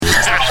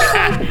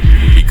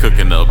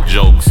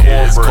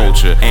It's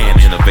culture and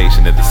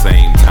innovation at the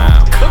same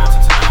time.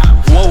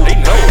 Whoa, they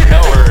know.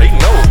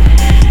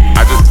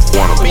 I just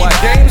wanna Be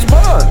James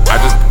Bond. I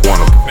just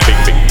wanna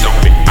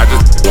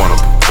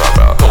drop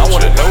out. I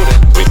wanna know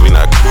that. We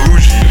not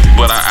bougie,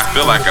 but I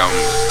feel like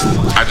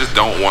I just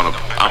don't wanna.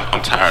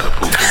 I'm tired of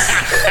pooping.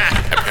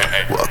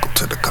 Welcome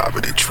to the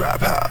Comedy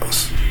Trap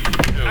House.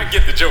 I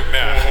get the joke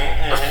now.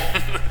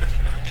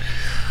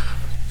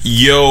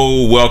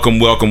 Yo, welcome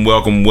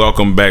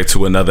back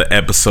to another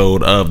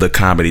episode of the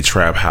Comedy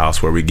Trap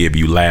House, where we give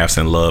you laughs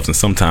and loves and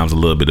sometimes a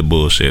little bit of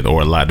bullshit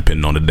or a lot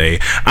depending on the day.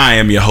 I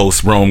am your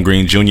host, Rome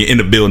Green Jr. In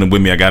the building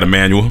with me, I got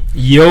Emmanuel.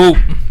 Yo,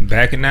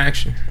 back in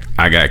action.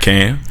 I got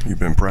Cam. You've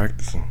been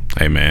practicing.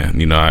 Hey man,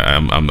 you know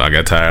I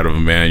got tired of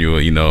Emmanuel,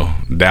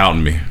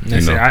 doubting me.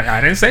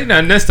 I didn't say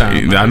nothing this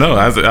time. I know.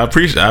 I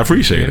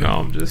appreciate it.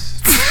 I'm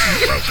just,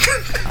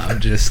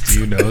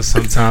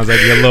 sometimes I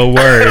get a little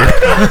worried.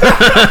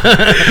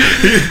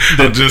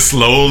 I'm just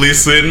slowly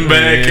sitting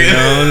back.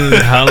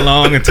 How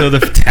long until the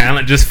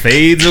talent just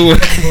fades away?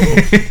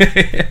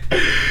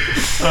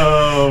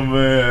 Oh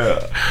man.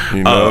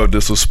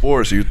 This was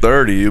sports. You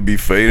 30, you'll be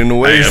fading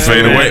away.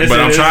 But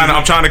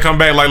I'm trying to come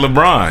back like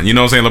LeBron. You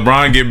know what I'm saying?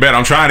 LeBron get better.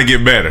 I'm trying to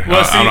get better.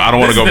 Well, I don't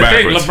want to go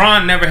backwards.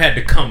 LeBron never had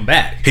to come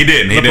back. He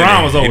didn't.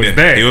 LeBron was always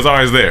there. He was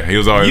always there.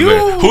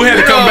 Who had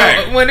to come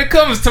back? When it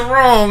comes to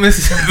Rome,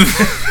 it's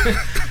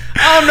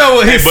I don't know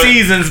what his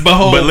seasons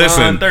behold. But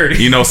listen,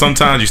 30.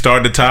 Sometimes you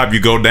start at the top, you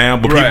go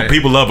down, but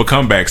people love a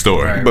comeback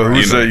story. Right. But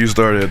who said you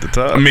started at the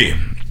top? Me.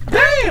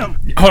 Damn.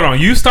 Hold on,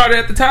 you started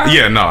at the top?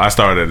 Yeah, no, I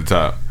started at the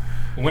top.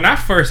 When I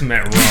first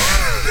met Rome,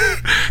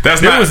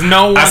 there was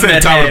no one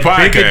that had bigger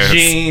podcast.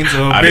 Jeans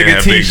or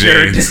bigger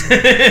t-shirts. I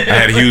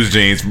had huge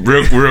jeans.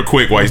 Real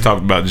quick, while he's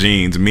talking about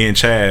jeans, me and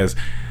Chaz,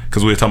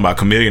 because we were talking about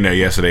Chameleonaire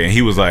yesterday, and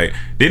he was like,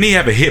 didn't he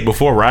have a hit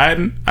before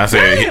riding? I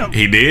said,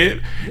 he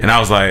did? And I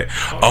was like,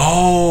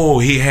 oh,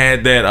 he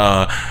had that,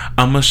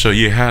 I'm going to show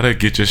you how to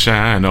get your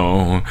shine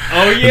on.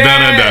 Oh,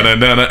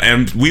 yeah.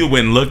 And we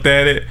went and looked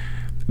at it.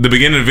 The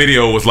beginning of the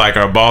video was like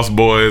our boss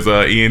boy's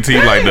ENT,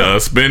 like the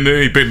spender.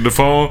 He picked up the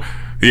phone.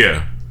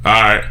 Yeah. All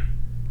right.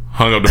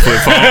 Hung up the flip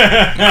phone.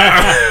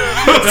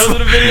 Those are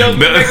the videos we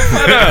make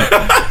fun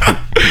of.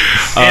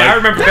 I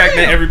remember back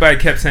then everybody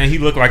kept saying he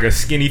looked like a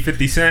skinny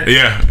 50 Cent.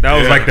 Yeah. That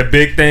was like the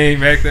big thing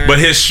back then. But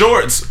his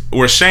shorts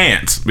were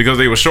shants because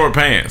they were short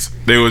pants.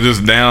 They were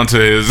just down to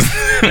his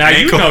now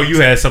ankle. you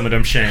had some of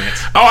them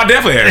shants. Oh, I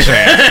definitely had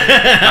shants.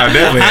 I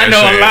know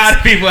shants. A lot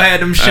of people had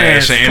them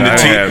shants.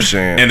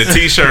 And the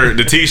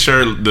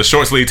t-shirt, the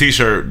short sleeve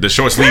t-shirt, the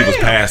short sleeve was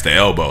past the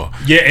elbow.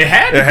 Yeah, it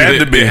had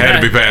to be. It had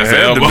to be past the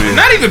elbow.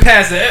 Not even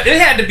past the elbow. It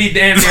had to be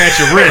damn near at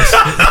your wrist.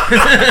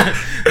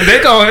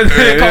 They call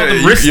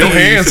them wrist. Your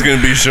hands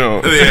gonna be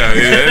shown.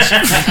 Yeah.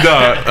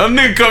 Dog, a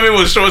nigga come in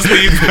with short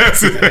sleeve.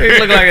 He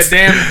look like a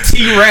damn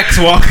T-Rex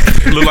walking.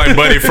 Look like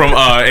Buddy from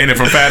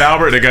from Fat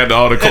Albert. They got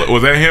all the clothes.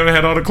 Was that him that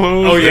had all the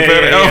clothes? Oh yeah.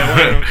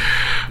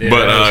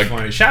 But that was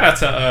funny. Shout out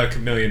to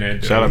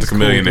Chameleonaire. Shout out to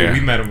Chameleonaire.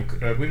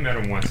 Cool, we met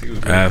him once. He was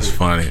That's cool.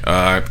 funny.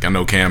 I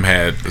know Cam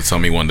had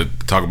something he wanted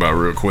to talk about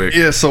real quick.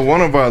 Yeah. So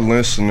one of our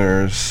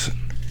listeners,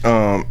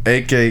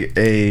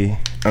 AKA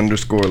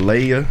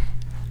 _Leia.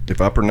 If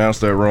I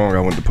pronounced that wrong,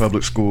 I went to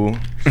public school,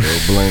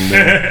 so blame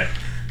them.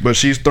 But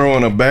she's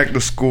throwing a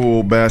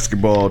back-to-school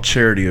basketball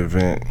charity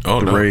event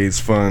to raise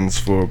funds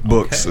for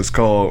books. It's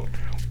called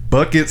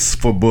Buckets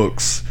for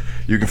Books.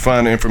 You can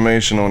find the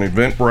information on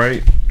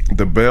Eventbrite,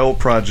 the Bell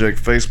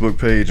Project Facebook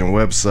page and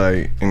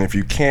website. And if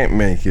you can't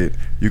make it,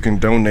 you can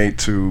donate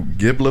to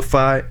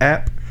Giblify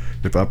app.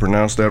 If I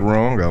pronounced that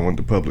wrong, I went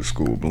to public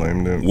school.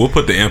 Blame them. We'll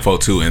put the info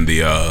too in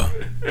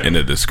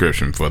the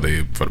description for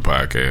the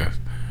podcast.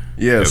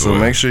 Yeah, so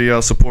make sure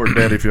y'all support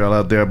that if y'all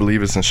out there. I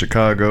believe it's in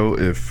Chicago.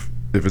 If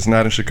it's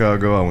not in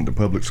Chicago, I went to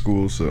public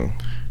school, so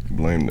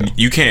blame them.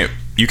 You can't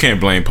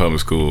blame public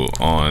school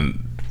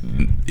on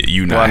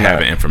you not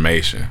having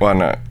information. Why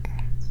not?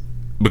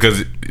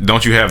 Because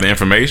don't you have the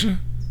information?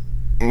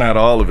 Not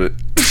all of it.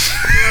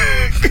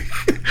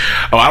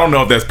 Oh, I don't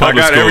know if that's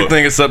public school. I got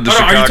everything except the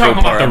Chicago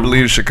part. I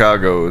believe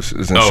Chicago is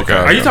in Chicago.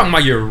 Are you talking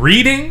about your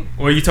reading,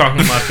 or are you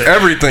talking about the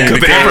everything? The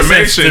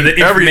information,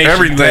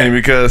 everything.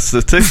 Because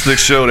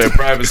statistics show that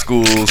private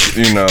schools,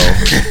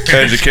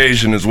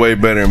 education is way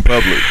better in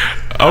public.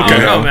 Okay,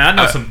 man. I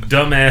know some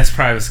dumbass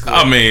private schools.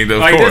 I mean,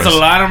 of course. There's a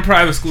lot of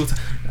private schools.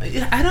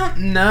 I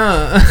don't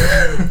know.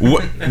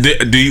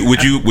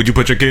 Would you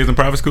put your kids in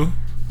private school?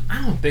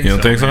 I don't think so.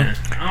 You don't think so?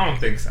 I don't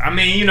think so. I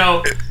mean,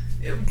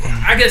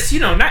 I guess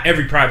not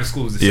every private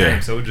school is the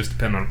same, so it just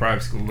depends on the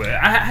private school. But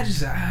I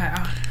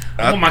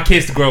want my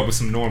kids to grow up with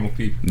some normal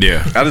people.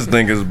 Yeah, I just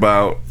think it's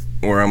about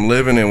where I'm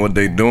living and what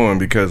they doing,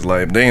 because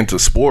like if they into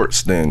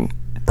sports, then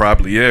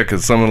probably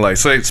because someone like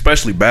say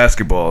especially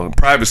basketball,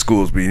 private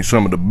schools be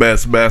some of the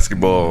best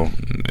basketball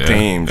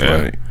teams.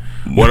 Like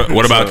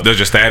What about does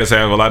your status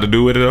have a lot to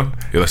do with it though?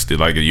 Let's do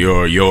like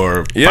your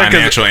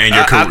financial and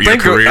your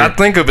career. I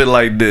think of it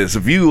like this: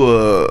 if you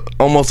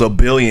almost a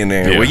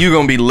billionaire, where you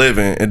gonna be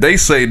living, and they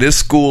say this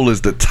school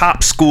is the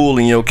top school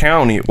in your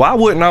county, why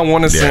wouldn't I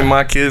want to send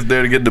my kids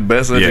there to get the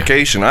best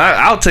education?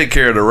 I'll take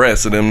care of the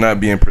rest of them not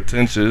being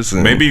pretentious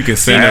and maybe you can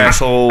send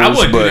assholes. I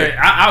wouldn't do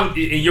that. And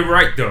you're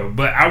right though,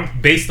 but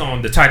based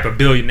on the type of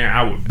billionaire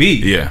I would be.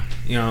 Yeah.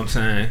 You know what I'm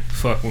saying?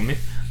 Fuck with me.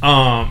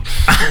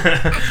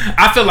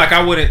 I feel like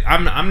I wouldn't.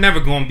 I'm never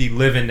gonna be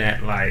living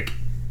that like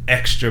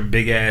extra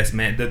big ass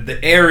man.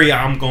 The area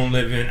I'm gonna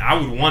live in, I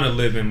would want to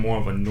live in more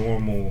of a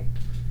normal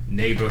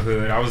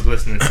neighborhood. I was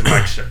listening to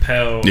like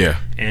Chappelle. Yeah.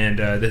 And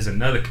there's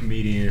another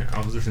comedian I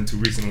was listening to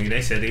recently.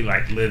 They said they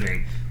like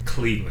living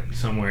Cleveland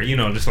somewhere,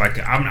 just like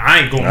I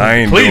ain't going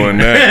to Cleveland. Doing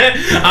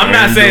that. I'm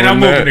not saying I'm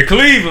moving to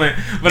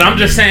Cleveland, but I'm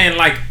just saying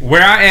like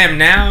where I am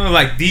now,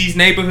 like these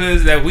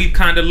neighborhoods that we've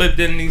kind of lived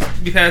in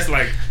these past,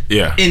 like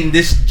in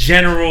this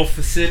general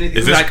vicinity.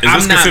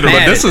 I'm not mad.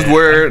 But this is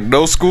where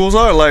those schools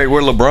are, like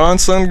where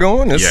LeBron's son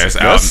going.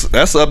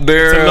 That's up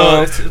there.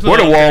 Where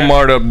the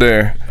Walmart up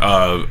there?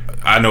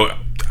 I know.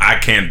 I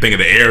can't think of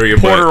the area.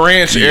 Porter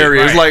Ranch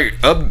area. It's like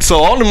so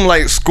all them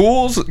like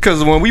schools,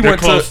 because when we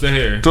went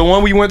to the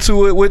one we went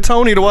to with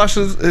Tony to watch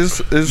his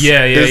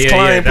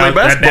client play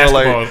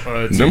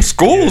basketball, them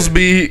schools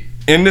be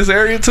in this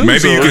area too.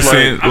 Maybe you can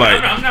send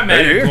I'm not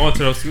mad at going to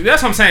those schools.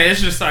 That's what I'm saying.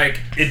 It's just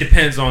like it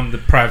depends on the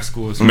private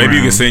schools. Maybe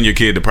you can send your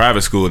kid to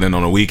private school, then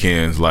on the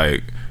weekends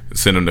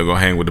send them to go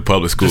hang with the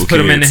public school kids. Put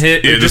them in the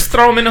hood. Yeah, just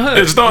throw them in the hood.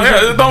 Just throw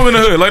them in the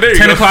hood. Like there you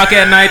 10 go. o'clock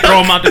at night,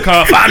 throw them out the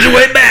car. Find your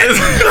way back.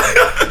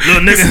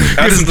 Little nigga.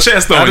 Get some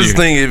chest on you. I just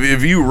think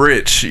if you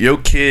rich, your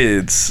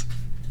kids,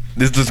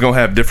 this just gonna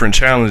have different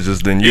challenges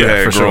than you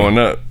had growing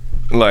up.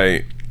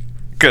 Like,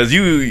 cause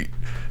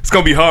it's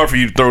gonna be hard for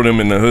you to throw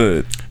them in the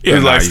hood. Yeah,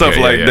 it's like stuff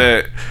like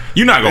that.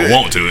 You're not gonna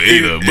want to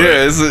either. But.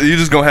 Yeah, you're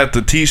just gonna have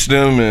to teach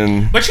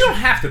them, but you don't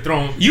have to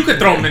throw them. You could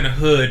throw them in the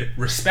hood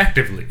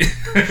respectively,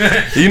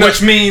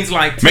 which means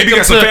like maybe you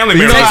got some family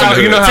members.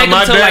 Take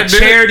them to like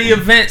charity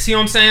events. You know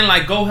what I'm saying?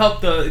 Like go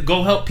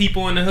help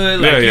people in the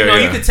hood. Like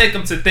you could take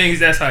them to things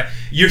that's like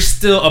you're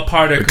still a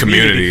part of the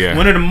community. Yeah.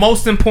 One of the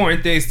most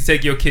important things to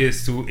take your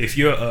kids to, if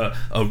you're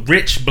a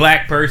rich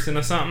black person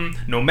or something,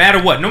 no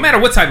matter what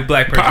type of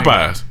black person,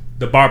 Popeyes.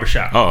 The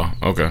barbershop. Oh,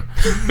 okay.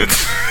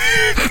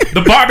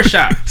 The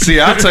barbershop. See,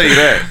 I'll tell you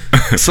that.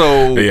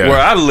 So, where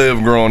I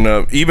lived growing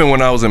up, even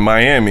when I was in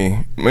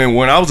Miami,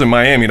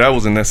 that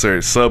wasn't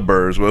necessarily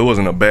suburbs, but it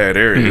wasn't a bad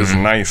area. It was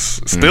nice.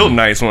 Still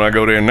nice when I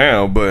go there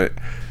now, but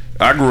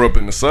I grew up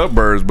in the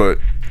suburbs, but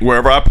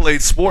wherever I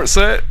played sports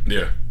at,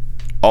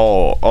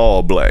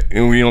 all black.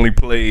 And we only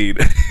played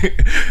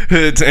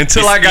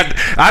until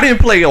I didn't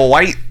play a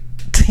white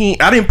team.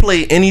 I didn't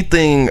play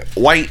anything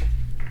white.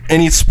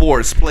 Any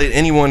sports, played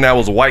anyone that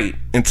was white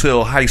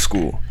until high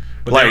school.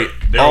 But like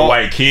there were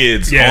white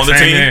kids on the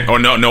team, there. Or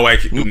no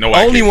white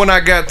only kids. When I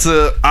got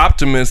to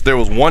Optimist, there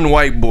was one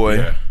white boy.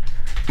 Yeah.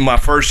 My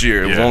first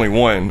year, it was only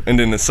one, and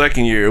then the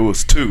second year, it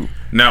was two.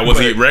 Now, was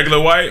he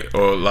regular white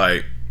or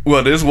like?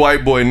 Well, this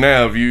white boy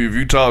now, if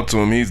you talk to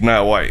him, he's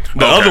not white.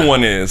 The other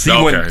one is. He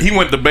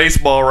went the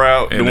baseball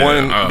route. And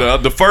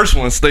the first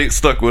one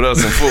stuck with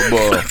us in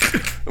football.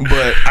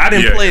 But I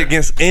didn't play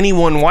against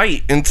anyone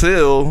white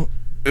until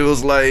it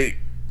was like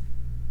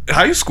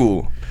high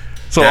school.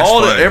 So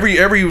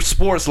every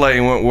sports like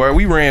where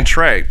we ran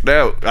track,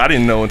 that I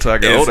didn't know until I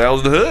got older. That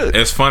was the hood.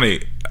 It's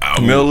funny.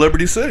 Middle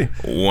Liberty City.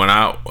 When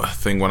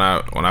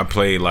I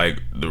played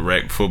like the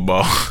rec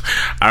football,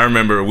 I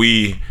remember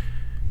I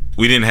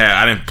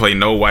didn't play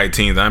no white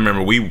teams. I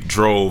remember we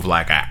drove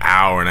like an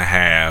hour and a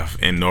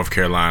half in North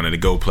Carolina to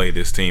go play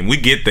this team. We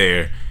get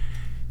there,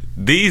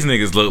 these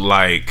niggas look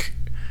like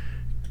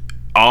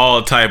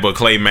all type of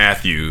Clay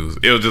Matthews.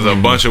 It was just a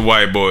bunch of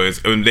white boys,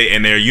 and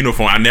their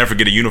uniform. I never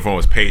forget, a uniform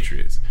was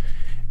Patriots,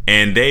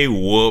 and they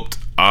whooped.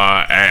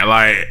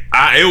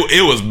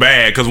 It was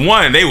bad because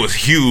one, they was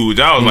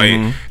huge. I was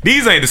like,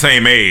 these ain't the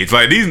same age.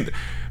 Like these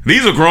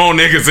are grown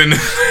niggas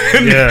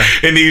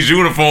in these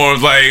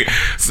uniforms. Like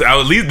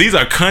at least these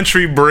are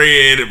country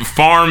bred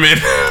farming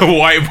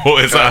white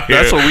boys out here.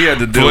 That's what we had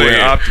to do in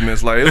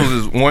Optimist. Like it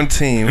was this one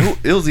team.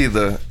 It was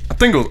either. I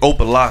think it was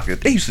Opelika.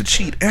 They used to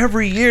cheat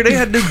every year. They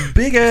had this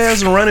big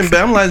ass running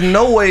back. I'm like,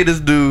 no way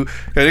this dude.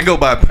 They go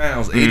by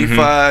pounds,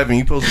 85, and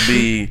you supposed to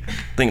be,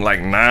 I think,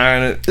 like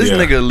 9. This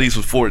nigga at least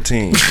was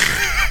 14.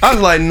 I was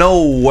like,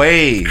 no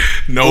way.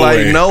 No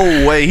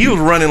way. He was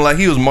running like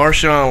he was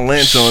Marshawn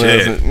Lynch on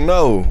us.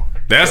 No.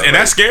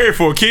 That's scary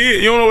for a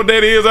kid. You don't know what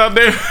that is out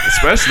there.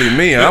 Especially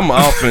me. I'm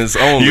offense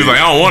only. You was like,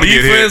 I don't want to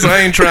get hit.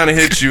 I ain't trying to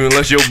hit you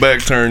unless your back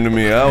turned to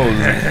me. You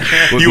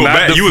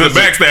was a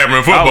backstabber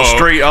in football. I was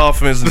straight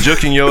offense,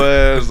 juking your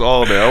ass,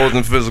 all that. I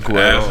wasn't physical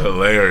at all. That's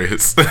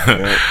hilarious.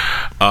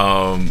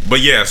 But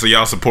yeah, so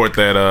y'all support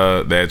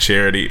that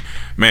charity.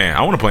 Man,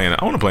 I want to play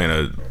in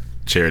a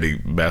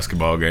charity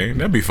basketball game.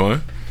 That'd be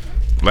fun.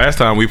 Last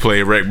time we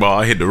played rec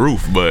ball, I hit the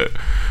roof, but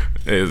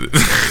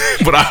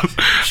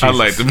I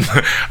like them.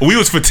 We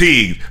was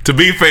fatigued. To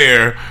be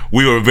fair,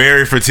 we were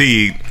very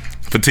fatigued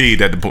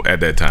fatigued at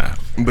that time.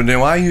 But then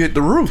why you hit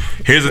the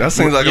roof? That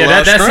seems like a lot that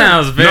of strength.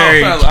 sounds very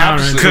Because I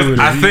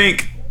counterintuitive.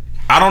 think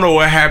I don't know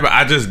what happened.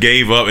 I just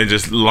gave up and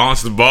just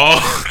launched the ball.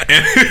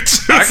 And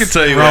I can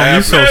tell you what Bro,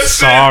 you happened. so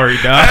sorry,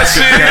 dog.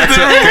 Can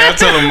I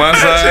tell him my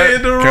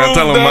side? Can I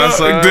tell him my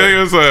side? Tell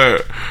your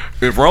side.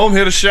 If Rome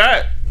hit a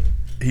shot,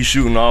 he's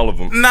shooting all of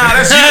them. Nah,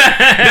 that's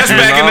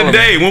back in the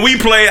day when we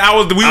played.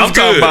 We was I'm good.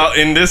 talking about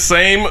in this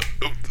same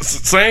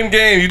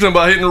game. You talking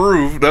about hitting the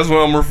roof? That's what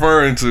I'm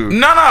referring to. No,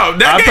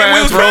 that game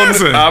we was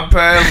passing. I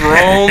passed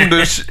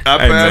Rome. I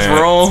passed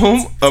man.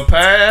 Rome a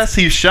pass.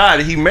 He shot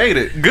it. He made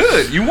it.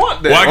 Good. You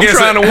want that? Well, I I'm guess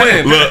trying to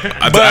win. Look,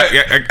 but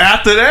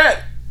after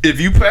that, if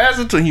you pass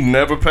it to he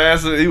never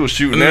passed it, he was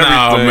shooting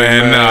everything.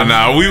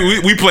 No.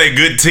 We play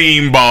good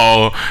team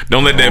ball.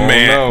 Don't let that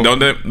man. no.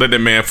 Don't let that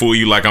man fool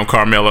you like I'm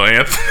Carmelo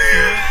Anthony.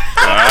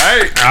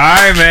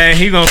 Alright, man,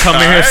 he gonna come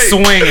in here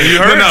swinging. You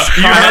heard?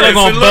 Carmelo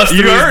gonna bust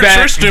through his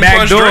Tristan back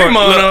punched door.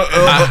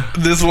 Draymond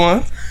this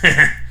one.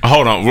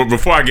 Hold on.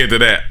 Before I get to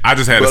that, I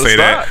just had to Well, say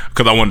stop. that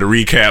because I wanted to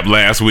recap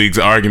last week's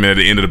argument at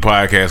the end of the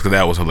podcast because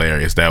that was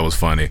hilarious. That was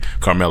funny.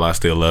 Carmelo, I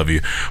still love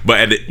you.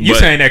 But You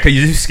saying that because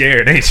you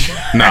scared, ain't you?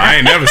 no, I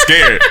ain't never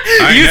scared.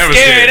 I ain't You never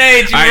scared,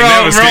 ain't you, I ain't bro?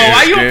 never Bro, scared.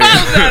 why you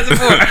apologizing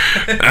for?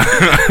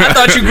 I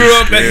thought you grew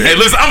up Hey,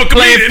 listen, I'm a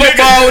playing comedian,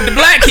 football with the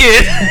black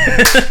kid.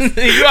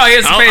 You out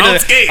here I'm spraying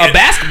scared. a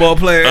basketball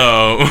player.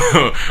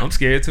 nigga. I'm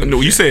scared too.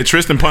 No, you said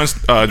Tristan punched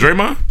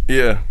Draymond?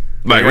 Yeah,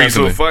 Like They got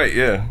into recently? a fight.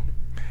 Yeah,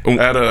 Ooh.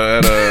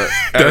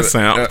 that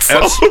sounds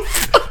so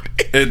funny.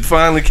 It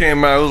finally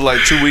came out. It was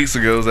like 2 weeks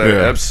ago. It was at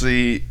Yeah.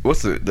 FC.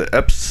 What's it? The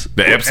EPS.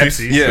 The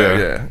FC?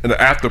 Yeah. In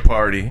the after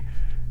party.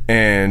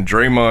 And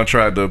Draymond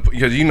tried to,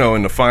 because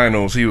in the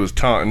finals he was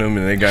taunting him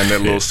and they got in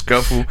that little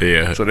scuffle.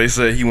 Yeah. So they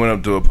said he went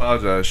up to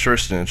apologize.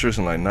 Tristan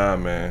like, nah,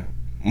 man.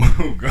 go on,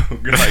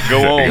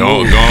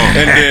 Go move. on.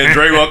 And then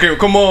Draymond came,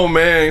 come on,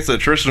 man. He said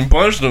Tristan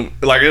punched him,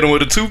 like hit him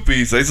with a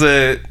 2-piece. They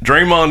said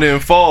Draymond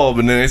didn't fall,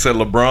 but then they said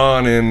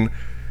LeBron and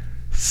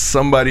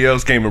somebody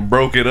else came and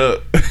broke it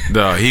up.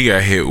 Dog, he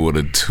got hit with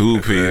a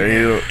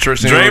 2-piece.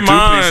 Tristan hit a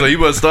Draymond. 2-piece, so you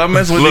better stop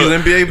messing with Look,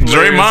 these NBA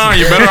players. Draymond,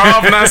 you better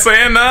off not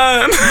saying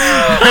none.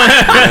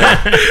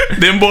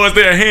 Them boys,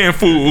 they're a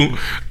handful.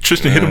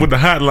 Tristan hit him with the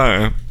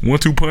hotline.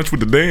 1-2 punch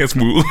with the dance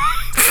move.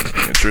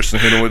 And Tristan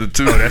hit him with a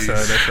 2-piece.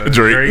 That's a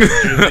Drake.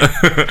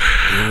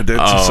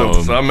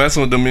 So stop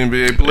messing with them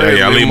NBA players.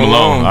 Yeah, leave them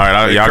alone. All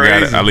right, They y'all got it.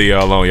 crazy. I leave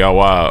y'all alone. Y'all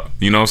wild.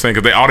 You know what I'm saying?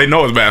 Because all they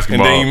know is And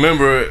basketball. then you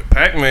remember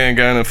Pac-Man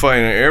got in a fight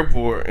in the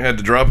airport and had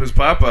to drop his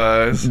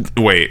Popeyes.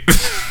 Wait.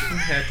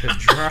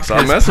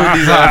 Stop messing with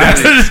these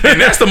athletes. And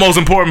that's the most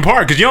important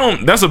part because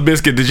that's a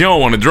biscuit that you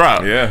don't want to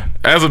drop. Yeah.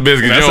 That's a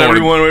biscuit That's you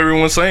don't want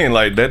everyone's saying.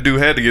 Like, that dude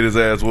had to get his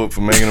ass whooped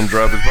for making him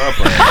drop his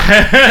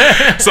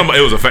Popeyes. to.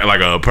 It was like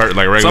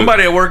regular.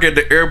 Somebody at work at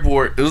the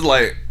airport, it was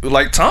like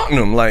taunting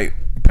him. Like,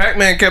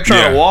 Pac-Man kept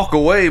trying to walk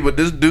away, but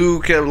this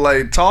dude kept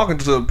like talking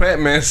to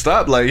Pac-Man.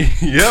 Stop, like,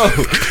 yo.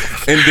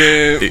 And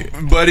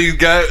then Buddy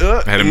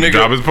got had him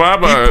drop his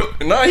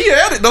Popeye. He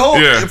had it the whole.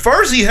 Yeah. At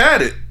first, he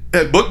had it.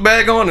 Had book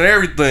bag on and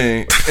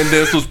everything, and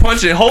then was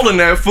punching, holding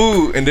that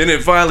food, and then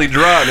it finally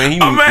dropped. And he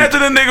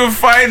Imagine a nigga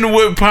fighting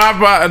with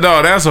Popeye.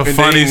 No, that's a and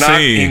funny then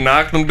scene. He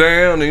knocked him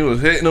down. And he was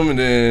hitting him, and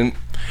then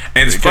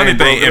And it's They funny came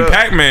thing, broke it and up.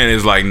 Pac-Man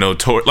is like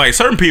notorious. Like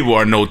certain people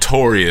are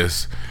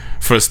notorious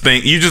for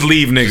you just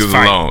leave niggas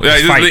fight. alone.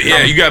 Just fight.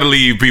 You got to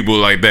leave people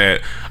like that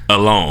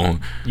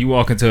alone. You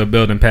walk into a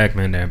building,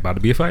 Pac-Man there, about to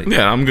be a fight.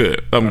 Yeah, I'm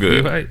good. I'm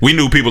good. right. We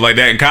knew people like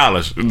that in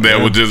college that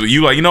would just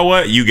you know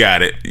what, you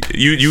got it.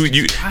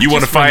 You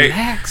want to fight.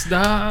 Relax,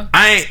 dog.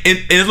 I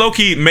ain't. And low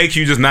key makes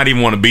you just not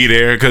even want to be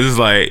there because it's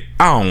like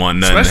I don't want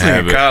nothing especially to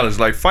in happen. college,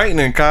 like fighting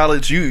in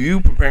college,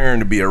 you preparing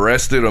to be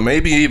arrested or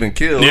maybe even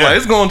killed. Yeah. Like,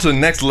 it's going to the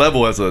next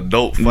level as an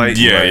adult fight.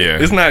 Yeah, like, yeah.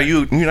 It's not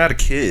you're not a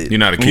kid. You're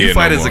not a When you kid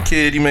fight no as more. a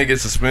kid, you may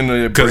get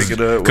suspended, break it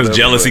up, Because whatever,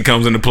 jealousy but-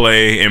 comes into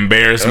play,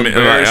 embarrassment.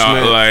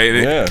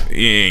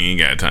 You ain't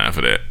got time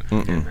for that.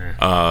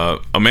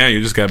 Man,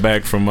 you just got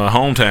back from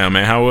hometown,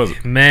 man. How was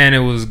it? Man, it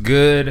was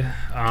good.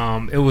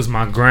 It was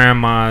my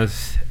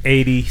grandma's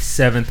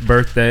 87th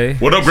birthday.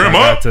 What up, So Grandma?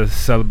 I got to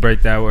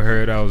celebrate that with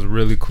her. That was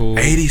really cool.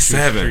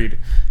 87.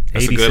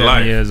 That's a good 87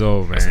 life. years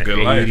old, man. That's a good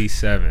life.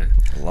 87.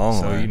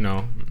 Long So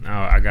life.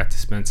 I got to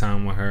spend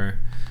time with her.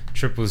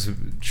 Trip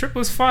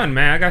was fun,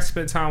 man. I got to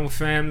spend time with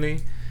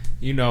family.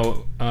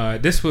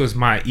 This was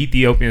my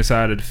Ethiopian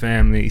side of the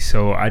family,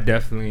 so I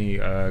definitely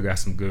got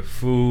some good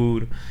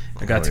food.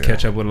 I got to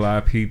catch up with a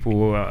lot of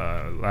people,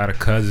 a lot of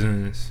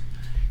cousins.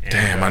 And,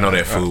 Damn, I know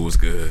that food was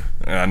good.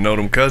 And I know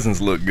them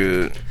cousins look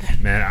good.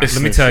 Man, let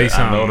me tell you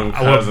I know them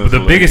something. cousins The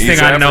look- biggest thing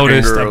East I African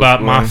noticed girls,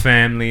 about my boy.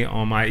 family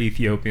on my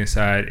Ethiopian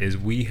side is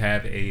we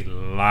have a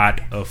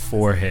lot of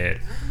forehead.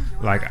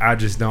 Like, I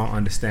just don't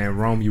understand.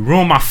 Rome, you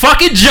ruined my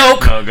fucking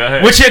joke No, go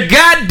ahead. with your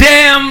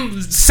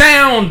goddamn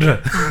sound.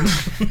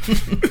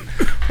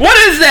 What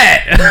is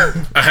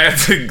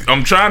that?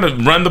 I'm trying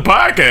to run the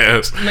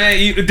podcast.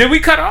 Man, did we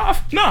cut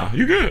off? No,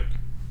 you good.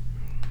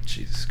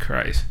 Jesus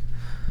Christ.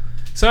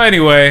 So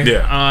anyway,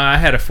 Yeah. I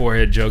had a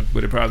forehead joke,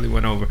 but it probably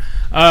went over.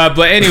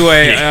 But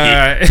anyway,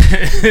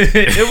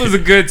 it was a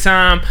good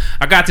time.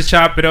 I got to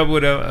chop it up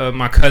with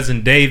my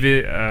cousin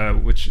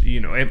David, which, you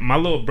know, my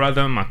little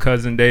brother, my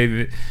cousin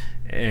David.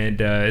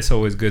 And it's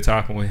always good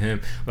talking with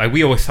him. Like,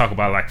 we always talk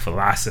about like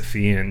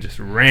philosophy and just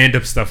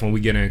random stuff when we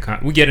get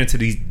into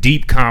these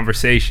deep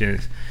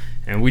conversations.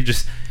 And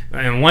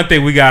one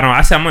thing we got on,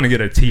 I said, I'm gonna get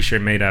a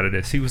t-shirt made out of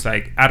this. He was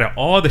like, out of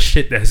all the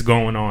shit that's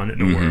going on in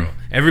the world,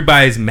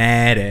 everybody's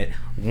mad at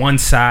one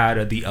side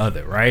or the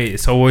other, right?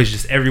 It's always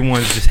just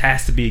everyone just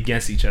has to be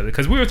against each other.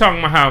 Because we were talking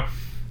about how,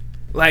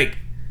 like,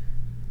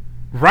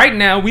 right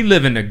now we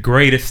live in the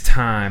greatest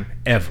time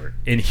ever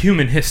in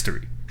human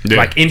history. Yeah.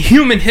 Like, in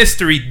human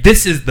history,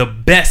 this is the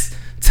best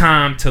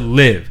time to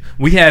live.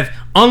 We have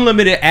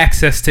unlimited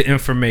access to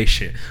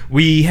information.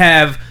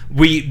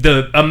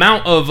 The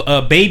amount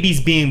of babies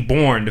being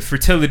born, the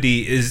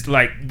fertility is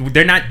like,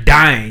 they're not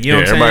dying. You know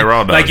what I'm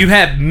saying? Like, you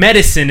have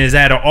medicine is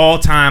at an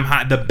all-time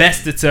high, the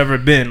best it's ever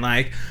been.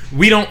 Like,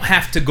 we don't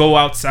have to go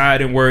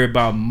outside and worry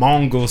about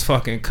Mongols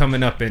fucking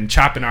coming up and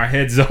chopping our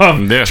heads off,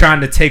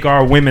 trying to take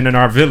our women in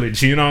our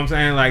village. You know what I'm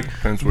saying? Like,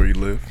 depends where you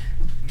live.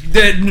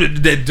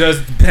 That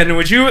does depend on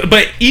what you.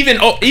 But even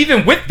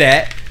with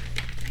that,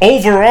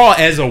 overall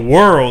as a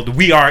world,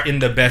 we are in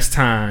the best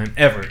time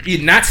ever.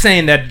 Not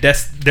saying that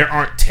there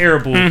aren't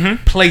terrible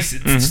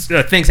places,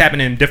 things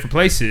happening in different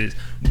places,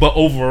 but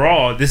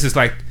overall, this is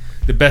like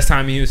the best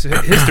time in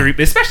history,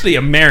 especially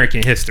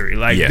American history.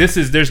 Like,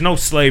 there's no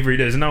slavery,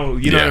 there's no,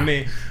 you know what I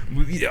mean?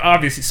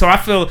 Obviously, so I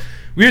feel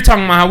we were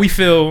talking about how we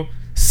feel.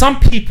 Some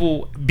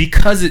people,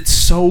 because it's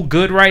so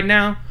good right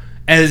now,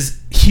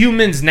 as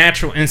humans'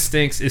 natural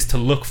instincts is to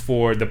look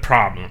for the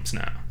problems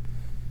now.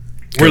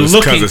 We're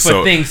looking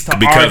for things to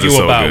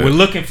argue about. We're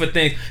looking for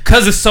things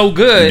because it's so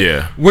good.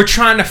 Yeah. We're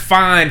trying to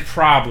find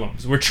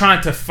problems. We're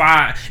trying to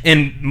find,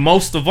 and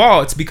most of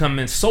all, it's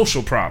becoming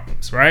social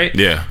problems, right?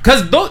 Yeah.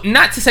 Because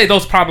not to say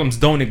those problems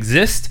don't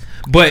exist,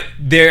 but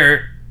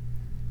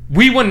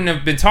we wouldn't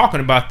have been talking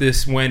about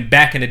this when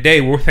back in the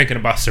day we were thinking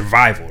about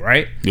survival,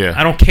 right? Yeah.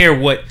 I don't care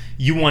what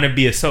you want to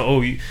be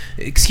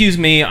excuse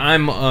me,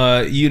 I'm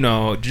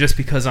just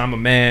because I'm a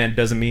man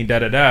doesn't mean da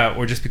da da,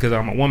 or just because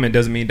I'm a woman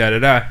doesn't mean da da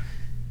da.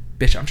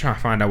 Bitch, I'm trying to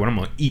find out what I'm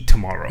gonna eat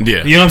tomorrow.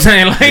 Yeah. You know what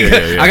I'm saying? Like,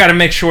 I gotta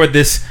make sure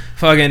this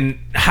fucking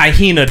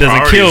hyena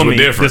doesn't kill me.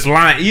 This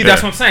lion.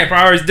 That's what I'm saying.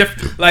 Priorities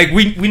different. Like,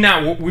 we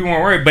weren't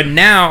worried, but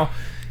now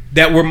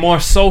that we're more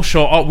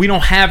social, we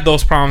don't have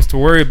those problems to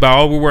worry about.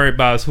 All we're worried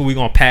about is who we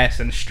gonna pass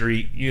in the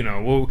street, you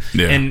know.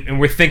 And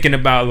we're thinking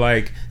about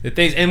like the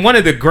things. And one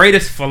of the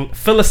greatest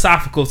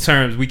philosophical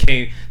terms we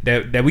came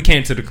to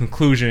the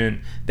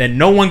conclusion that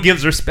no one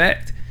gives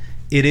respect.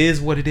 It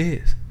is what it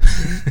is.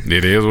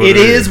 It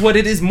is what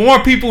it is.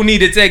 More people need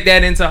to take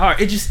that into heart.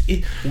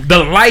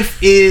 The life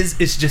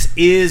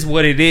is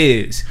what it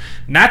is.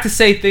 Not to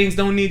say things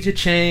don't need to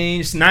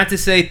change. Not to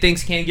say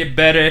things can't get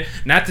better.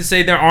 Not to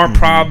say there aren't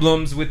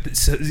problems with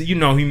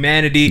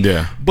humanity.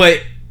 Yeah.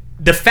 But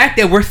the fact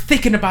that we're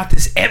thinking about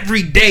this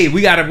every day,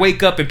 we gotta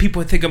wake up and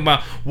people are thinking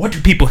about, what do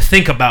people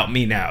think about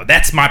me now?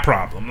 That's my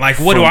problem. Like,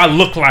 what do I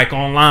look like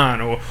online,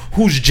 or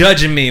who's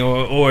judging me,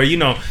 or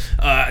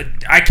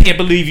I can't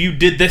believe you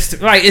did this.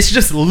 Like, it's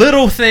just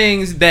little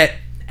things that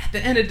at the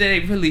end of the day,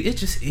 really, it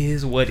just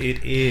is what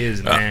it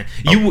is, man.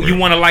 You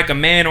want to like a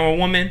man or a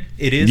woman,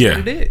 it is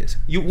what it is.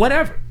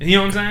 Whatever. You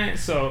know what I'm saying?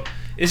 So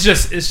it's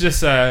just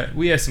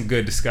we had some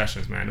good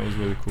discussions, man. It was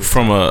really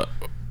cool.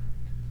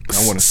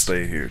 I want to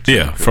stay here too.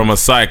 Yeah, from a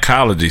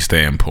psychology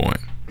standpoint.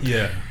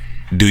 Yeah.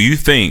 Do you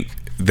think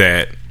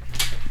that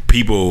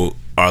people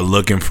are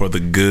looking for the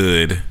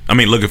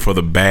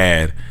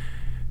bad,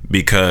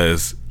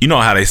 because you know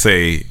how they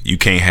say you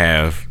can't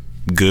have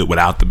good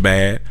without the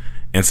bad?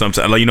 And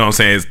sometimes, like, you know what I'm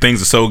saying,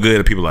 things are so good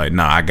that people are like,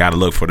 nah, I gotta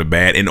look for the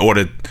bad in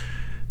order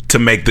to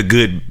make the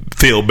good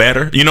feel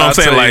better. You know what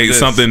I'm saying? Like,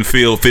 something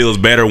feels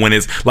better when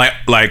it's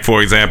like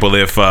for example,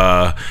 if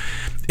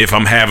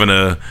I'm having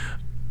a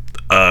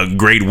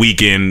great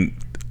weekend,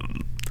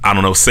 I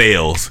don't know,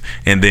 sales,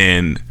 and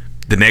then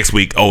the next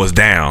week, it's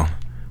down,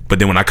 but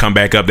then when I come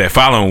back up that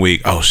following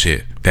week, oh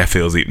shit, that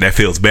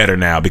feels better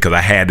now because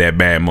I had that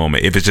bad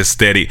moment. If it's just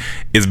steady,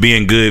 it's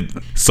being good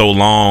so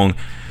long,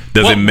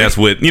 does it mess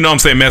with, you know what I'm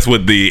saying, mess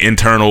with the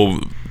internal,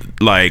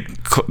 like,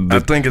 I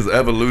think it's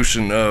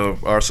evolution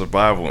of our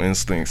survival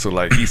instinct. So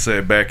like he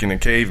said, back in the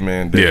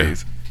caveman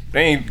days,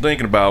 they ain't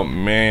thinking about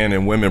man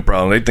and women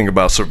problem. They think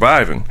about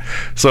surviving.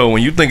 So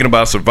when you're thinking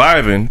about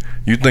surviving,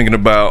 you're thinking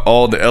about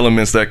all the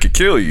elements that could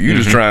kill you. You're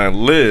just trying to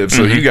live.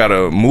 So you got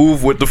to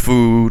move with the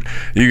food.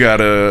 You got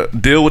to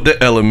deal with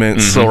the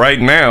elements. So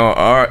right now,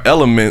 our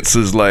elements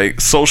is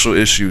like social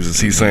issues, as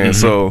he's saying.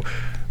 So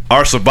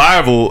our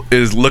survival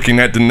is looking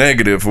at the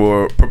negative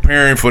or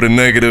preparing for the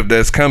negative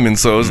that's coming.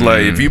 So it's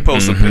like, if you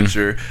post a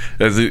picture,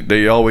 as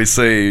they always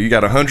say, you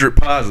got 100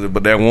 positive,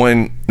 but that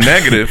one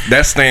negative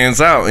that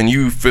stands out, and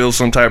you feel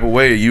some type of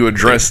way, you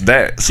address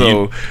that.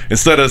 So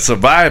instead of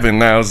surviving,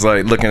 now it's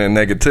like looking at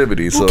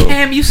negativity. So,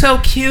 Cam, you so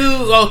cute.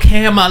 Oh,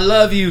 Cam, I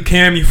love you.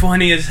 Cam, you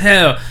funny as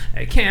hell.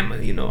 Hey, Cam,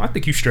 I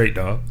think you straight,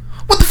 dog.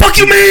 What the fuck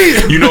you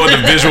mean? You know what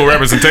the visual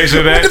representation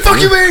of that? What the fuck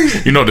you mean?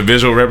 You know the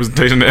visual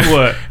representation of that?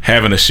 What?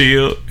 Having a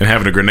shield and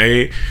having a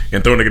grenade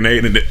and throwing a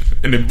grenade and then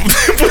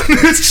putting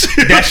this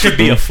shield. That should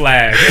be a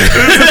flag.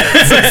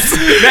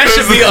 That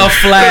should be a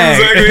flag.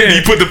 Exactly.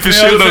 You put the You know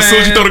shield what up I'm as soon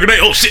as you saying? throw the grenade.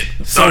 Oh shit!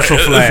 Social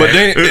flag. But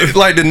then, it's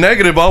like the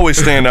negative always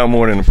stand out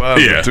more than the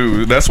positive Yeah.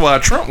 too. That's why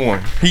Trump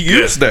won. He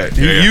used that.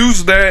 He Yeah.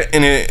 used that,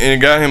 and it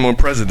got him on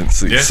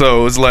presidency. Yeah.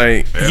 So it's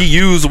like he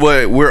used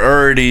what we're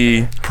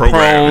already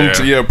Programmed,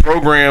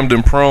 programmed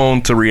and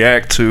prone to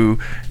react to,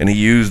 and he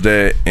used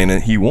that, and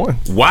then he won.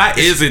 Why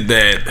is it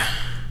that?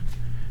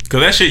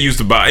 Because that shit used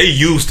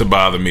to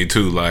bother me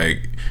too.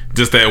 Like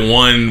just that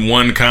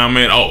one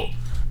comment. Oh,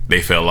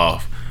 they fell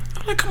off.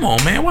 I'm like, come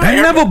on, man. Why?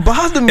 That never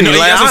bothered me. You know,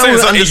 Like, that's what I I'm don't saying.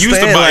 So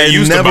understand. it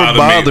used to never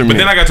bother me. me. But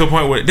then I got to a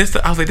point where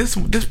I was like,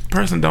 this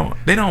person don't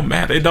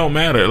matter. It don't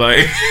matter.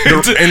 Like,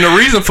 And the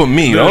reason for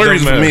me, the It only don't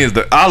reason for matter. me is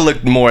that I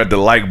looked more at the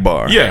like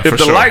bar. Yeah, if for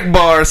the sure. like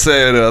bar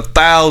said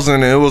 1,000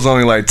 and it was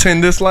only like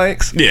 10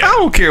 dislikes, Yeah. I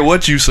don't care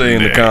what you say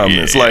in the Yeah,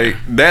 comments. yeah. Like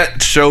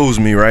that shows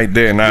me right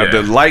there. Now if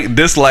Yeah. the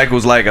dislike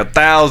was like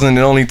 1,000 and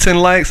only 10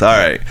 likes, all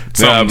right.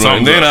 Something's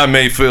Then up. I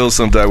may feel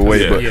some type of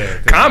way. Yeah. But Yeah.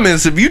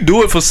 comments, if you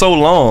do it for so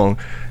long,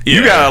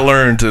 you Yeah. gotta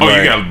learn to. oh, like,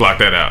 you gotta block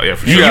that out. Yeah,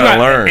 for You sure.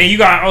 gotta learn. And you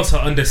gotta also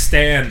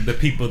understand the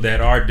people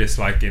that are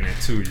disliking it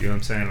too. You know what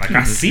I'm saying? Like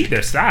I see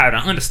their side, I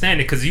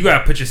understand it, because you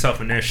gotta put yourself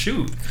in their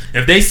shoes.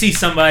 If they see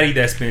somebody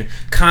that's been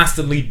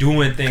constantly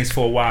doing things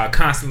for a while,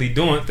 constantly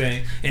doing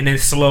things, and then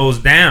slows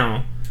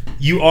down,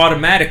 you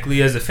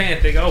automatically as a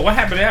fan think, oh, what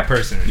happened to that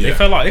person? They Yeah.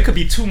 fell off. It could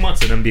be 2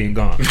 months of them being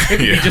gone. It could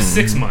Yeah. be just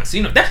 6 months.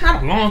 You know, that's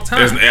not a long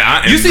time.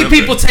 It's- You see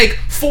people take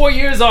 4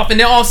 years off and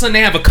then all of a sudden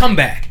they have a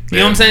comeback. You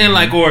know what I'm saying?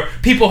 Like, or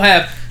people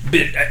have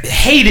been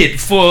hated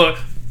for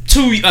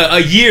a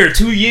year,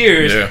 2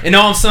 years, Yeah. and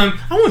all of a sudden,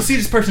 I want to see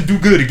this person do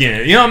good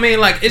again. You know what I mean?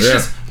 Like, it's Yeah.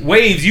 just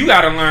waves. You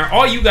gotta learn.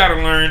 All you gotta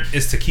learn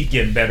is to keep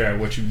getting better at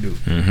what you do.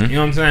 Mm-hmm. You know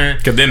what I'm saying?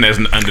 Because then that's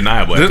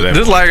undeniable. After that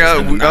Just point. like It's I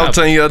was undeniable.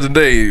 telling you the other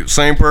day,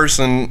 same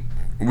person,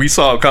 we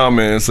saw a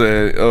comment and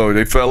said, "Oh,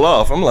 they fell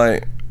off." I'm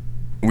like,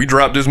 we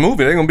dropped this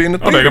movie, they're gonna be in the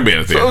theater. they're gonna be in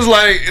the theater. So it's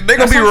like they're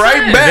gonna That's be what I'm right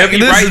saying. back. They'll be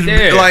This right is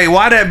there. like,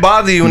 why that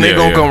bother you when they're Yeah,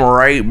 gonna yeah. come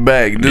right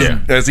back? Just, Yeah.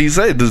 as he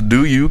said, just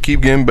do you,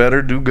 keep getting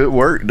better, do good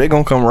work. They're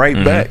gonna come right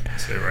back.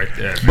 That's it right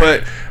there.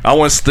 But I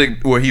want to stick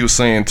what he was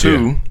saying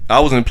too. I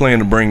wasn't planning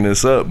to bring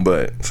this up,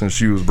 but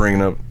since you was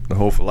bringing up the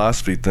whole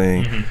philosophy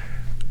thing,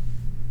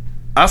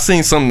 I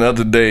seen something the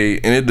other day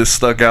and it just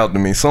stuck out to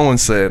me. Someone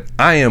said,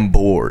 "I am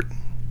bored."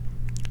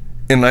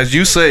 And as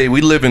you say, we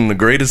live in the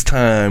greatest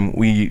time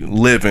we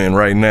live in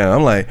right now.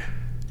 I'm like,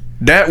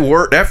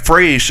 that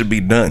phrase should be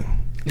done.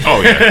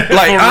 Oh yeah.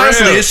 Like For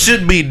honestly, real. it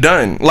should be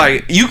done.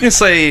 Like you can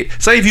say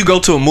if you go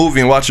to a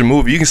movie and watch a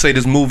movie, you can say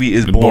this movie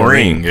is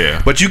boring.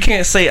 Yeah. But you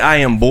can't say I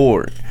am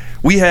bored.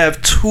 We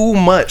have too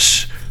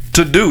much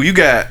to do. You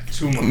got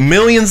Too much.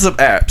 millions of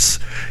apps.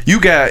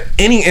 You got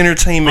any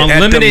entertainment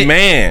at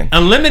demand.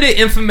 Unlimited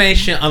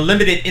information,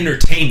 unlimited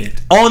entertainment.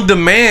 On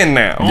demand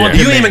now. On You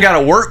demand. ain't even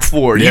gotta work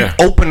for it. Yeah.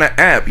 You open the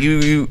app,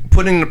 you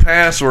put in the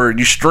password,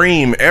 you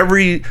stream.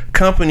 Every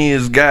company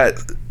has got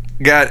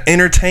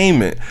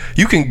entertainment.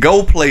 You can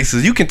go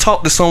places. You can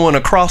talk to someone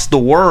across the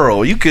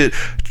world. You could.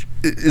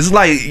 It's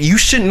like you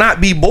should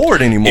not be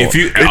bored anymore. If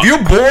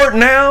you're bored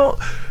now,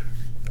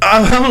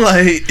 I'm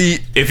like,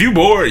 If you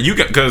bored, you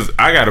because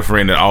I got a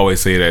friend that always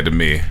say that to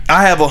me.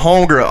 I have a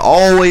homegirl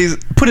always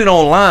put it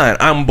online.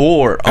 I'm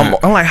bored. I'm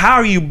like, how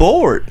are you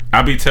bored?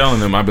 I be telling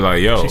them, I be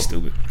like, yo, She's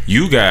stupid.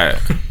 you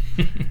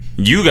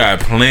got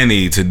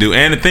plenty to do.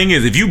 And the thing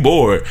is, if you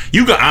bored,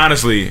 you can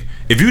honestly,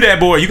 if you that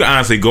bored, you can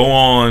honestly go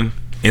on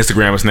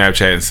Instagram or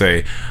Snapchat and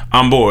say,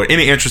 I'm bored.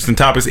 Any interesting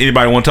topics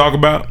anybody want to talk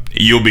about?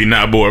 You'll be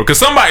not bored because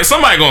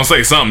somebody gonna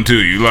say something to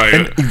you. Like,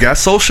 And you got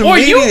social Or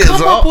media. you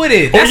come up with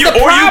it. That's you- the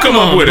or problem. you come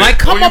up with it. Like, Or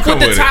come you up come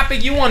with the with it.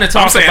 topic you want to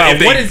I'm talk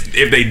saying about.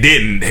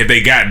 if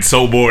they got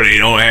so bored they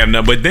don't have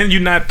nothing, but then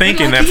you're not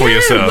thinking Like, that for yeah,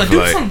 yourself. but do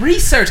Like, some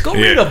research. Go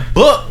Yeah. read a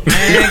book,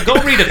 man. Go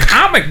read a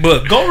comic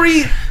book. Go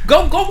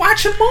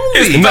watch a movie.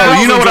 It's No,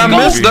 you know what I Thousands of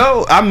miss movies.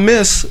 though? I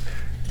miss.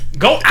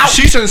 Go out.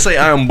 She shouldn't say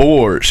I'm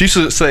bored. She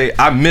should say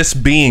I miss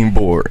being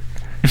bored.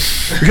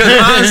 Because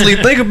honestly,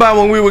 think about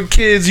when we were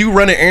kids, you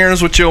running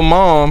errands with your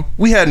mom.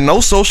 We had no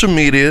social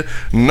media,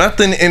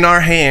 nothing in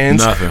our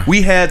hands. Nothing.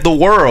 We had the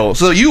world.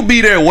 So you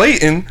be there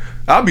waiting.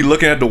 I'll be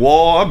looking at the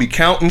wall. I'll be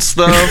counting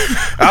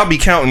stuff. I'll be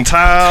counting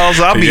tiles.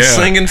 I'll be Yeah.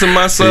 singing to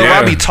myself. Yeah.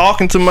 I'll be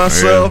talking to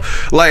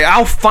myself. Like,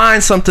 I'll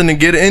find something to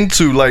get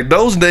into. Like,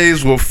 those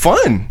days were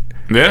fun.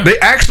 yeah. They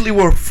actually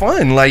were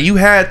fun. Like, you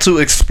had to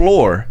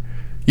explore.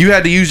 You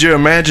had to use your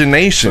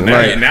imagination. now,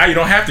 Like, now you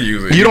don't have to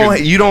use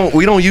it.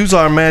 we don't use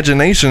our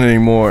imagination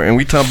anymore, and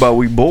we talk about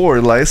we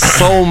bored. Like, it's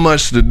so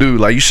much to do.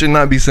 Like, you should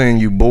not be saying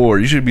you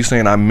bored. You should be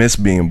saying I miss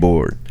being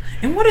bored.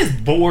 And what is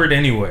bored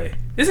anyway?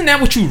 Isn't that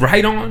what you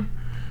write on?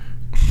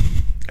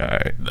 All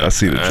right, I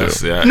see the That's-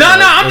 joke. yeah, No, I'm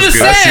that's just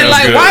good. saying. That's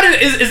Like, good.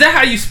 why is that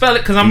how you spell it?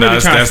 Because I'm No,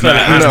 really trying to that's spell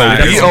not. it. That's No, not.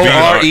 That's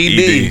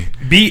B-O-R-E-D.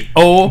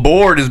 B-O.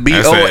 Bored is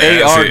That's that-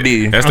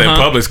 B-O-A-R-D. That's that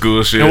Uh-huh. public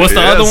school shit. And what's the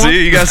Yeah, other one?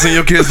 see, you got to send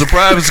your kids to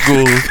private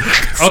school.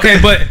 Okay,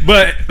 but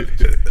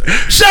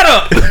Shut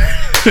up.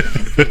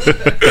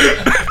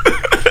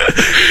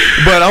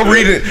 But I'm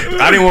reading.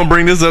 I didn't want to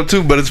bring this up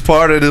too, but it's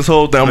part of this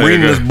whole thing. I'm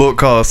reading this book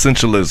called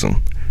Essentialism,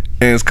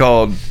 and it's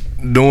called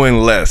Doing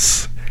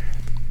Less.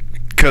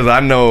 Because I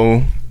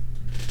know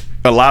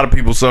a lot of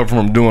people suffer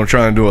from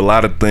trying to do a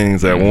lot of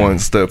things at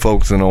once, instead of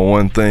focusing on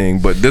one thing.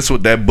 But this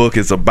what that book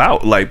is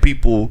about. Like,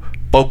 people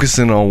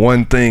focusing on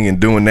one thing and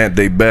doing that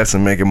they best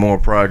and making more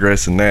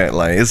progress in that.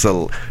 Like, it's a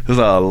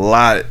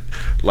lot.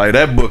 Like,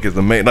 that book is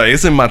amazing. Like,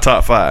 it's in my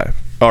top 5.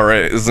 All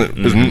right, it's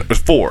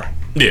 4.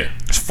 Yeah,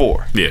 it's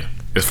 4. Yeah.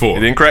 It's 4. It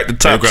didn't crack the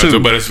top 2,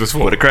 but it's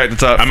 4. But it cracked the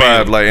top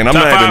 5. Like, and I'm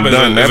not even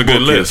done. That's a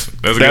good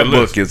list. That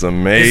book is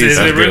amazing. Is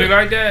it really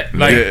like that?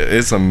 Like, yeah,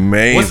 it's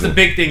amazing. What's the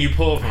big thing you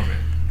pull from it?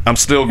 I'm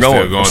still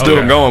going. I'm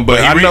still going.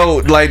 But I know,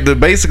 like,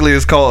 basically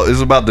it's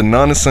about the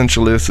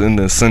non-essentialist and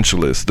the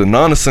essentialist. The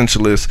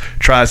non-essentialist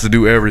tries to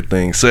do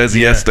everything, says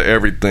yes to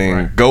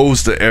everything,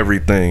 goes to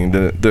everything.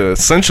 The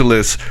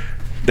essentialist,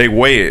 they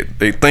weigh it.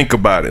 They think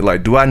about it.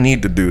 Like, do I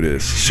need to do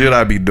this? Should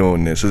I be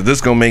doing this? Is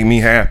this gonna make me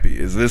happy?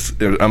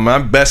 Am I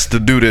best to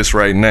do this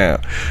right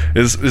now?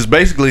 It's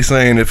basically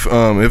saying if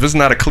it's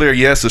not a clear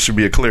yes, it should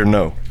be a clear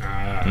no.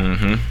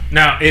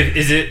 Now,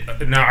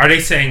 are they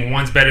saying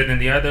one's better than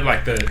the other?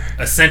 Like, the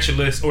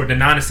essentialist or the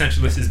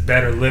non-essentialist is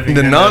better living?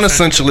 The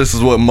non-essentialist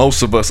is what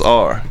most of us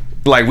are.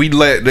 Like,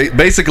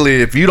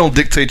 basically, if you don't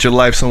dictate your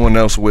life, someone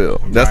else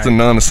will. That's the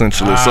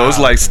non-essentialist. So it's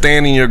like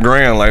standing your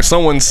ground. Like,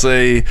 someone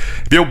say,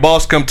 if your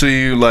boss come to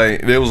you,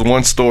 like, there was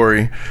one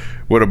story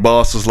where the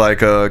boss was like,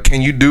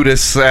 can you do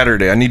this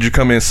Saturday? I need you to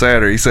come in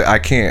Saturday. He said, I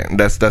can't.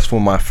 That's for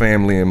my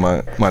family and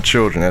my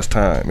children. That's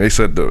time. They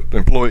said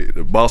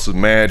the boss was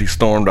mad. He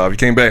stormed off. He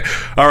came back.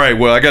 All right,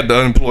 well, I got the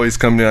other employees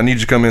coming in. I need you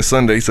to come in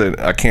Sunday. He said,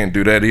 I can't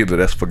do that either.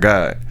 That's for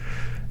God.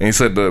 And he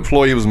said the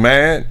employee was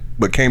mad,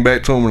 but came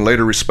back to him and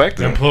later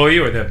respected him. The employee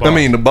or that boss? I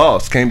mean, the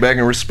boss came back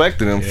and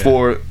respected him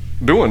for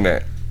doing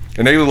that.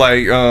 And they were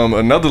like,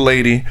 another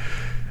lady,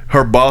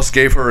 her boss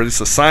gave her this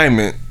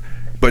assignment,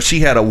 but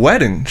she had a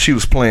wedding she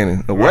was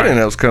planning, a wedding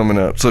that was coming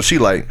up. So she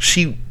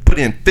put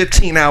in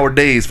 15-hour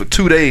days for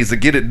 2 days to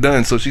get it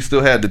done, so she still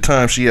had the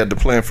time she had to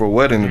plan for a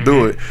wedding to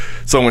do it.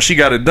 So when she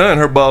got it done,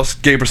 her boss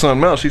gave her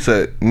something else. She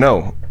said,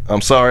 no, I'm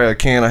sorry, I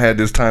can't. I had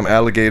this time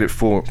allocated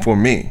for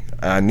me.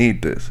 I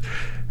need this.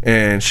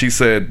 And she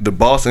said the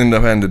boss ended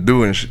up having to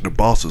do it, and the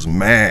boss was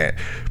mad.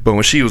 But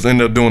when she was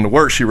ended up doing the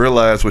work, she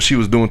realized what she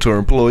was doing to her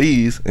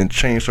employees and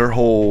changed her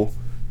whole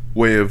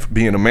way of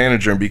being a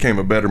manager and became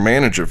a better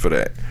manager for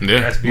that.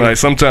 Yeah. Like,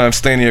 sometimes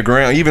standing your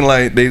ground. Even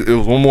like it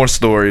was one more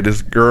story.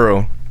 This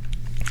girl,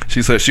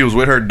 she said she was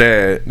with her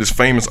dad, this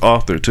famous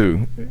author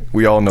too.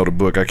 We all know the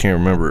book. I can't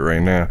remember it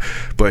right now.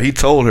 But he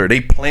told her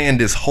they planned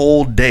this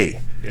whole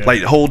day. Yeah.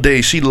 Like, the whole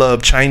day, she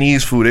loved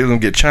Chinese food. They was gonna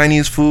get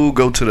Chinese food,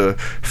 go to the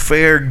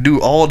fair, do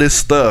all this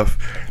stuff.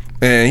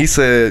 And he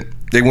said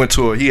they went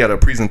he had a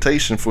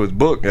presentation for his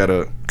book at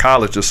a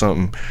college or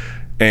something.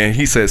 And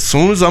he said, as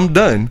soon as I'm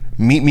done,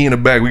 meet me in the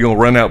back. We're going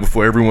to run out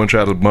before everyone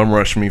tries to bum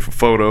rush me for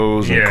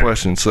photos and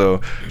questions.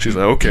 So she's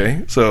like,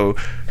 okay. So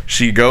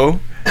she go.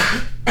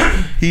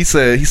 He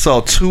said he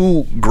saw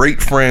 2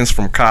 great friends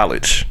from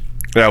college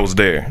that was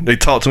there. They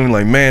talked to him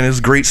like, man, it's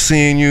great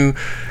seeing you.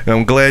 And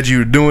I'm glad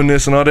you're doing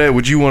this and all that.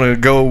 Would you want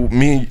to go?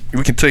 We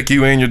can take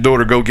you and your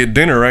daughter go get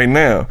dinner right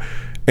now.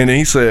 And then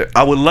he said,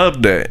 I would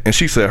love that. And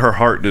she said her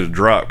heart just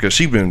dropped because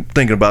she'd been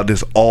thinking about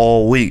this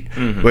all week.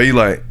 But he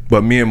like,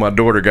 but me and my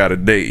daughter got a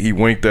date. He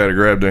winked at her,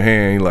 grabbed her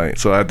hand. He like,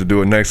 so I have to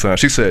do it next time.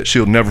 She said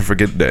she'll never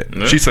forget that.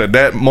 Yeah. She said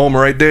that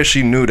moment right there,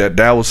 she knew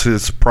that was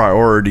his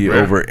priority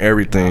over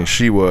everything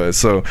she was.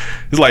 So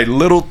it's like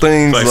little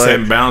things, like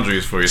setting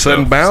boundaries for yourself.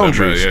 Setting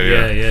boundaries.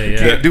 Yeah. You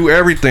can't do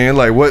everything.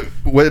 Like,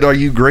 what are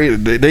you great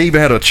at? They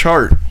even had a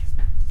chart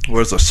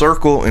where it's a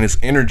circle and it's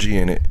energy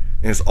in it.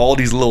 And it's all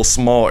these little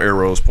small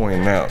arrows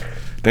pointing out.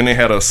 Then they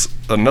had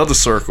another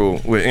circle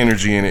with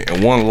energy in it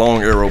and one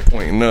long arrow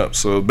pointing up.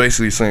 So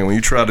basically saying when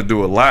you try to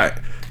do a lot,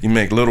 you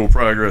make little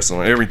progress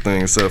on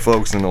everything instead of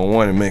focusing on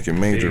one and making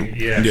major.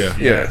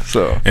 Yeah.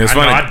 So and it's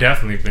funny. I've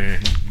definitely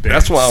been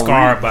that's why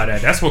scarred by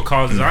that. That's what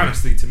causes,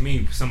 honestly, to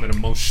me, some of the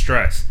most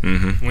stress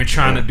when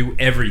trying to do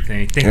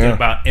everything, thinking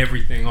about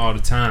everything all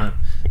the time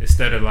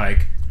instead of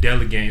like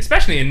delegating,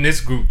 especially in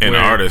this group. And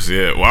artists,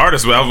 well,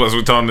 artists. I was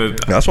talking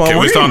to. That's why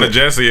we talking to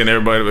Jesse and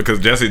everybody because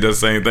Jesse does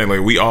the same thing.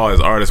 Like, we all as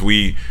artists,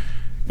 we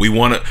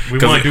want to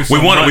write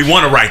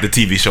the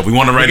TV show. We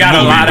want to write the movie.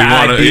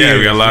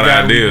 We got a lot of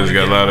ideas. We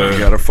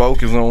got to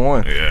focus on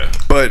one. Yeah.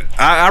 But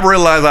I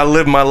realize I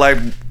live my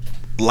life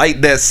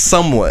like that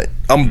somewhat.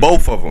 I'm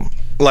both of them.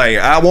 Like,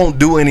 I won't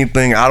do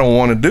anything I don't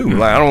want to do.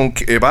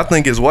 Like, if I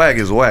think it's whack,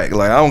 it's whack.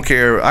 Like, I don't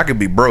care. I could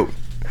be broke.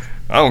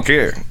 I don't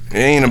care. It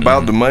ain't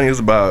about the money.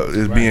 It's about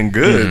being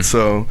good.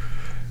 So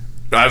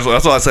that's why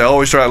I say I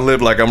always try to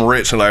live like I'm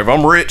rich. And like, if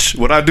I'm rich,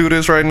 would I do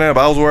this right now? If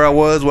I was where I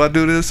was, would I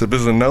do this? If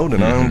it's a no,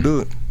 then I don't do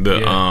it.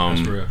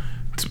 That's real.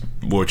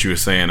 What you were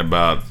saying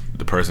about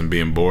the person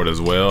being bored as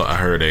well. I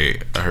heard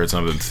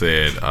something that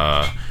said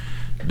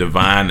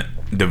divine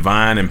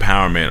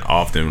empowerment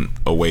often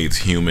awaits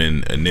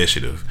human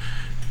initiative.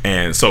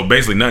 And so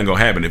basically nothing gonna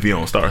happen if you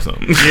don't start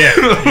something. Yeah,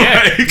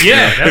 If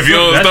you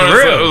don't start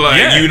real. something,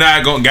 like you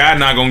not gonna, God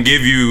not gonna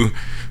give you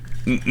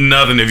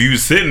nothing if you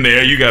sitting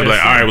there. You gotta be like,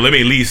 all right, well, let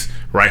me at least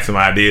write some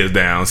ideas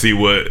down, see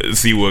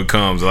what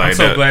comes. Like, I'm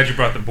so glad you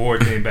brought the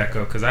board game back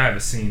up because I have a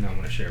scene I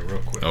want to share real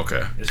quick.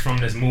 Okay. It's from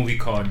this movie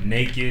called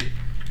Naked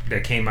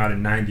that came out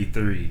in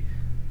 '93.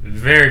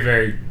 Very,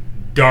 very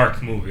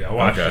dark movie. I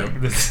watched it.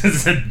 This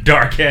is a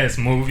dark ass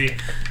movie.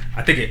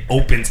 I think it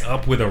opens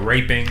up with a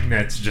raping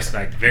that's just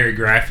like very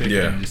graphic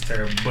and just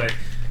terrible. But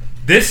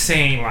this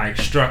scene like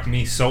struck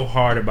me so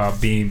hard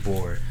about being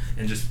bored.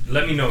 And just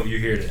let me know if you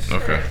hear this.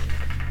 Okay.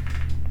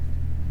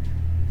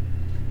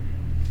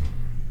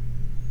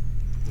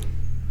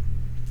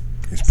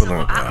 He's So pulling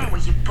what up. happened? Were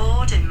you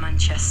bored in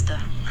Manchester?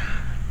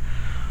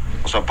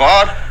 Was I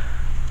bored?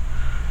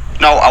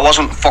 No, I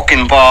wasn't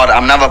fucking bored.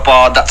 I'm never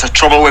bored. That's the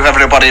trouble with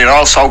everybody. You're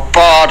all so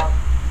bored.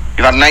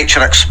 You've had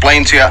nature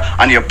explained to you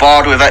and you're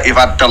bored with it. You've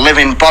had the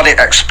living body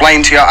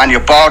explained to you and you're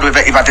bored with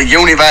it. You've had the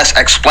universe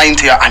explained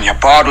to you and you're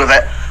bored with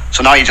it.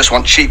 So now you just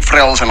want cheap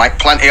thrills and like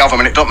plenty of them,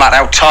 and it doesn't matter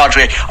how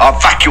tawdry or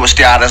vacuous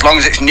they are, as long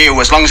as it's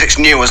new, as long as it's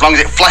new, as long as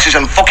it flashes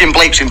and fucking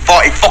bleeps in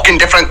 40 fucking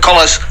different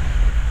colours.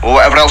 Or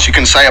whatever else you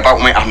can say about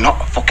me, I'm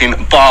not fucking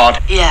bored.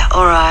 Yeah,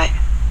 alright.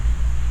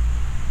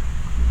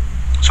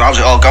 So how's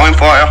it all going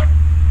for you?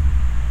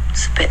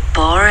 It's a bit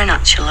boring,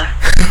 actually.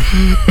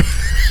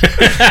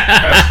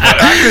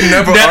 I could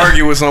never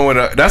argue with someone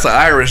with that's an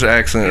Irish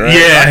accent, right?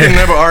 Yeah. I can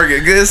never argue.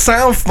 It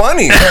sounds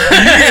funny. You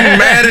getting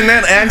mad in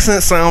that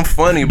accent sound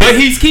funny, But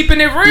he's keeping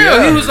it real.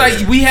 Yeah. He was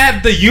like, we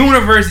have the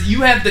universe.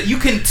 You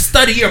can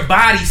study your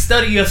body,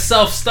 study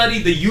yourself, study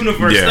the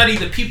universe, study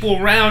the people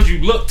around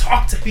you,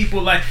 talk to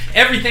people, like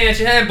everything that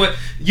you have, but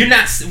we're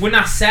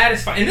not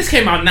satisfied. And this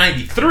came out in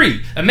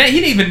 '93. Man, he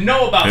didn't even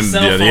know about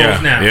cell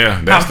phones now. Yeah,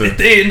 and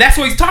that's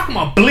what he's talking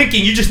about.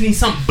 Blinking. You just need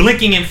something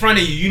blinking in front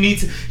of you. You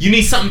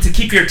need something to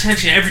keep your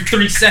attention every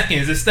 3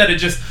 seconds instead of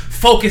just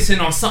focusing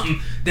on something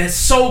that's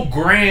so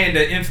grand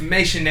of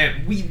information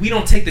that we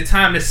don't take the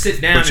time to sit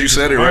down. But you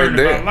said it right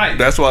there.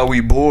 That's why we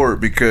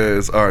bored,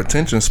 because our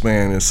attention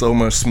span is so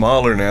much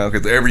smaller now,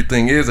 because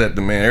everything is at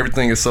demand.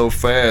 Everything is so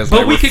fast.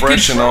 But like we can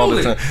refreshing control all the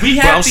it. time. We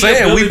but have I'm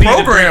saying we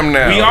program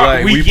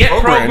now. We get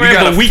programmed,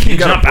 but we can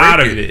jump out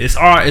of it. It's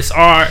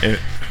our.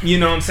 You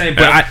know what I'm saying?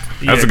 But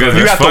that's a good.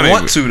 You that's got funny. to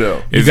want to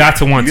though. You got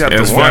to want to.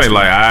 It's funny.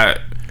 Like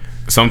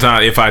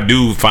sometimes if I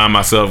do find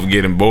myself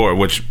getting bored,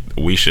 which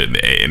we shouldn't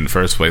in the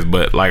first place,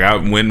 but like I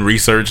went and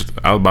researched.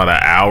 I was about an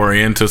hour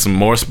into some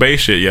more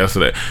space shit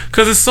yesterday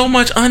because it's so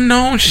much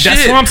unknown shit.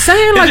 That's what I'm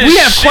saying. Like we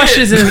have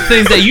questions and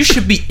things that you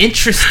should be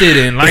interested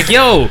in. Like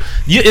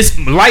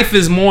life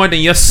is more than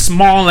your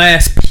small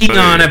ass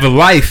peon of a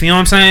life. You know what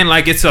I'm saying?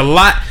 Like it's a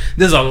lot.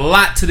 There's a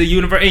lot to the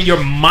universe, and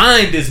your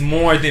mind is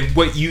more than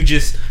what you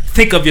just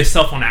think of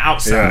yourself on the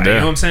outside. You know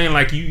what I'm saying?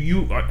 Like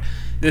you are.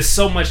 There's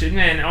so much,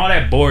 man, all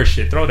that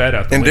bullshit. Throw that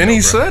out the And window, then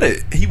he bro. said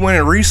it. He went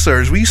and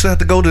researched. We used to have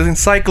to go to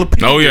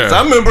encyclopedias. Oh, yeah.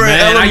 I remember Man,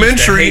 in I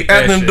used to elementary, hate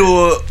that having to do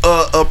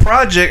a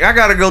project. I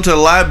got to go to the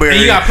library.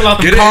 And you gotta pull out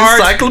get them an cards.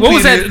 encyclopedia. What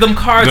was that? Them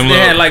cards Them they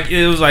little- had, like,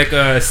 it was like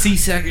a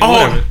C-section.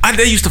 Oh, I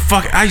used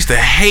to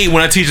hate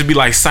when our teachers be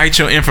like, cite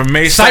your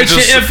information. Cite your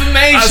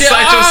information. I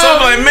cite your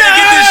stuff. Like, man,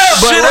 get this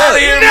But shit out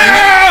of here, look,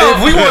 man. If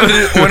we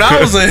wanted to, when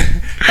I was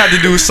had to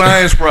do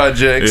science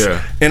projects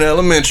in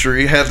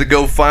elementary, had to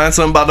go find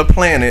something about the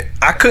planet.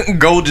 I couldn't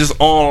go just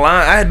online.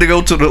 I had to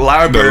go to the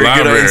library,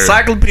 get an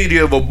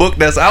encyclopedia of a book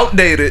that's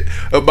outdated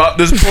about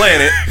this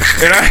planet,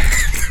 and I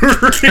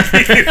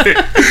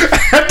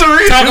had to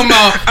read Talking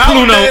about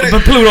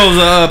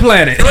Pluto's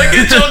planet. Like,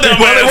 get your dumb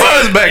Well, it ass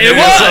was out. back It then.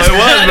 was. So it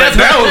was back.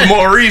 That was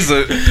more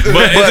recent.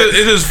 But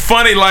it's just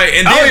funny, like,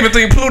 and I don't then even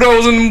think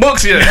Pluto's in the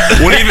books yet.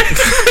 what even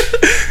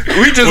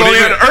We just only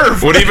had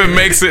Earth. What even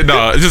makes it?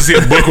 No, just see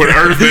a book with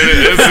Earth in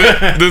it. That's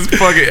it. This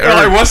fucking Earth.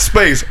 Like, what's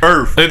space?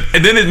 Earth.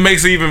 And then it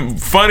makes it even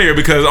funnier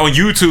because on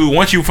YouTube,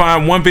 once you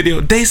find one video,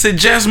 they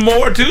suggest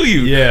more to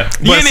you. Yeah.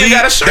 You ain't even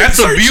got to search. That's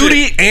the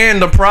beauty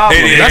and the problem.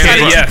 It is. That's how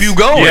they Yes. keep you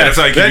going. Yeah, that's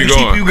how they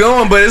keep you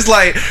going. But it's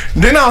like,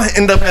 then I'll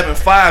end up having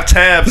 5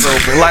 tabs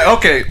open. Like,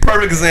 okay,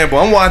 perfect example.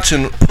 I'm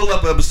watching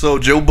pull-up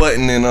episode Joe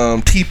Budden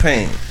and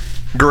T-Pain.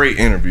 Great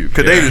interview.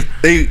 Because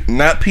they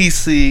not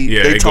PC.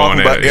 Yeah, they they talk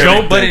going about at it.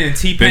 everything. Joe Budden and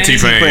T-Pain.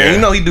 T-Pain. Yeah. You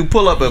know, he do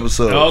pull-up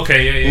episodes. Oh,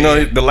 okay, yeah. You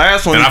know, the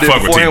last one And he I did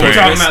fuck with beforehand was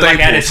T-Pain. Talking Vince about like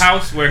at his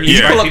Staples. house where He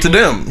Yeah. pull up to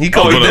them. He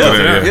pull covered up to them.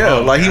 them, Yeah, yeah.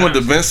 like he went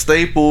to Vince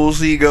Staples.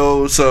 He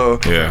goes. So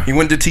Yeah. he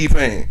went to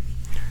T-Pain.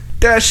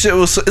 That shit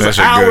was. It's That an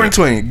shit hour good. and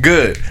 20.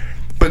 Good.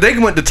 But they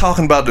went to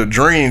talking about the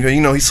Dream.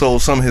 You know, he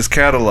sold some of his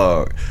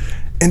catalog,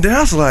 and then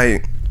I was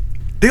like,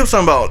 they was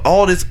talking about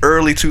all this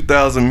early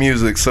 2000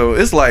 music. So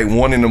it's like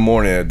 1 a.m.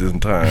 at this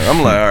time.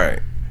 I'm like, all right.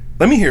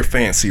 Let me hear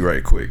Fancy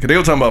right quick. Cause they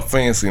were talking about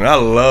Fancy, and I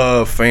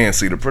love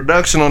Fancy. The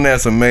production on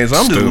that's amazing.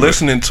 I'm just Stupid.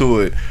 listening to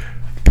it,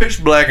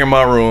 pitch black in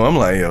my room. I'm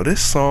like, yo,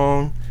 this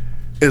song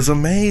is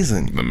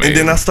amazing. And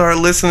then I started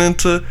listening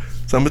to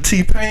some of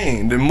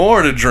T-Pain, then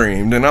more of The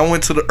Dream. Then I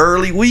went to the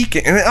early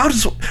weekend, and I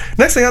was just,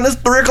 next thing I know, it's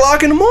 3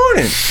 o'clock in the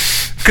morning.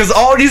 Because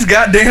all these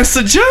goddamn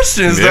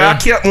suggestions that I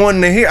kept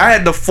wanting to hear, I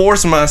had to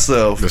force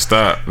myself to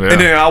stop. Yeah.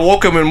 And then I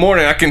woke up in the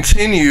morning, I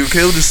continued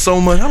because it was just so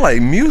much. I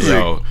like music.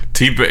 Yo,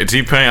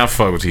 T-Pain, I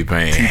fuck with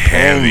T-Pain.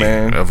 T-Pain,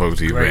 man. I fuck with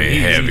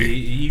T-Pain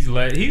heavy.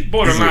 He's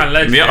borderline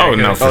legend. Yeah, oh,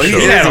 no, for he sure.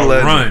 is He had a a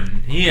legend.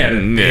 run. He had a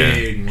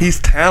big. He's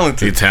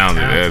talented. He's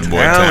talented. That boy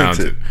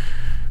Talented. talented.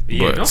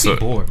 Yeah, don't be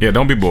bored. Yeah,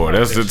 don't be bored.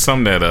 That's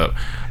sum that up.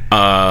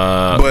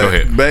 But go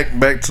ahead.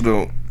 back to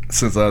the,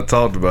 since I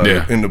talked about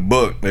it, in the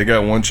book, they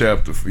got one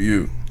chapter for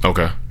you.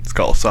 Okay. It's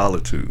called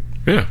Solitude.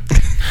 Yeah,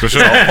 for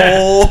sure. A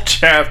whole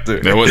chapter.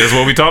 That's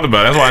what we talked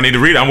about. That's why I need to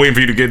read it. I'm waiting for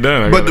you to get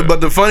done.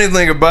 But the funny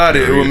thing about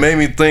it, what made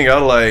me think,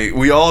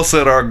 we all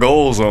set our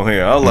goals on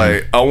here.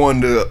 I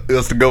wanted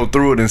us to go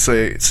through it and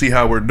see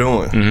how we're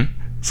doing. Mm-hmm.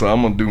 So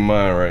I'm gonna do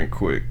mine right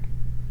quick.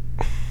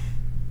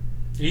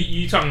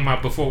 You talking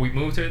about before we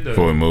moved here?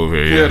 Before we move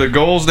here, Yeah, the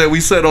goals that we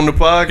set on the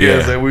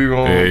podcast that we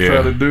gonna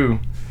try to do.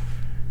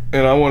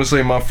 And I want to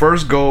say my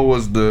first goal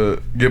was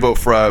to give up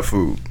fried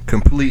food.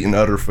 Complete and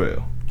utter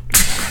fail.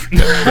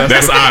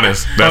 That's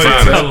honest. That's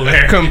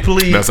honest.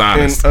 Complete That's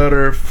honest. and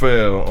utter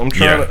fail. I'm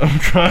trying to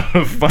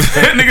find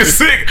that nigga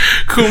sick.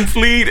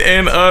 Complete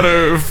and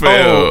utter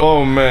fail.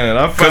 Oh man.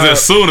 Because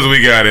as soon as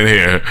we got in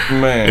here,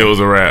 man, it was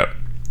a wrap.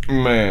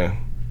 Man.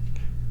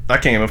 I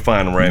can't even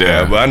find them right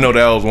now, but I know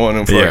that was one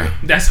of them. Yeah.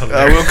 That's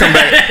hilarious. We'll come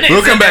back.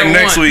 We'll come back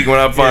next week when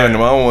I find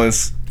them. I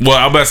want. Well,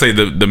 I was about to say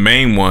the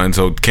main one.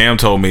 So Cam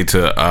told me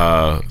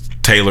to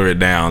tailor it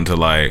down to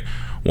like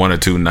 1 or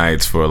 2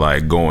 nights for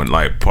like going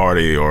like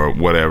party or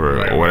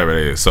whatever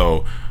it is.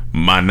 So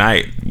my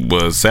night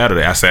was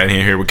Saturday. I sat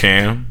in here with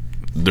Cam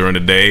during the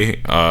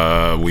day.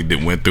 We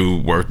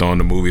worked on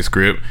the movie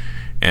script,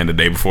 and the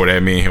day before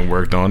that, me and him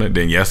worked on it.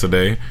 Then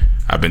yesterday,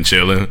 I've been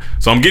chilling,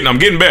 so I'm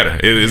getting better.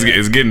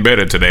 It's getting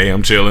better today.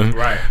 I'm chilling,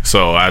 right?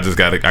 So I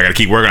gotta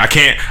keep working. I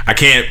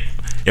can't.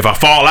 If I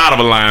fall out of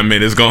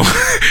alignment, it's gonna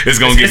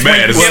get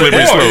bad. It's a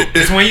slippery slope.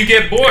 It's when you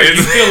get bored,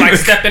 you feel like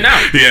stepping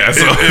out. Yeah.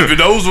 So if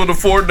those were the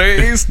 4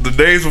 days, the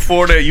days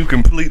before that, you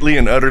completely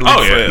and utterly.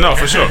 Oh yeah, failed. No,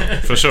 for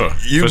sure.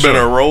 You've been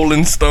a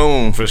rolling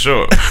stone for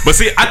sure. But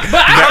see,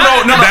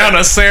 down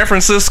a San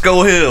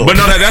Francisco hill. But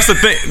no, that's the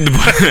thing.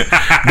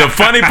 The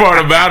funny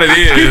part about it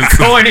is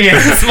corny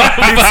ass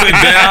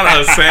down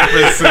a San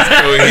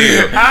Francisco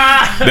hill.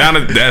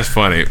 That's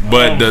funny.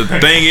 But the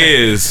thing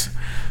is,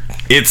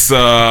 it's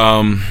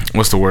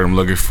what's the word I'm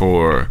looking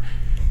for?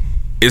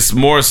 It's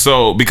more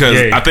so because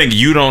I think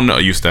you don't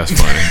know. That's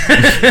funny.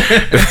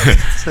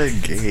 Say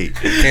gay.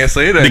 Can't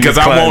say that because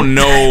I won't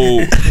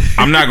know.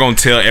 I'm not gonna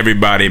tell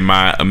everybody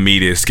my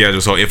immediate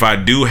schedule. So if I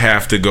do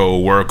have to go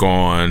work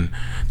on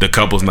the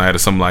couples night or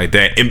something like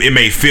that, it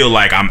may feel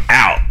like I'm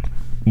out.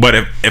 But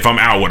if I'm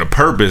out with a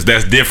purpose,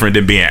 that's different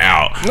than being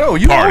out. No,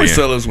 you partying. always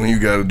tell us when you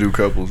got to do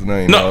couples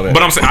night. And all that.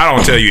 But I'm saying I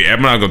don't tell you.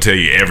 I'm not gonna tell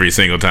you every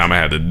single time I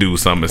have to do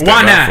something.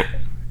 Why not?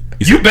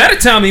 You better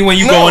tell me when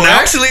you going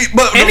out. Actually,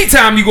 but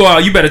anytime you go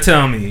out, you better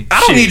tell me. I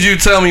don't need you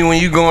to tell me when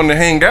you going to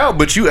hang out,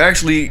 but you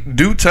actually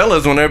do tell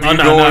us whenever you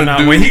going to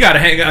do. When he got to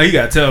hang out, he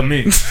got to tell me.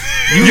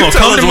 You gonna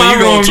come to my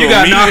room? You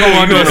got to knock on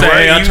my door and say,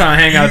 "Hey, I'm trying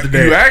to hang out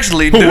today." You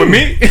actually do. Who, with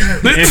me?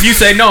 If you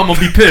say no, I'm gonna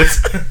be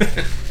pissed.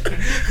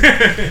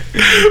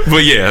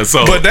 But yeah,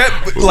 so but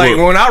that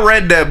when I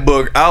read that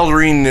book, I was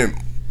reading it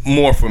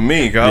more for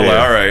me. Cause I was like,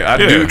 all right, I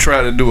do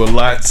try to do a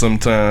lot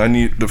sometimes. I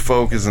need the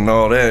focus and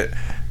all that.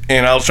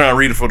 And I was trying to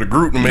read it for the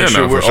group to make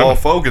sure we're all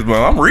focused. But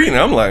I'm reading it,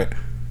 I'm like,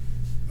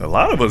 a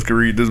lot of us could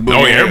read this book. Oh,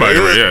 yeah, everybody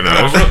read it.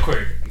 Yeah, real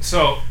quick.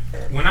 So,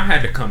 when I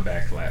had to come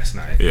back last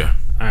night, all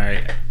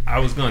right, I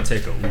was going to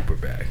take a Uber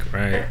back,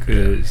 right?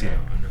 Because, I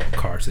know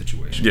car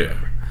situation. Yeah.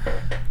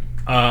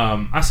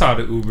 Whatever. I saw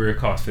the Uber, it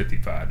cost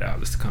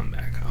 $55 to come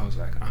back. I was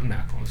like, I'm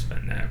not going to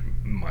spend that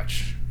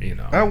much,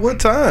 At what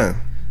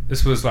time?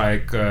 This was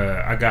like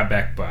I got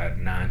back by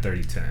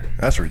 9:30, 10.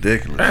 That's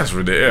ridiculous. That's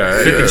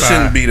ridiculous. It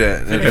shouldn't be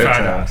that.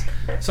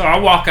 $55. So I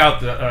walk out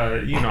the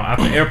out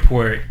the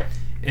airport,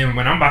 and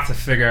when I'm about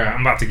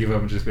to give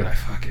up and just be like,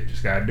 fuck it,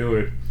 just gotta do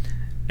it.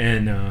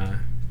 And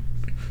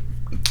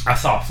I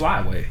saw a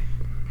Flyway,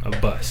 a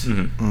bus,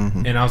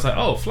 and I was like,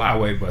 oh,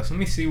 Flyway bus. Let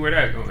me see where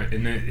that going.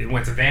 And then it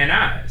went to Van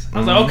Nuys. I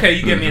was like, okay,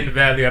 you get me in the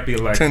Valley, I'd be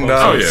like $10.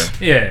 Oh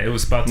yeah, it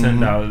was about $10,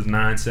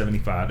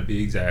 $9.75 to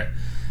be exact.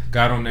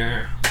 Got on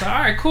there. I was like,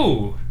 all right,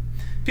 cool.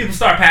 People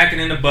start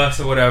packing in the bus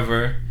or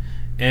whatever.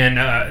 And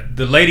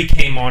the lady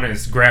came on and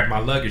grabbed my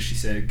luggage. She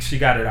said she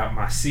got it out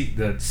my seat,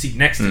 the seat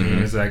next to me. And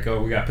was like,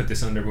 oh, we got to put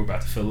this under. We're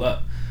about to fill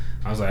up.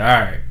 I was like, all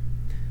right.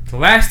 The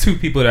last 2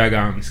 people that I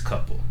got on this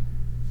couple.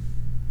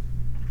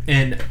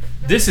 And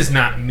this is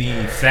not me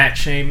fat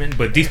shaming,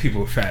 but these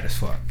people were fat as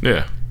fuck.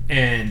 Yeah.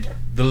 And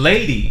the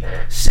lady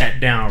sat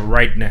down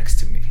right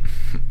next to me.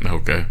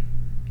 Okay.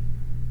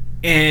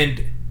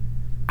 And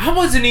I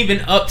wasn't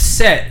even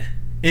upset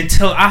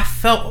until I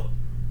felt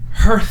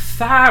her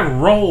thigh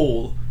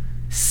roll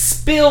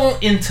spill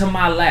into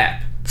my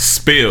lap.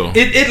 Spill.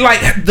 It like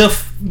the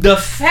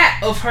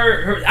fat of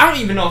her. I don't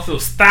even know if it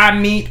was thigh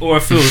meat or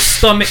if it was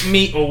stomach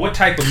meat or what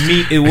type of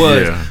meat it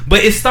was. Yeah.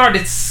 But it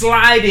started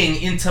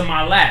sliding into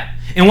my lap.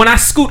 And when I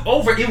scoot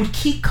over, it would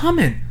keep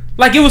coming.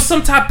 Like it was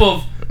some type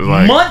of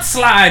Like-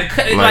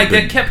 mudslide, like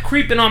the- that kept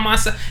creeping on my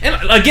side. And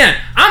again,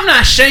 I'm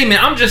not shaming.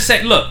 I'm just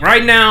saying, look,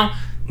 right now,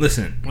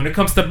 listen, when it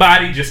comes to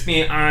body, just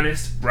being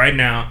honest, right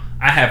now,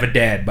 I have a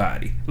dad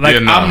body. Like, Yeah,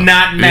 no. I'm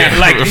not mad. Yeah.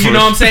 Like, you know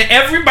what I'm saying?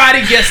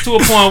 Everybody gets to a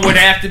point where they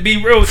have to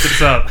be real with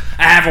themselves.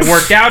 I haven't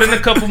worked out in a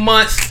couple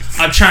months.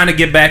 I'm trying to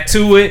get back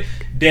to it.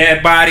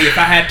 Dad body. If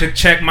I had to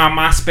check my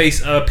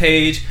MySpace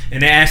page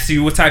and they ask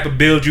you what type of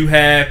build you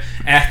have,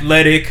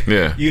 athletic,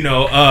 Yeah. you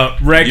know,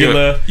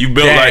 regular. You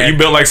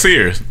built like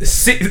Sears.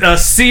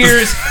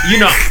 Sears, you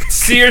know,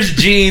 Sears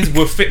jeans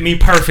will fit me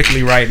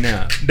perfectly right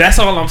now. That's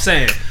all I'm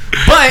saying.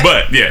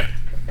 But yeah.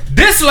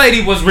 this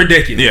lady was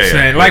ridiculous. Yeah, yeah,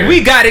 man. Like yeah.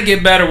 we got to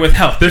get better with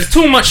health. There's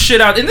too much shit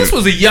out, and this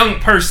was a young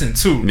person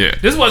too. Yeah.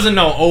 This wasn't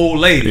no old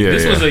lady. Yeah,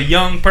 this yeah. was a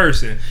young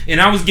person,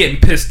 and I was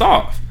getting pissed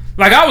off.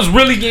 Like I was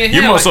really getting.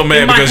 You're hit, more like, so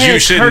mad in my because head you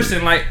shouldn't-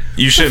 cursing, like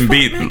you shouldn't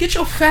 "The fuck, be- Man, get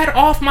your fat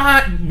off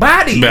my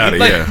body. About it,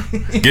 Like,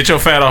 yeah. Get your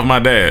fat off my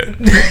dad.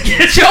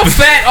 Get your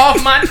fat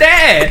off my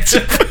dad.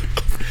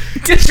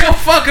 Get your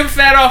fucking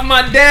fat off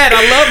my dad.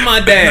 I love my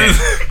dad.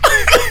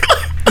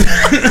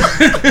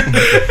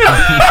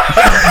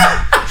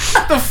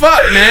 What the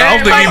fuck, man? I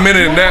don't think he meant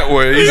it that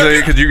way. He said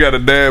because you got a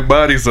dad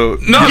body, so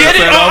No, Get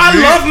it? fat Oh, off I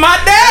you. love my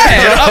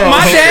dad.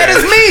 My Okay. dad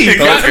is me.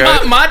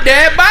 Okay. My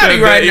dad body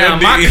Your right dad- now.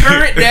 your My D-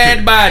 current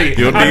dad body.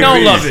 Your I don't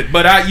DVs. love it,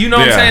 but you know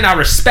what I'm Yeah. saying? I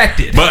respect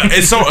it. But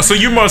it's so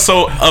you're more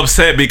so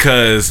upset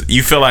because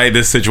you feel like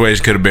this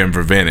situation could have been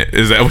prevented.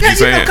 Is that what yeah, you're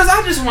saying? because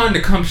I just wanted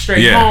to come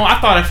straight Yeah. home. I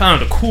thought I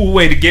found a cool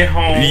way to get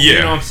home. You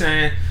Yeah. know what I'm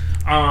saying?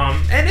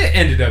 And it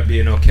ended up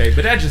being okay,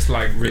 but that just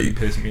like really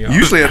pissed me off.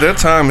 Usually at that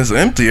time it's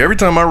empty. Every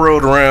time I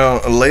rode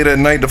around late at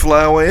night to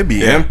fly away, it'd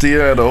be empty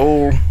at the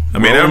old. I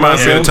mean, that roll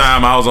reminds me of myself. the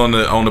time I was on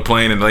the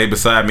plane and the lady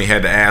beside me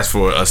had to ask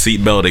for a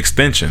seatbelt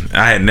extension.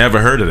 I had never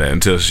heard of that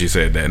until she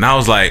said that, and I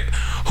was like,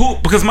 "Who?"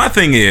 Because my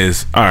thing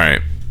is, all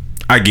right,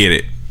 I get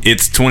it.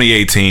 It's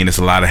 2018. It's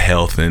a lot of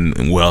health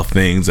and wealth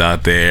things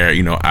out there.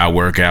 You know, I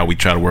work out. We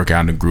try to work out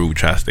in the group. We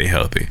try to stay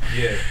healthy.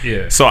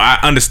 yeah. So I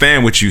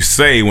understand what you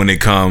say when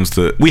it comes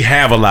to we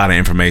have a lot of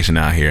information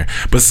out here,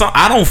 but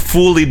I don't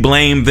fully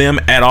blame them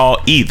at all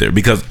either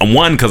because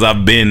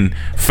I've been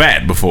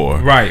fat before.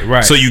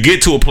 Right. So you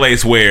get to a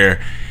place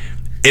where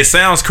it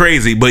sounds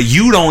crazy, but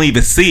you don't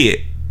even see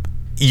it.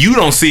 You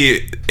don't see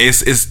it.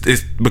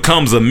 It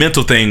becomes a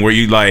mental thing where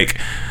you like,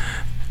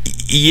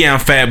 yeah, I'm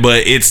fat,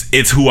 but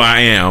it's who I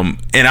am,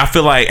 and I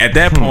feel like at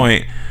that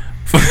point,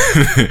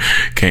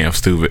 I'm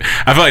stupid.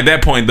 I feel like at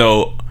that point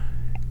though,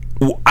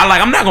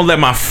 I'm not gonna let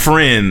my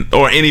friend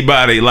or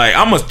anybody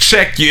I'm gonna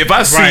check you if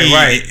I see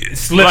Right.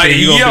 Slipping, like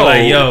you gonna be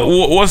like,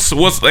 yo, what's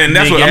and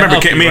that's Then what I get remember.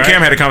 healthy, Me and Cam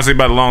right? had a conversation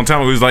about it a long time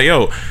ago. He was like,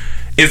 yo,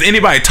 is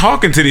anybody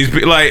talking to these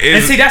people? Like,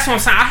 And see, that's what I'm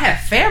saying. I have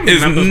family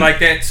Is- members like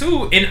that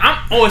too, and I'm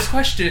always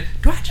questioning: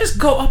 do I just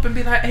go up and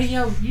be like, "Hey,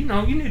 yo, you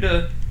know, you need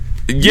to,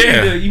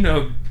 yeah. you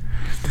know,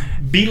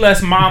 be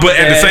less mom." But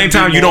at the same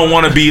time, you don't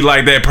want to be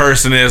like that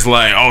person that's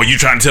like, "Oh, you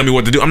trying to tell me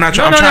what to do?" I'm not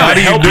trying. No, I'm no, trying no.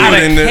 to help Do you. it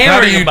Like in this, how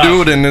do caring you about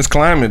do it in this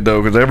climate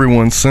though? Because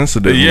everyone's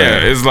sensitive. Yeah,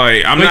 now. it's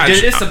like I'm not.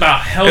 It's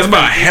about health. It's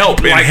about help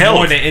and like, health.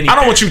 more than anything. I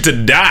don't want you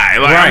to die.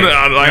 Like, Right,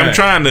 I'm right.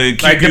 trying to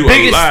keep Like the you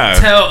biggest alive.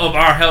 tell of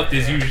our health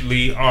is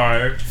usually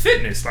our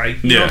fitness.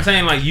 Like you know Yeah. what I'm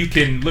saying. Like you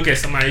can look at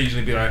somebody and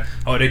usually be like,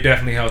 "Oh, they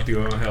definitely healthy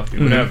or unhealthy,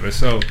 Mm-hmm. whatever."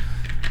 So.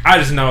 I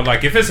just know,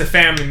 like, if it's a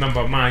family member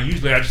of mine,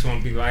 usually I just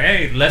want to be like,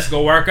 hey, let's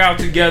go work out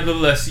together.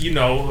 Let's, you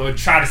know,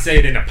 try to say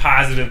it in a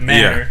positive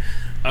manner.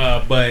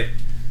 But,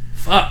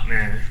 fuck,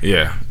 man.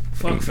 Yeah.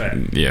 Fuck fat.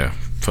 Yeah.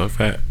 Fuck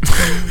fat.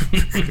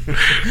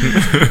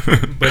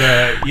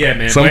 But, yeah,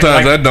 man.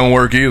 Sometimes that don't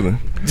work either.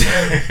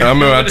 I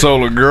remember I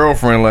told a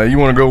girlfriend, like, you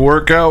want to go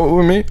work out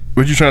with me?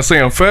 What you trying to say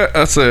I'm fat?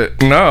 I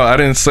said, no, I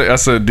didn't say. I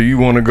said, do you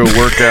want to go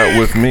work out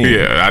with me?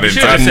 Yeah, I didn't.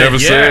 should've I said, never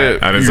yeah.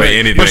 said. I didn't you- say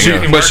anything. But she,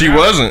 else. but she Work out?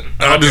 wasn't.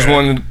 I just Okay.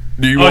 wanted.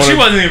 Do you Oh, want? she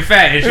wasn't even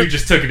fat, and she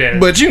just took it as.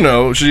 But you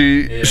know,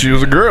 she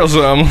was a girl,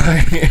 so I'm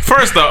like,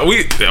 First off,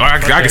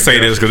 I can say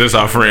this because it's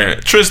our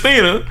friend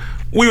Tristina.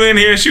 We were in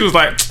here and she was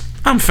like,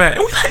 "I'm fat."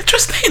 And we like,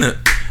 Tristina.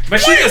 But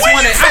she just where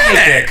wanted, you I hate fat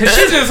that, because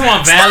she just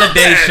want Stop that.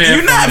 validation.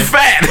 You're not from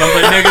fat. From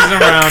the niggas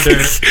around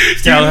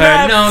her. Tell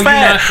her, no, you're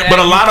not fat.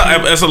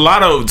 But it's a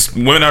lot of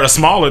women that are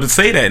smaller to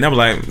say that, and I'm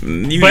like,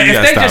 you But if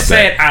gotta they stop just that.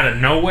 say it out of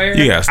nowhere,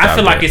 You gotta stop I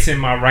feel like that. it's in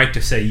my right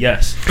to say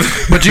yes.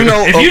 but you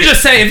know, If you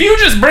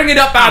just bring it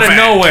up out I'm of fat.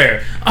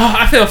 nowhere, oh,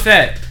 I feel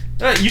fat.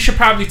 You should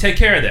probably take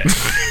care of that.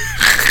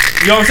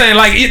 You know what I'm saying?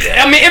 Like, if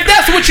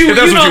that's what you, If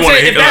that's you know what you what I'm saying? wanna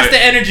If hit, that's like-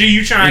 the energy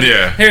you trying,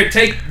 Yeah. here,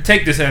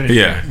 take this energy.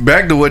 Yeah.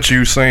 back to what you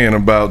were saying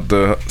about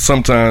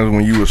sometimes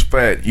when you was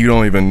fat, you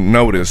don't even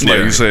notice. Like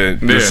Yeah. you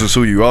said, this Yeah. is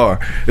who you are.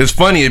 It's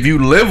funny if you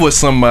live with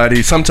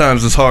somebody.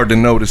 Sometimes it's hard to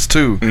notice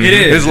too. Mm-hmm. It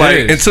is. It's like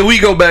it is. until we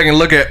go back and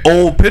look at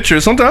old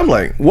pictures. Sometimes I'm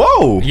like,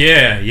 whoa,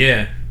 Yeah.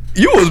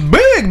 you was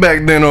big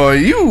back then, or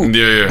you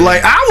Yeah.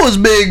 like I was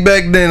big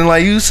back then.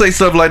 Like you say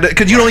stuff like that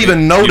because you don't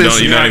even notice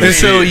you don't even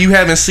until see it. you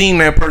haven't seen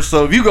that person.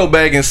 So if you go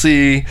back and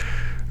see.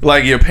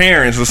 Like your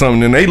parents or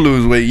something, and they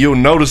lose weight, you'll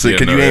notice it Yeah,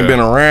 because no, you ain't yeah. been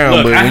around.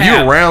 Look, but I when have-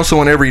 you're around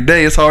someone every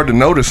day, it's hard to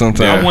notice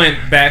sometimes. I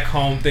went back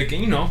home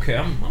thinking, okay,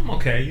 I'm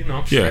okay, I'm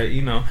Yeah. straight,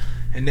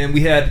 And then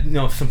we had,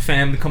 some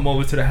family come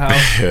over to the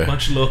house. Yeah. A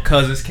bunch of little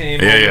cousins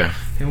came Yeah, over. yeah.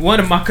 And one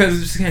of my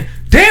cousins just came,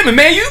 damn it,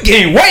 man, you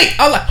gained weight.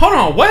 I was like, hold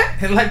on, what?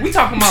 And like, we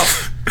talking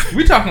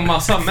about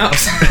something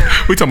else.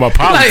 We talking about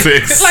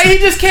politics. It's like he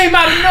just came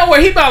out of nowhere.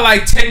 He about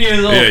like 10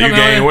 years old. Yeah, you coming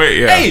gained out weight,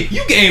 yeah. Hey,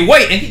 you gained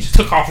weight. And he just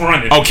took off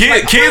running. Oh, kids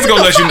Like,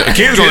 gonna let you know.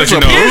 Kids gonna let you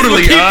know. Kids will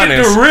Brutally keep it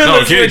honest. the realest No,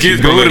 with kids you.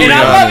 gonna let Brutally you And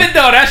I know. love it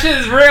though. That shit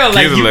is real. Like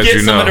Kids will you let get you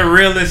some of know. the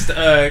realest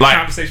Like,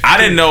 conversation. I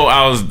didn't know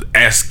I was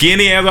as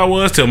skinny as I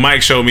was till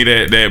Mike showed me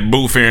that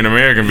Boot Fear in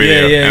American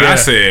video. Yeah, and yeah. I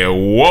said,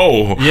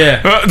 whoa.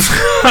 Yeah.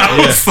 I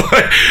was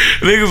like,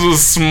 niggas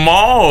was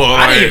small.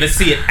 I didn't like- even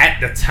see it at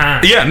the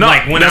time. Yeah, no,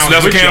 like when that's- I was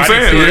that's what with you, Cam's I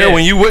didn't saying. see Yeah, it.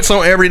 when you with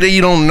something every day,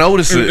 you don't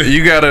notice it.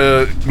 You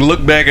gotta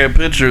look back at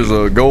pictures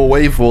or go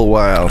away for a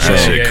while. So That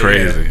shit Yeah,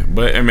 crazy.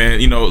 But, I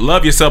mean,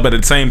 love yourself, but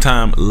at the same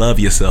time, love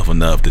yourself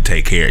enough to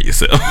take care of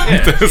yourself.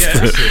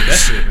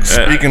 That's it, man.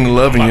 speaking of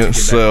loving I'm about to get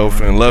yourself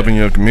back on and loving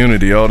your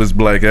community, all this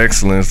black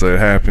excellence that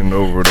happened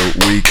over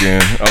the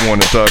weekend, I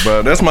want to talk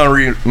about. That's my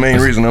main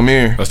reason I'm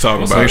here. Let's talk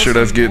Make about sure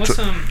that's get What's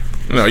to. some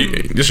No,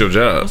 this your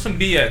job. what's some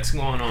BX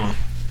going on?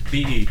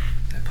 BE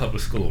at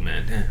public school,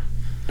 man.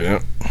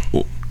 Damn.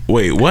 Yeah.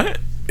 Wait, what?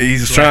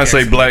 He's Black trying to say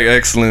excellence. black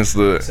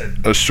excellence, Said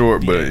a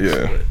short, but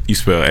yeah. You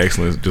spell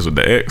excellence just with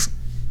the X?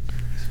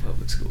 It's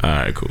public school. All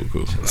right,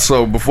 cool.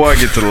 So before I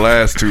get to the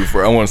last two,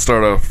 I want to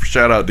start off.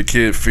 Shout out to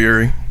Kid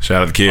Fury.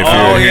 Shout out to Kid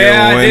Oh Fury.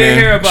 yeah, I winning. did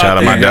hear about Shout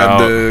out He my that. got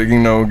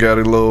dog. got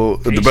a little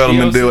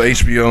development deal.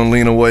 HBO and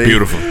Lena Waithe.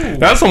 Beautiful.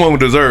 That's someone who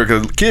deserves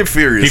because Kid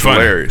Fury He is funny.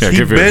 hilarious. Yeah, He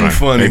Kid Fury been funny.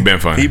 funny. He been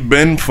funny. He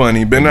been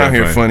funny. Been out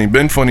here funny.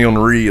 Been funny on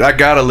the read. I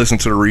gotta listen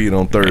to the read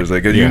on Thursday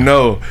because Yeah. he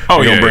Oh,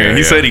 gonna yeah, bring yeah, it.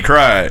 He yeah. said he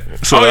cried,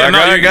 so Oh, yeah, no,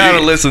 I gotta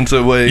you- listen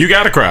to what You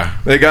gotta cry.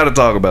 they gotta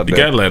talk about. You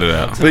that. gotta let it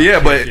out. But yeah,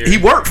 but he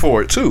worked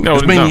for it too. No,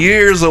 It's been no.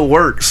 years of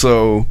work,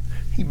 so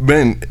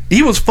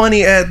he was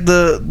funny at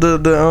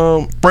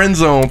the Friend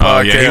Zone podcast.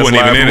 Oh yeah, he wasn't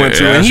live even we in went it.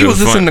 to, Yeah, and that he shit was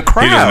just fun. in the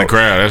crowd. He was in the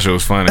crowd. That shit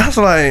was funny. That's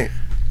like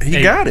he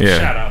Hey, got it. Yeah.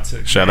 Shout out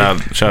to Shout out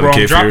to Bro,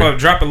 Kid Fury.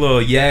 drop a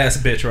little yes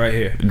bitch right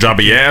here. Drop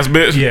a yes,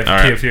 bitch. Yeah, All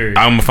right. Kid Fury.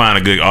 I'm gonna find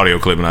a good audio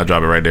clip and I'll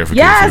drop it right there for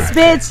Yes, Kid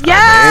Fury. bitch. And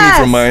Yes.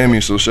 he from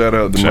Miami, so shout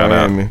out to Shout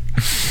out. Miami.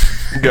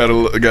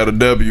 got a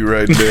W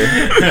right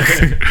there.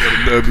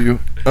 got a W.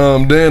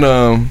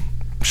 Then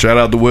shout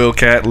out to Will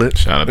Catlett.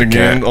 Shout out to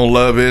again Cat. on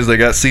Love Is. They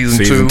got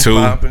season 2 2.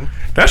 popping.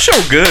 That show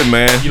good,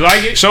 man. You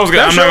like it? Show's good.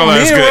 That I'm show, not gonna lie,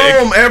 me it's and good.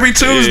 Rome every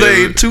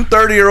Tuesday, Yeah. 2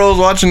 30-year-olds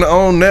watching the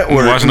OWN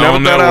network. Watching the Never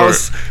OWN thought I network.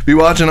 was be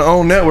watching the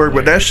OWN network,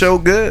 but that show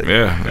good.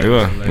 Yeah,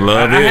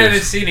 love I haven't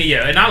is. seen it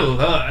yet, and I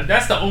love.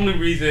 That's the only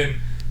reason.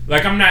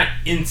 Like I'm not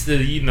into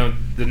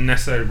the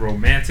necessary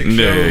romantic shows,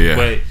 Yeah, yeah.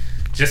 but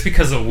just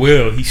because of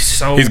Will, he's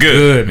He's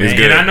good. man. He's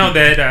good. And I know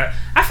that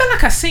I feel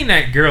like I've seen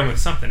that girl in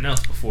something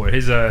else before.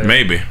 His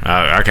Maybe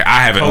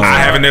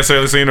I haven't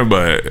necessarily seen her,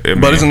 but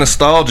But it's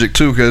nostalgic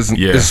too because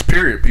Yeah. it's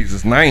period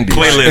pieces, 90s.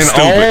 Playlist and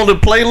stupid. all the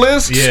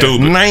playlists, Yeah.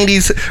 Stupid.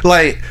 90s.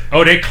 Like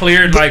oh, they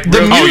cleared like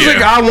the real- music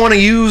yeah. I want to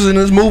use in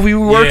this movie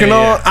we're working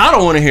yeah. on, I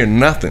don't want to hear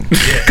nothing.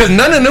 Because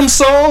none of them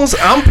songs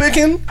I'm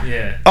picking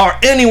Yeah. are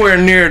anywhere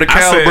near the I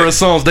caliber said- of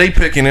songs they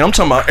picking. And I'm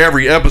talking about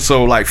every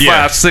episode, like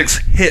Yeah. 5-6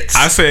 hits.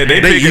 I said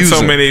they picking so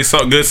using. many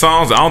good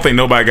songs. I don't think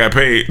nobody got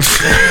paid.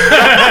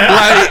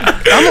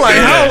 Like I'm like,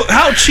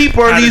 how cheap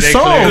are How did these they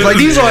songs? clear Like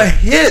this? these are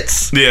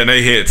hits. Yeah,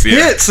 they hits.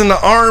 Yeah. Hits in the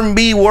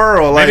R&B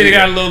world. Like, Maybe they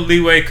got a little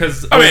leeway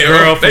because I mean,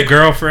 girl they- from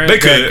Girlfriend they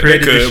could, that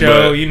created they could, the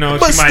show. but- You know,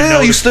 but she might still,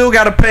 know. you still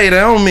got to pay.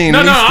 That don't mean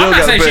no, you I'm still not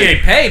gotta saying she pay.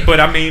 ain't paid, but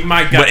I mean,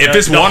 my God, But if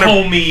it's the Warner,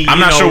 homie, I'm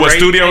not sure what rate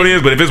studio it thing.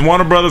 is. But if it's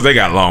Warner Brothers, they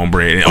got long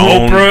bread. And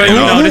Oprah, and you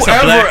know, this a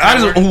black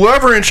network.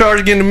 whoever in charge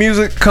of getting the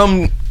music,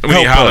 come We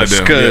need to help holler us at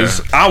them,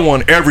 because I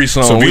want every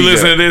song. So if you we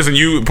listen got. to this and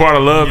you part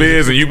of Love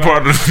Is and you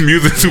part of the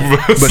music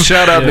supervisor, But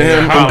shout out to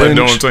Yeah, him. holla and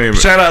at Dawn Taylor.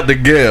 shout out to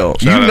Gail.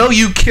 Shout You out. know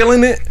you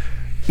killing it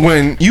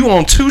when you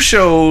on 2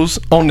 shows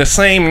on the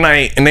same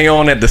night and they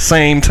on at the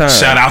same time.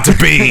 shout out to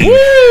Bean.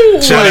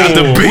 Woo! Shout out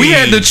to Bean. We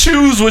had to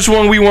choose which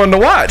one we wanted to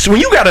watch.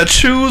 When you gotta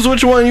choose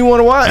which one you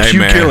want to watch, Hey, you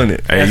man. killing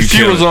it. Hey, you she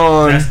killing was it.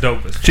 on. That's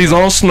dope. as fuck. She's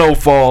on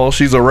Snowfall.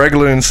 She's a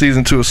regular in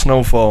season 2 of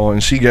Snowfall,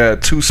 and she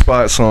got 2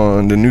 spots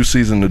on the new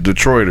season of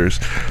Detroiters.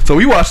 So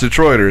we watched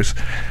Detroiters,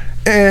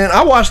 and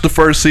I watched the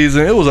first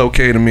season. It was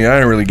okay to me. I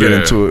didn't really get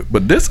Yeah. into it,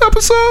 but this It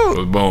episode,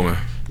 was booming.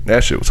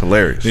 that shit was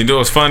hilarious. You know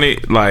what's funny?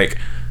 Like,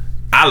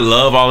 I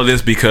love all of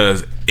this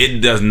because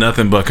it does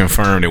nothing but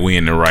confirm that we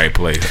in the right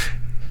place.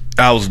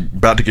 I was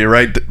about to get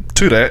right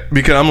to that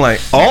because I'm like,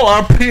 all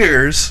our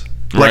peers,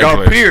 like Right our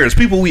place. peers,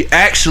 people we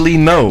actually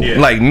know, Yeah.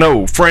 like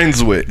know,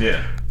 friends with,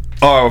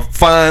 are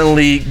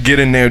finally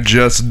getting their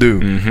just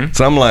due. Mm-hmm.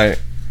 So I'm like,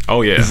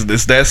 Oh yeah.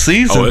 it's that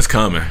season. Oh, it's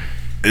coming.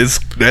 It's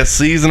that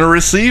season of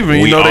receiving.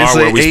 You We know they are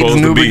say where we eight's supposed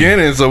to new be.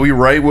 beginning, so we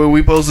right where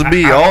we supposed to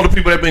be. All the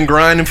people that been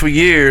grinding for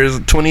years,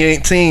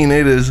 2018,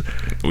 it's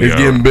We are-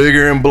 getting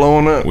bigger and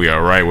blowing up. We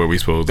are right where we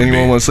supposed to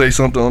Anyone be. want to say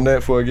something on that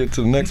before I get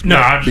to the next? No,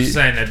 part? I'm just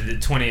saying that the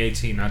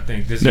 2018. I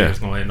think this Yeah. year is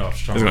going to end off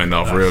strong. It's gonna end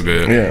off real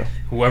good. Yeah.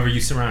 Whoever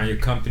you surround your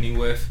company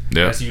with,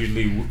 Yeah. that's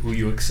usually who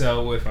you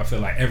excel with. I feel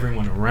like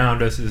everyone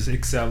around us is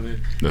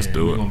excelling. Let's and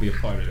do we're it. gonna be a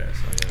part of that.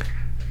 So yeah.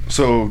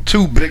 So,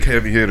 two big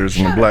heavy hitters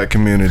in the black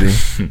community,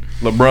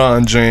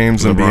 LeBron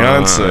James and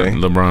Beyonce.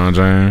 LeBron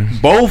James.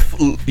 Both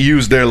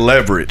use their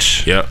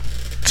leverage Yep.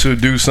 to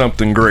do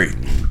something great.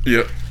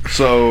 Yep.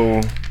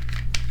 So,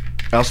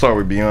 I'll start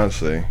with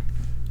Beyonce.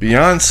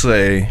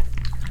 Beyonce,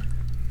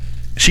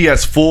 she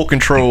has full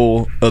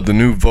control of the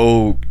new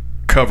Vogue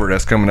cover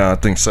that's coming out,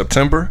 I think,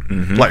 September.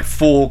 Like,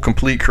 full,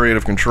 complete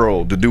creative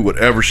control to do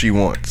whatever she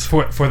wants.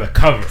 For the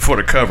cover. For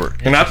the cover.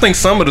 And I think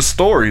some of the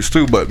stories,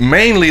 too, but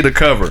mainly the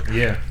cover.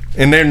 Yeah.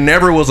 And there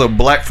never was a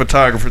black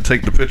photographer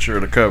take the picture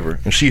of the cover.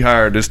 And she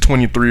hired this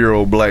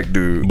 23-year-old black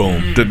dude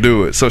to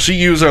do it. So she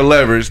used her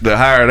leverage to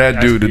hire that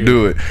dude to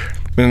do it.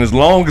 And as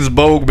long as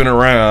Vogue been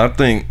around, I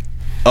think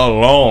a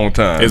long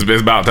time. It's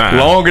about time.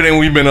 Longer than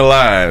we've been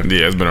alive.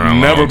 Yeah, it's been around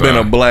a Never long been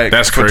time. a black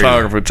That's crazy.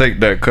 photographer take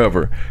that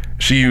cover.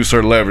 She used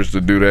her leverage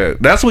to do that.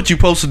 That's what you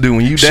supposed to do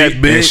when you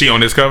that big. Is she on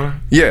this cover?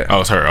 Yeah.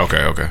 Oh, it's her. Okay.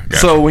 Gotcha.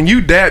 So when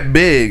you that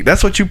big,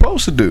 that's what you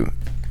supposed to do.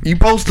 You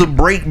supposed to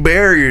break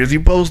barriers. You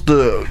supposed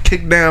to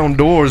kick down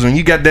doors when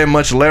you got that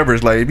much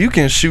leverage. Like if you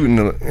can shoot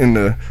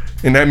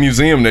in that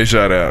museum they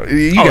shot out,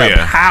 you got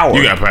power.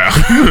 You got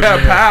power. You got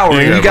power,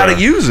 and you got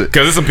to use it.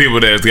 Because there's some people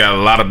that's got a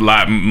lot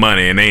of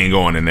money and they ain't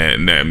going in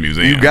that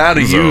museum. You got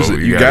to use it.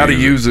 You got to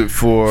use it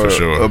for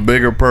sure. a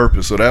bigger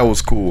purpose. So that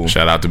was cool.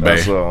 Shout out to Bay.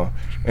 That's all.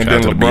 And Shout then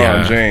out to the LeBron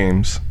Beehive.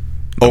 James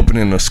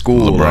opening a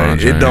school. LeBron Like,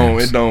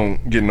 James. it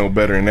don't get no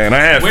better than that. And I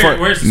had fun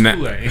Where's the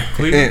school at? In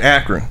Cleveland? in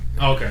Akron.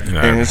 Okay.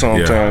 And it's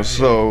on time.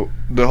 So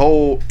the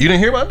whole you didn't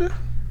hear about this?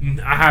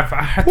 I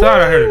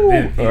thought I heard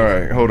a bit. All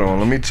right, hold on.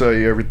 Let me tell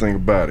you everything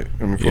about it.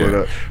 Let me pull it Yeah.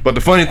 up. But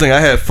the funny thing, I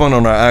had fun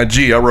on our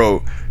IG.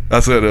 I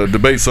said,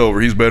 debate's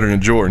over. He's better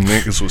than Jordan.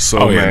 Niggas was so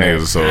Oh yeah, mad.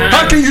 niggas are so.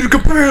 How can you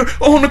compare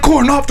on the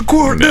court and off the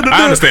court? Yeah,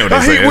 I understand what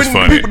they're saying. It's when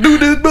funny. people do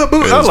this. Blah, blah.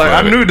 I was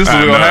like, I knew this was I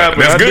gonna know. happen.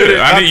 That's I good. did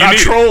it. I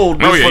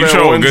trolled. Oh yeah, you that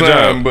trolled. one Good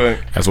time, job. But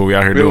That's what we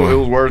out here it doing.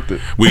 was worth it.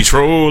 We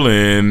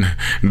trolling,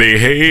 they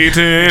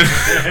hating.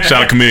 Shout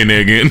out comedian there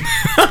again.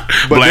 But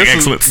Black this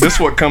excellence. This is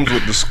what comes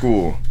with the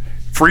school: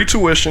 free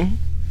tuition,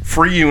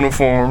 free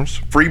uniforms,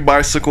 free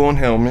bicycle and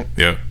helmet,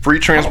 Yeah. free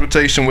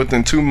transportation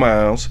within 2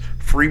 miles,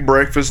 free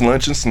breakfast,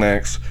 lunch, and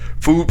snacks,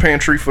 food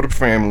pantry for the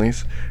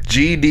families,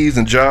 GEDs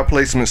and job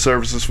placement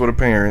services for the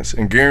parents,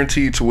 and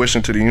guaranteed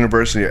tuition to the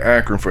University of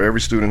Akron for every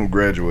student who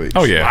graduates.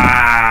 Oh yeah.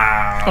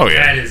 Wow. Oh,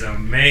 yeah. That is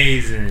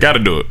amazing. Got to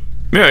do it.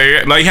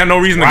 Yeah, like you had no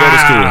reason to go to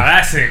Wow, school.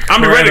 that's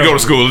incredible. I'm ready to go to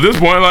school at this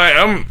point.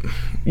 Like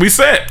we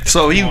set.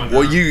 So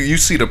you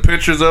see the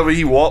pictures of it.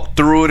 He walked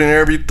through it and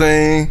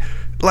everything.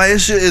 Like,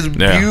 this shit is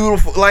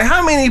beautiful. Like,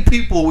 how many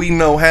people we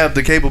know have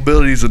the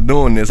capabilities of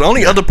doing this?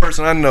 Only other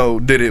person I know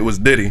did it was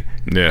Diddy.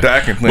 Yeah, that I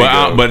can think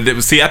of.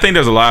 But see, I think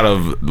there's a lot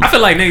of. I feel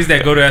like niggas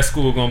that go to that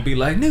school gonna be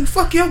like, nigga,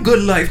 fuck your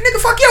good life. Nigga,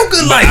 fuck your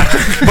good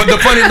life. But the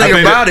funny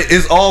thing about it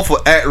is all for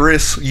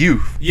at-risk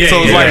youth. Yeah, so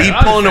it's yeah, like he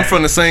I pulling them understand.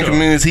 from the same Sure.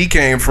 communities he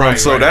came from. Right,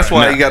 so right, that's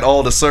right. why he got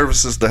all the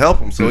services to help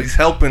him. So he's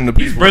helping the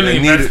people Really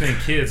that need investing it.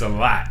 in kids a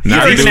lot.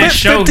 Nah, He they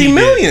spent do. $50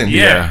 million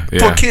Yeah.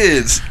 for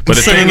kids. But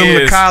the sending thing them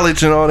to is-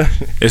 college and all that.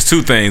 It's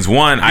two things.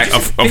 One,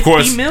 of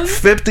course,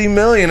 $50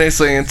 million they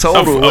say in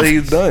total what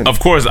he's done. Of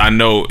course, I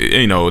know.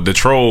 The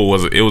troll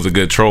was a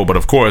good troll, but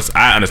of course,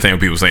 I understand when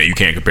people saying you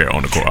can't compare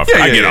on the court.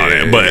 I get all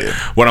that, but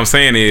what I'm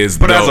saying is,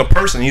 But as a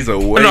person, he's a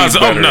way as a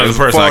better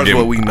person, far I as get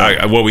what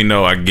we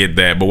know. I get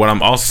that. But what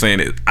I'm also saying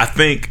is, I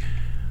think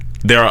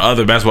there are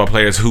other basketball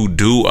players who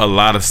do a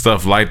lot of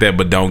stuff like that,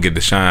 but don't get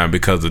the shine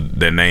because of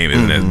their name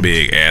isn't as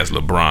big as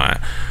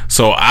LeBron.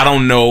 So I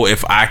don't know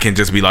if I can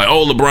just be like,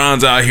 oh,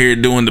 LeBron's out here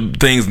doing the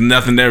things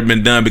nothing ever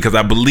been done, because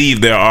I believe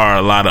there are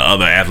a lot of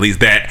other athletes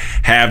that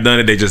have done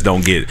it. They just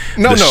don't get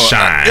the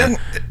shine.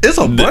 It's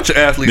a bunch of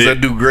athletes that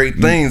do great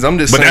things. I'm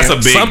just But saying, that's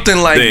a big something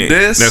like thing.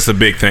 this. That's a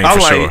big thing I'm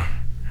for like, sure.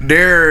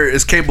 There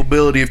is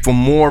capability for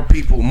more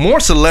people,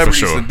 more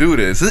celebrities For sure. to do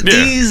this. It's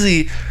Yeah.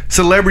 easy.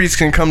 Celebrities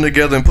can come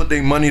together and put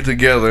their money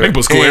together. They can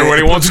put school and anywhere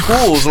they put want to.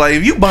 schools. Like,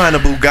 if you buying a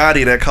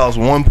Bugatti that costs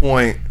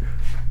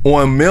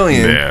 $1.1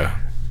 million, Yeah.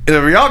 if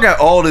y'all got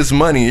all this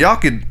money, y'all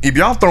could. If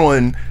y'all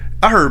throwing,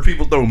 I heard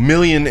people throw $1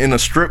 million in a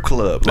strip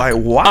club. Like,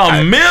 why?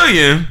 $1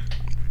 million.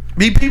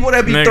 Be people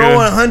that be Nigga.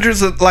 throwing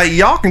hundreds of, like,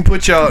 y'all can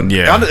put y'all.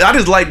 Yeah. I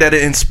just like that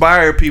it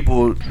inspire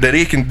people that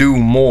they can do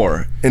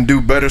more and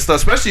do better stuff,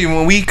 especially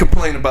when we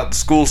complain about the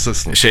school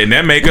system. Shit, and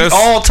that make We us.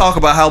 all talk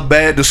about how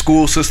bad the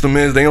school system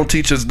is. They don't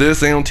teach us this.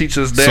 They don't teach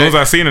us that. As soon as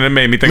I seen it, it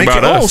made me think Make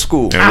about your us. own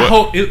school. And I what,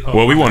 hope it-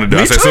 what we want to do.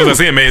 Me I said, as soon as I too.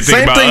 seen it, it made me think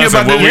Same about thing us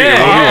about and what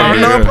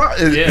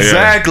the we nonprofit. Yeah.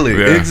 Exactly,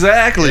 Yeah.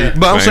 exactly. Yeah.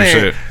 But I'm Same saying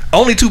shit.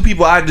 only two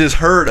people I just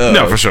heard of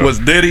No, for sure. was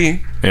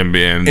Diddy And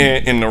being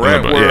in the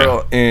rap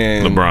world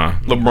and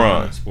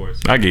LeBron. Sports.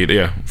 I get it,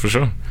 yeah, for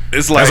sure.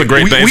 It's like That's a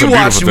great thing. It's a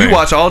beautiful we thing.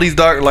 watch all these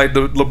like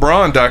the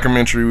LeBron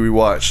documentary we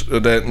watched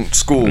that in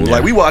school. Yeah.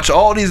 Like, we watch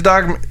all these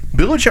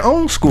build your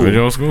own school.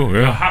 Video school,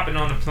 yeah. Hopping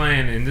on the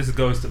plane, and this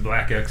goes to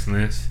Black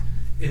Excellence.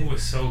 It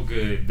was so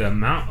good. The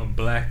amount of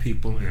black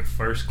people in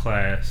first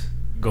class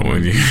going.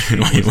 When you to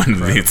when you went to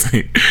incredible.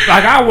 DC.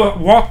 Like, I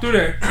walked through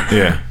there,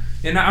 Yeah.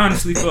 and I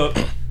honestly thought,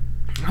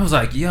 I was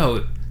like,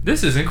 yo,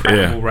 This is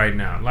incredible Yeah. right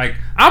now. Like,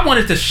 I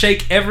wanted to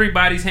shake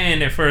everybody's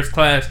hand in first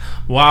class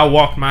while I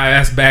walked my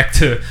ass back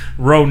to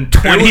row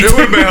 22. It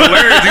would have been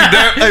hilarious.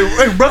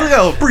 Hey, brother,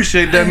 I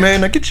appreciate that,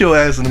 man. Now get your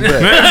ass in the back.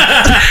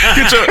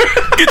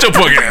 Get your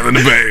fucking ass in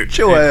the bag. Get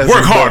your ass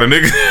Work in the harder,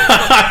 nigga.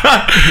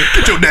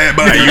 Get your dad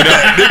body.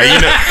 Hey, you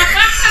know.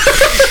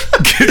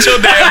 Get your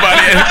dad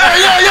body.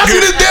 Hey, y'all see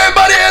this dad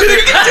body ass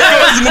nigga? Get your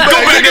ass in the back. Go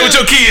back there with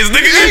your kids,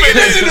 nigga. Get your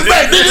ass in the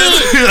back, nigga.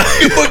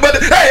 You fuck about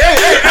that.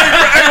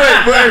 Hey,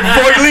 wait,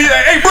 before you leave,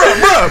 hey,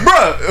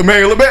 bruh,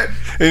 Emmanuel back.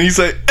 And he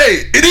say,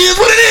 hey, it is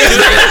what it is.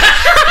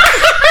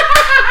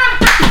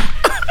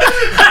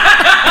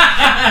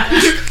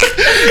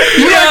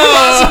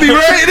 Philosophy,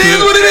 right? It is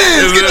what it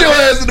is. Get your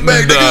ass in the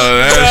back, nigga.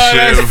 That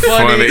shit that's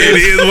funny. It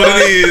is what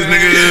it is,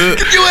 nigga.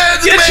 Get your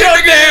ass in the Get back, your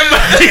nigga.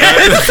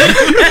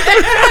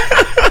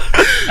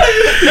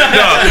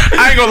 No,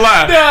 I ain't gonna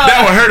lie.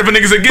 That would hurt if a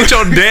nigga said, "Get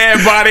your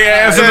dad body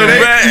ass in the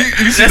back."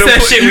 You see That's them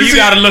that shit where you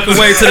gotta look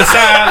away to the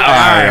side.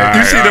 Alright,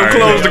 You see them alright,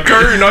 close the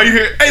curtain, all you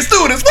hear, hey,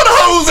 students, what the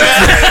hoes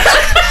at?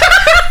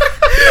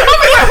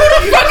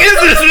 Fuck is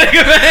this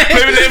nigga, man?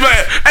 Maybe they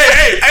like,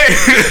 hey,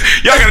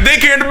 y'all got a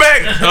daycare in the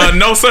back?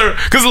 No, sir.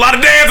 Cause a lot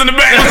of dads in the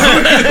back.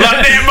 A lot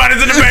of dad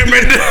bodies in the back,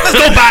 man. Let's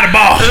go buy the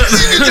ball.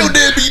 Get your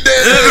deadbeat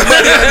dad in the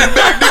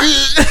back,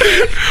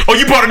 nigga. Oh,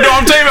 you part of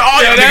Dom Taman?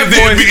 All y'all That niggas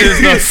voice deadbeat. is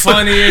the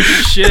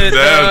funniest shit.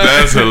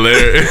 That's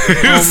hilarious.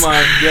 Oh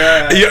my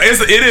god. Yeah,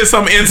 it is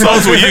some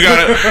insults where you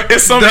gotta.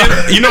 It's some.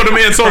 You know them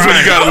insults when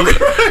you gotta look.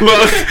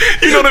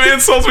 You know them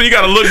insults when you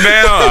gotta look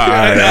down. All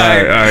right,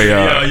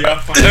 Yeah, y'all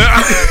funny.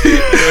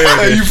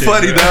 Hey, you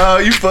funny,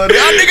 dog. You funny.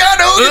 Nigga, I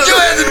know. Get your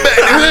ass in the back,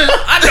 nigga.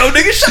 I know,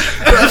 nigga.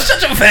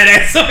 Shut your fat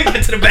ass so we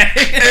get to the back.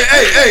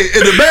 Hey,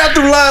 in the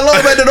bathroom line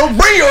long back there, don't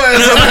bring your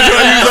ass up and try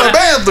to use our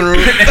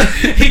bathroom.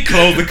 He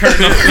closed the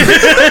curtain.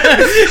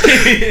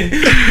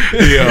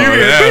 Yo,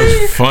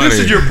 that's funny. This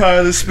is your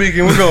pilot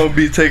speaking. We're gonna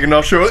be taking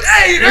off shore.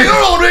 Hey, nigga,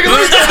 hold on, nigga.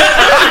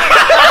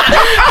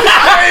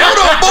 Hey, hold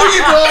on, boy,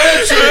 you know all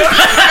that shit.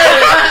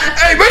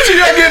 Hey, make sure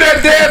y'all get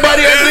that dad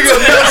body ass nigga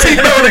a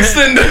seatbelt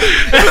extender.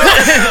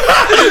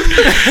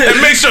 And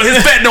make sure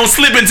his fat don't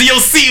slip into your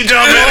seat,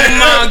 John.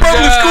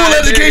 Public school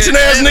education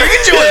ass nigga.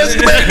 Get your ass in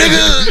the back,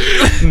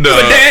 nigga. No.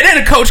 But dad and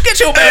the coach, get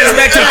your ass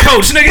back to the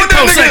coach, nigga.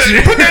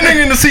 Put that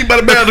nigga in the seat by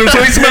the bathroom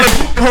so he smell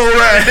the whole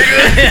ride,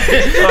 nigga.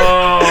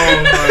 Oh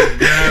my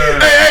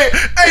god.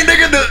 Hey,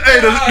 nigga,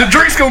 the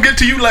drinks gonna get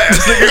to you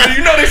last, nigga.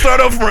 You know they start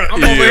up front.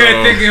 I'm over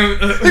here thinking.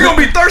 You gonna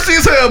be thirsty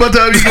as hell by the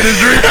time you get this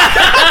drink.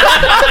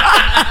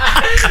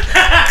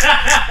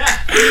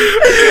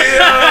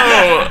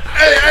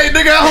 Hey,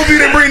 nigga, I hope you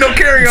didn't bring no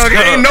carry-on.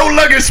 Ain't no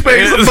luggage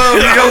space above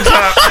your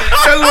top.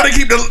 That's where they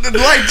keep the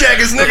life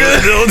jackets, nigga.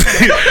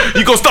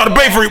 You gonna start a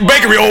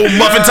bakery old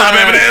muffin top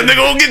having ass nigga.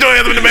 Go get your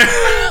ass in the back.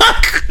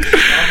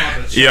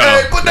 Yo,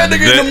 Hey, put that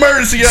nigga in the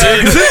emergency, y'all.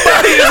 Cause his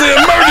body is an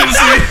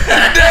emergency.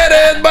 Dead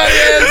ass body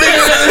ass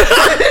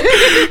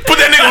nigga. put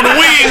that nigga on the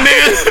wing,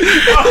 nigga.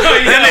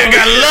 That nigga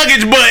got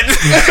luggage butt.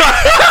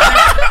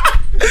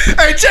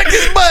 Hey, check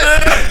his butt.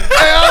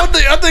 Hey,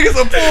 I think it's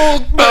a full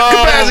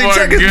capacity.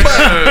 Check his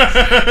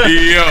butt.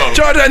 Yo,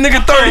 Charge that nigga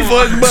 30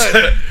 for his butt.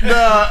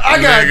 Nah, I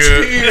got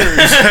tears.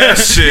 That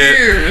shit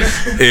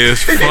Tears.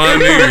 is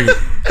funny.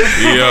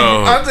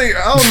 Yo, I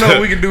don't know.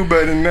 We can do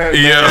better than that.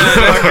 Yeah. This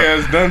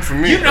podcast done for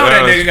me. You know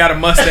that nigga got a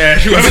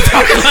mustache. You ever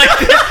talking like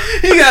that?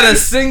 He got a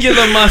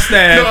singular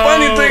mustache. The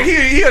funny thing,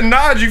 he'll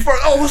nod you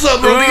first. Oh, what's up,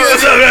 bro? Nigga?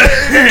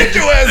 Get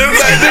your ass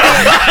back, nigga.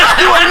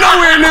 You ain't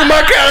nowhere near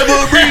my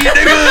caliber of breed,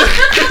 nigga.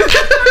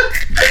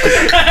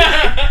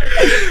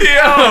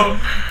 yo.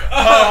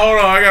 Oh, hold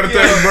on, I gotta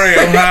take a break.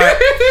 I'm hot.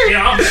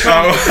 Yeah, I'm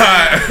I'm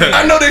hot.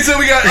 I know they said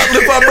we got to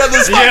uplift our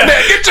brother's spot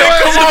back. Get your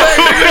ass back,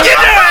 nigga. Get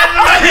your ass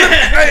back.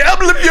 Hey,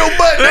 uplift your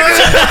butt, nigga.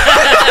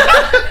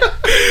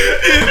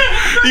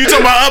 You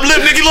talking about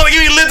uplift, nigga? You look like you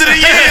ain't lifted in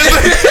years.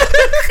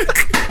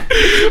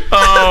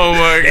 Oh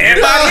my god.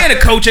 everybody and a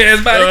coach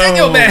ass body. Take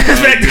your ass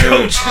back to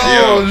coach.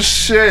 Oh,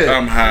 shit.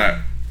 I'm hot.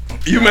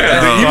 You may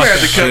have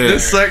to cut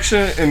this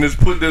section and just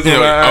put this on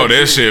our Oh,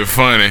 that shit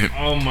funny.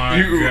 Oh my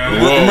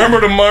god. Whoa. Remember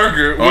the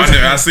marker. Oh,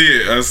 I see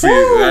it. I see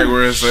it. Like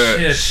where it's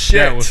at. Shit,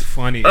 that was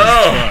funny.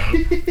 Oh.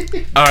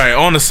 All right,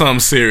 on to something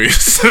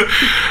serious.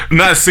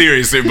 Not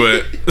serious,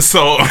 but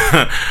so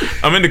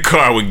I'm in the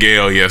car with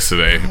Gail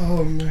yesterday.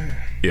 Oh, man.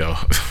 Yo,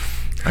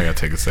 I gotta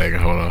take a second.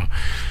 Hold on.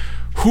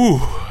 Whew.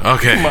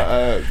 Okay.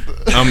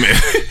 I'm in.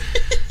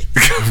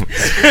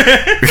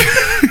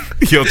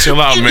 Yo, chill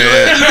out, man.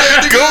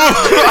 Come on.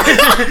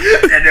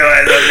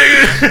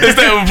 It's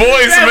that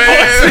voice,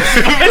 man.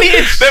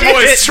 That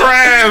voice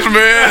trash,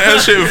 man. That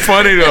shit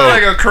funny though.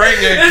 Like a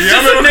crank yankee. It's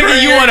just a nigga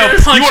you want to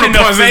punch You in wanna the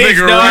punch this face,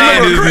 nigga dog. right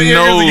in his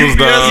nose,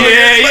 dog.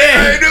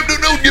 Yeah.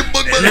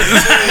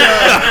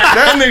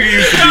 That nigga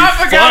used to be I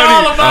forgot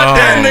all funny. about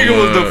That Oh, nigga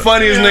was the Lord.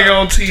 funniest nigga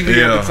on TV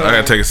Yeah, at the I time.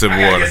 gotta take a sip of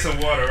water. Get some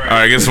water, right? All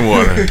right, get some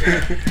water.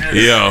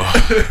 Yo,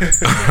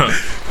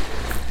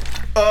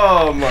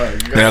 Oh my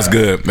god. that's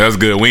good. That's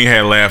good. We ain't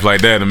had a laugh like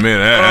that in a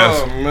minute.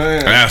 Oh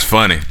man. That's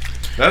funny.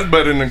 That's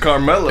better than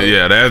Carmelo.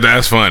 Yeah,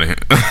 that's funny.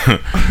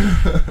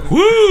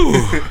 Woo.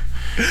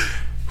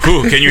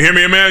 Whew, can you hear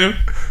me, Emmanuel?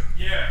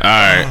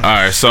 Yeah. All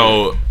right.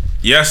 So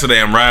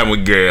yesterday I'm riding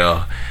with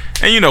Gail,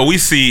 and you know we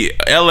see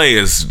LA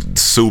is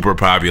super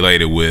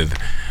populated with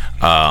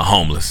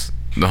homeless,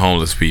 the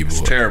homeless people.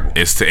 It's terrible.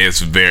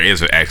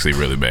 It's actually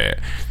really bad.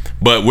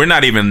 But we're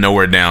not even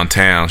nowhere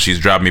downtown. She's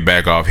dropped me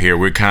back off here.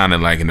 We're kind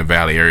of like in the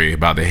valley area,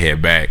 about to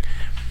head back.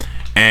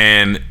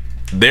 And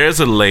there's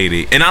a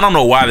lady, and I don't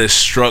know why this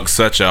struck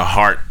such a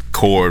heart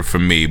chord for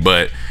me,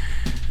 but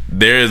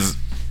there's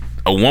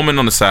a woman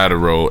on the side of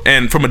the road,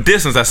 and from a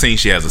distance I seen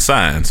she has a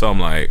sign, so I'm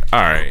like,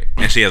 all right,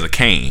 and she has a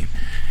cane.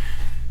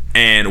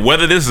 And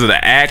whether this is an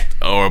act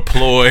or a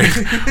ploy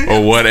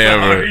or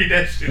whatever, Sorry,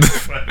 that shit was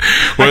funny.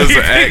 whether it's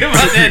an I keep thinking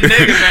about that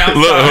nigga now.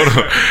 look,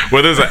 hold on.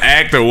 Whether it's an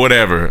act or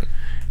whatever,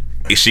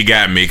 she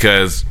got me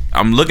because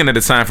I'm looking at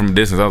the sign from a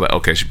distance. I was like,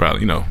 okay, she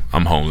probably,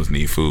 I'm homeless,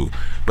 need food.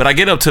 But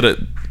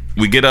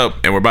we get up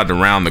and we're about to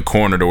round the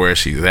corner to where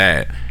she's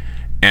at,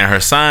 and her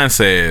sign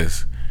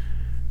says,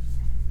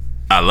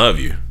 "I love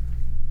you."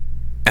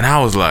 And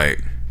I was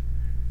like,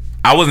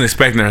 I wasn't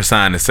expecting her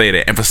sign to say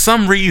that. And for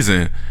some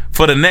reason,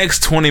 for the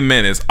next 20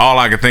 minutes, all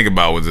I could think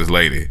about was this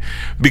lady.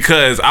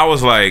 Because I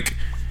was like,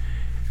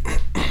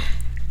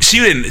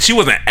 she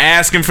wasn't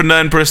asking for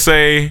nothing per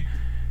se.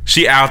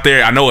 She out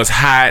there, I know it's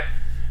hot.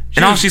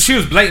 She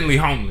was blatantly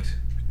homeless.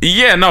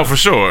 Yeah, no, for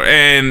sure.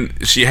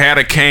 And she had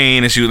a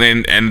cane,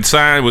 and and the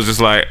sign was just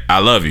like, "I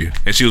love you."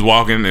 And she was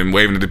walking and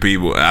waving to the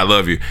people, "I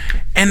love you."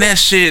 And that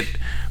shit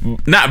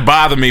not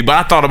bothered me, but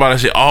I thought about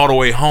that shit all the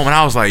way home, and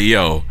I was like,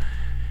 yo,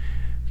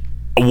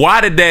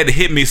 why did that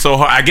hit me so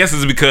hard? I guess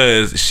it's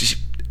because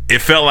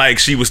it felt like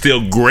she was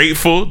still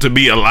grateful to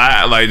be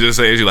alive. Like, just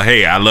saying, she's like,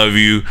 "Hey, I love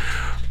you."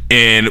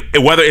 And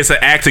whether it's an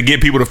act to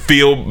get people to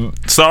feel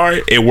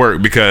sorry, it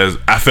worked because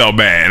I felt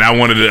bad and I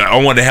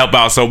wanted to help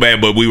out so bad,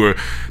 but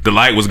the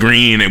light was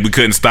green and we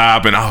couldn't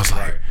stop, and I was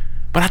like,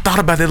 but I thought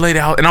about that lady,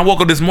 and I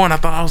woke up this morning,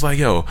 I was like,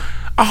 yo,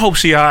 I hope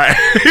she alright.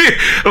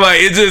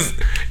 Like,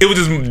 it was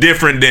just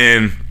different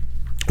than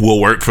we'll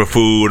work for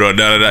food or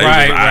da da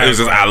da. It was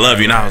just I love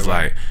you, and I was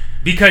like,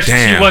 because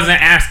damn. she wasn't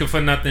asking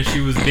for nothing,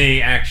 she was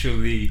being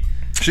actually.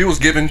 She was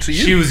giving to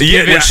you. She was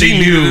giving what she to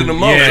needed you. the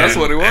most. Yeah. That's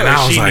what it was. and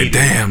I was She like, needed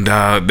damn,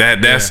 dog,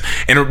 that's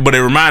but it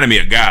reminded me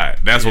of God.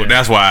 That's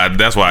why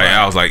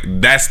I was like,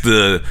 that's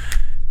the,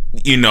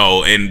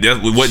 and that's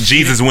what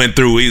Jesus went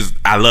through.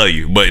 I love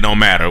you, but it don't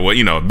matter what,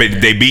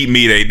 they beat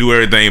me, they do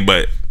everything,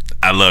 but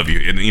I love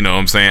you. And, you know what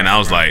I'm saying? I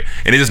was like,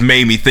 and it just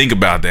made me think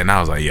about that, and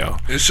I was like, yo,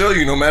 it show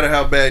you no matter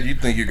how bad you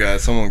think you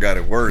got, someone got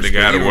it worse. They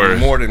got it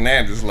worse. More than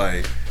that, it's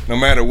like no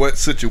matter what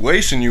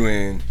situation you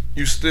in,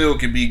 you still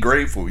can be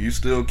grateful. You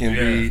still can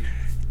be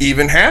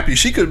even happy.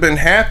 She could have been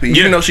happy,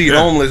 even though she's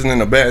homeless and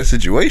in a bad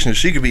situation.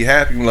 She could be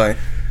happy, like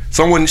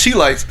someone she's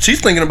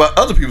thinking about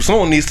other people.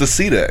 Someone needs to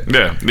see that.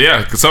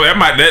 Yeah. So that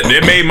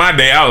made my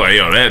day. I was like,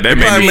 yo, that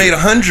made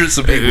hundreds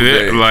of people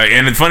day. Like,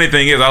 and the funny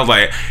thing is, I was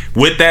like,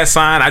 with that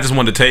sign, I just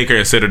wanted to take her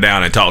and sit her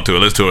down and talk to her,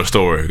 listen to her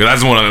story, because I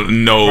just want to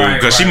know,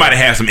 because she might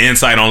have had some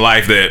insight on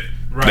life that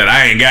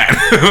I ain't got.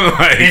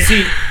 Like, and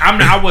see,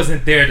 I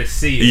wasn't there to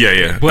see it.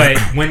 Yeah. But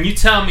when you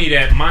tell me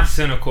that, my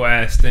cynical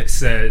ass that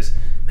says,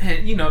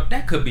 man,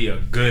 that could be a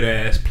good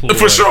ass ploy.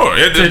 For sure.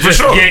 For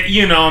sure. Get,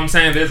 you know what I'm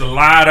saying? There's a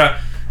lot of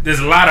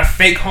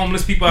fake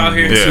homeless people out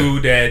here too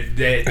that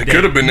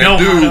could have been that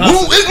dude. Who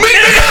is me,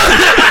 nigga?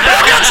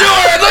 Get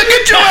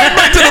your ass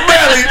back to the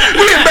valley.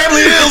 We in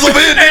Beverly Hills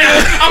over here, nigga.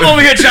 I'm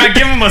over here trying to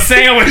give him a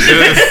sandwich.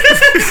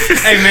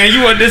 Hey man,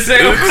 you want this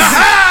sandwich?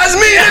 It's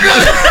me,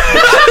 nigga.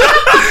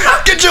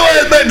 Get your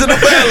ass back to the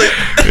valley.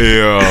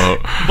 Yeah.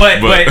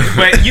 But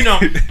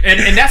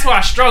and that's what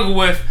I struggle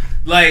with.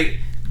 Like,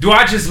 do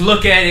I just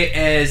look at it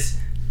as,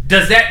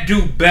 does that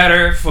do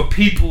better for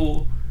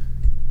people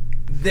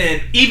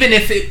than, even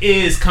if it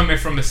is coming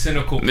from a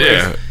cynical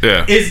place?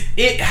 Yeah. Is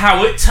it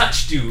how it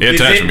touched you? It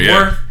is touched it me,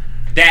 worth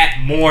that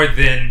more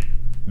than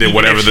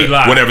whatever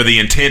the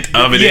intent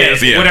of it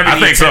is? Yeah, I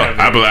think so.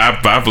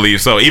 I believe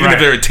so. Even if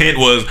their intent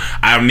was,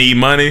 I need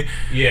money.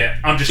 Yeah,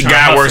 I'm just trying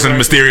God to works in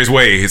mysterious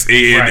ways.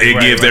 It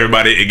gives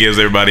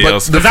everybody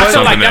else. Because I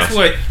feel like that's else.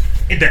 what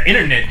the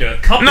internet does.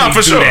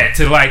 Companies do that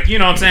to, like, you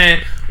know what I'm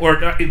saying? Or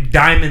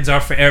diamonds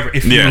are forever.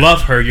 If you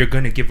love her, you're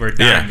gonna give her a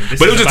diamond.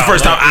 But it was just the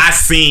first time I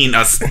seen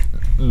a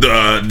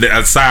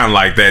sign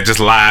like that just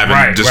live,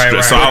 and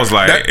so I was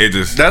like,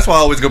 That's why I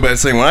always go back and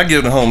say, when I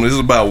give them home, this is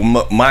about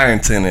what my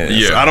intent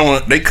is. Yeah. I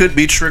don't. They could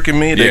be tricking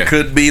me. They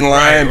could be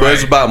lying, but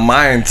it's about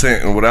my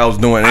intent and what I was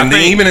doing. And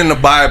then even in the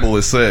Bible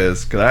it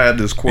says, because I had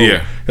this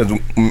quote, because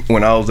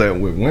when I was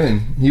with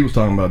Wynn, he was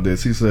talking about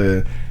this. He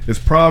said, it's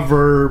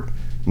Proverb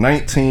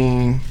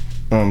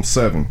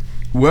 19:7.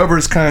 whoever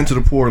is kind to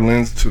the poor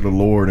lends to the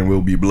Lord and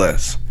will be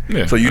blessed.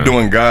 Yeah. So you're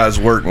doing God's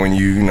work when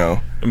you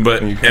know.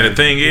 But and the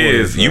thing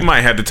is, you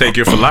might have to take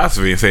your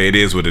philosophy and say it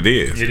is what it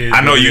is. It is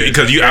I know what it you is.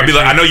 because I be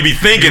like, I know you be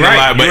thinking You're a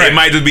right, lot, but you're it right.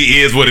 might just be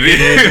is what it is.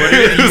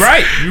 You're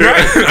right.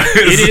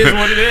 It is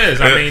what it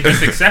is. I mean,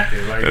 just accept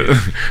it. Like,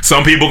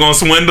 some people gonna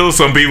swindle,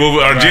 some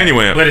people are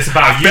genuine. But it's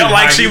about I you, felt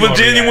like how she you was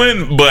gonna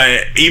genuine,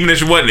 but even if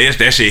she wasn't,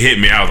 that shit hit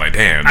me. I was like,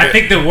 damn. I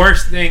think the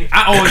worst thing,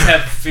 I always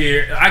have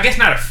fear. I guess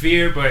not a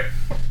fear, but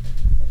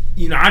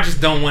I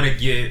just don't want to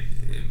get.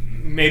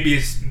 Maybe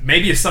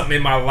it's something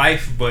in my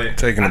life, but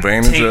Taking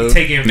advantage of.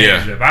 Taking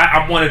advantage of.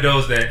 I'm one of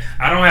those that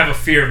I don't have a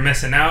fear of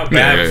missing out,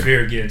 but I have a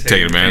fear of getting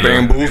taken advantage of.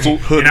 Bamboozled,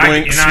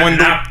 hoodwinked,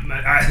 swindled.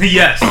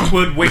 Yes,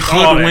 hoodwinked,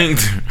 all that.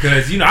 Hoodwinked.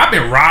 Because I've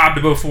been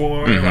robbed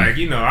before. Like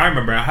I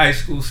remember in high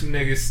school, some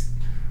niggas.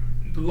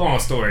 Long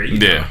story. You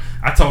know,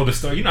 I told the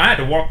story. I had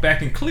to walk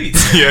back in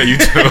cleats. Yeah, you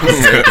told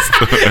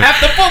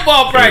after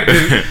football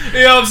practice. You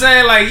know what I'm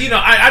saying? Like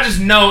I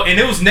just know, and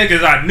it was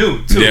niggas I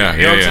knew too. Yeah,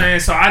 you know what I'm saying?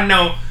 So I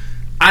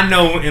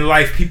know in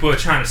life people are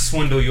trying to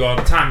swindle you all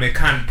the time. It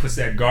kind of puts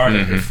that guard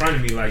up in front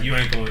of me, like you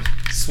ain't gonna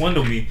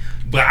swindle me.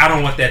 But I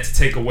don't want that to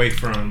take away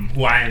from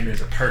who I am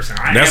as a person.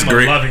 I am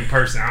a loving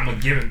person. I'm a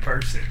giving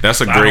person.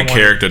 That's a great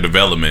character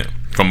development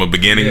from a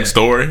beginning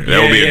story.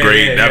 That would be a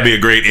great. That'd be a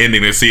great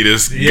ending to see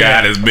this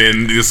guy that's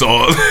been this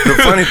all. The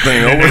funny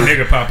thing, and then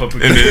nigga pop up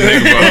again.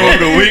 over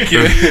the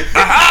weekend.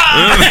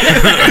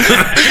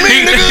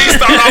 He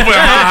start off with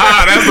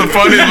that's the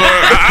funniest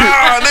word.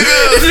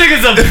 This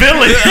nigga's a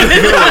villain.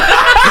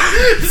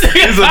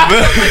 He's a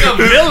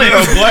villain.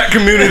 A black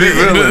community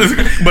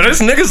villain. But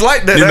it's niggas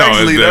like that,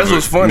 actually. That's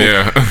what's funny.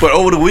 Yeah. But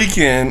over the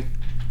weekend,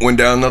 went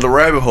down another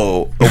rabbit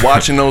hole of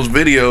watching those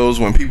videos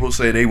when people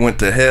say they went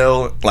to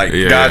hell, like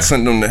God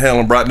sent them to hell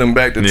and brought them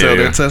back to tell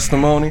their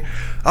testimony.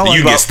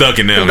 You can get stuck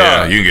in them.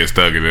 Yeah, you can get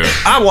stuck in them.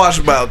 I watched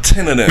about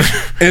 10 of them.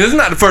 And it's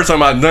not the first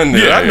time I've done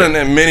that. I've done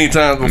that many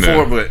times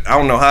before, but I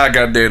don't know how I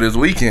got there this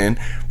weekend.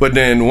 But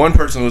then one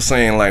person was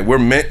saying, like, we're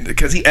meant,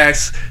 because he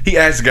asked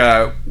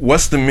God,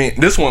 what's the mean?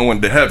 This one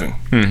went to heaven.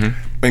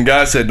 And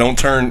God said, don't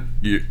turn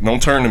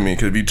to me,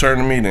 because if you turn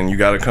to me, then you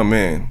got to come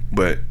in.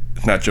 But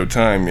it's not your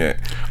time yet.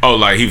 Oh,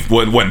 like he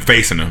wasn't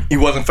facing him. He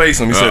wasn't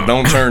facing him. He said,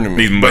 don't turn to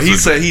me. But he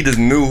said he just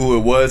knew who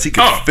it was. He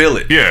could feel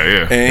it.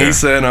 Yeah. And he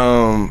said,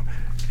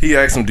 he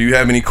asked him, do you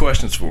have any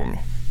questions for me?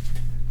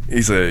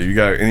 He said, you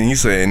got, and he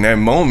said, in that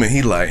moment,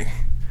 he like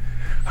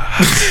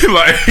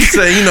he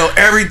said,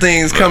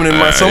 everything's coming in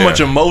my so much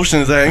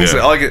emotions. And he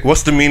said,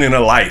 what's the meaning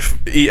of life?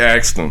 He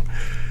asked him.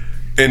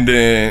 And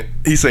then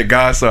he said,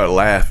 God started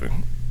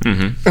laughing.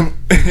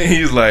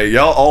 He's like,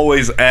 y'all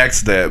always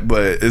ask that,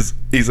 but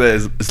he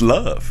says it's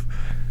love.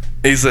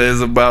 He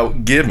says it's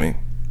about giving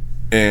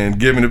and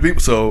giving to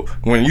people. So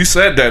when you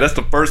said that, that's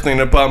the first thing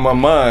that popped in my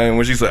mind.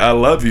 When she said I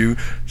love you,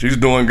 she's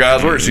doing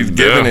God's work. She's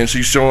giving and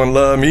she's showing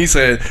love. And he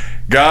said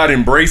God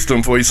embraced him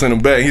before he sent him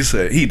back. He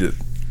said he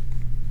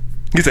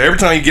said every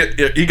time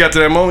he got to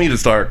that moment, he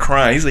just started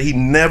crying. He said he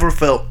never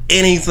felt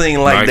anything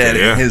like that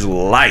in his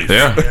life.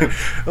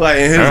 Like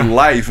in his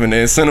life. And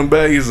then sent him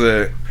back. He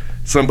said,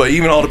 but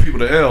even all the people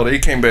to hell, they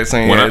came back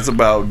saying it's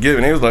about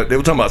giving. They were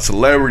talking about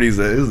celebrities.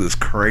 That it was just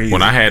crazy.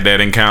 When I had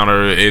that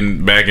encounter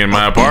back in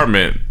my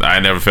apartment, I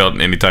never felt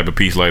any type of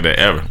peace like that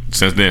ever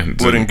since then.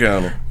 What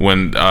encounter?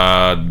 When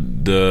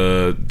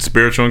the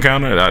spiritual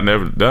encounter,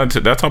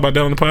 did I talk about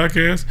that on the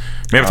podcast?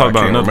 Maybe I talked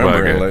about another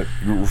podcast.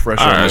 Refresh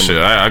all right, shit.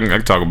 I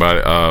can talk about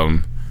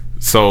it.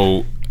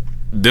 So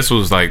this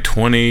was like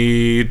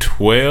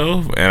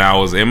 2012, and I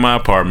was in my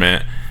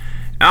apartment.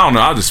 I don't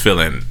know. I was just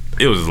feeling.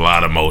 It was a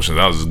lot of emotions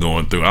I was just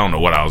going through. I don't know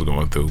what I was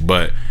going through,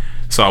 but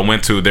so I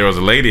went to. There was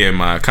a lady in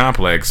my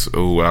complex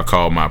who I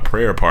called my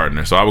prayer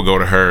partner. So I would go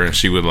to her, and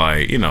she would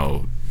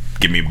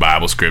give me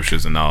Bible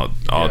scriptures and all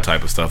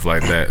type of stuff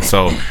like that.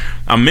 So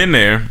I'm in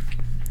there,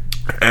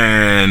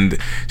 and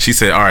she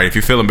said, "All right, if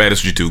you're feeling bad,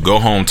 that's what you do. Go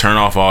home, turn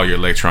off all your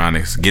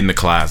electronics, get in the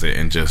closet,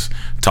 and just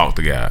talk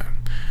to God."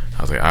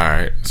 I was like, all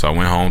right. So I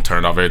went home,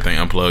 turned off everything,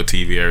 unplugged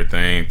TV,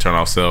 everything, turned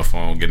off cell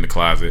phone, get in the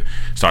closet,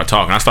 start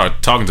talking. I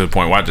started talking to the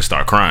point where I just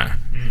start crying.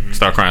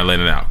 Start crying,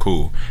 letting it out.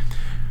 Cool.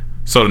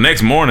 So the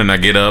next morning I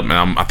get up and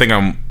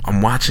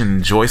I'm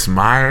watching Joyce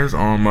Myers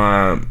on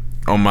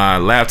my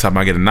laptop.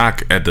 I get a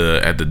knock at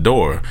the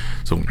door.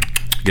 So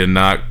get a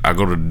knock, I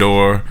go to the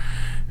door,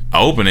 I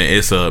open it,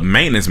 it's a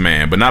maintenance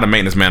man, but not a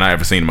maintenance man I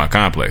ever seen in my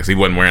complex. He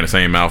wasn't wearing the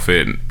same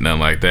outfit, nothing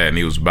like that, and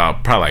he was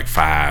about probably like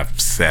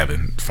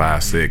 5'7",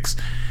 5'6".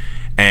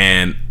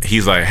 And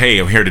he's like, hey,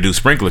 I'm here to do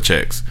sprinkler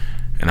checks.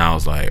 And I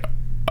was like,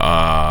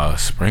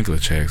 sprinkler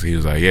checks? He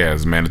was like, yeah,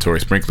 it's mandatory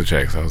sprinkler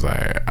checks. I was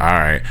like, all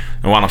right.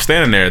 And while I'm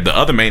standing there, the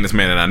other maintenance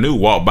man that I knew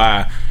walked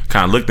by,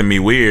 kind of looked at me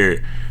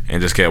weird,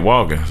 and just kept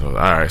walking. So, all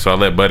right. So I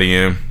let Buddy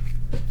in,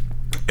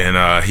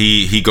 and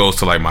he goes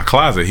to like my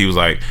closet. He was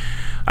like,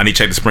 I need to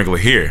check the sprinkler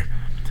here.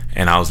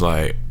 And I was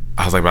like,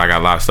 but I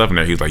got a lot of stuff in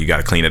there. He was like, you got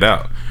to clean it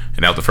out.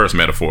 And that was the first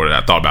metaphor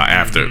that I thought about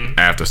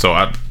after. So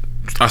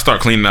I start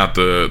cleaning out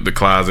the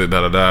closet,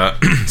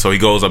 So he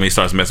goes up and he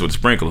starts messing with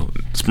the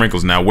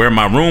sprinkles. Now, where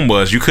my room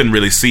was, you couldn't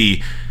really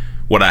see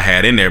what I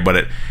had in there.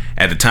 But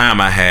at the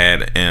time, I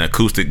had an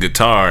acoustic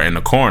guitar in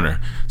the corner.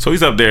 So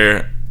he's up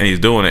there and he's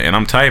doing it, and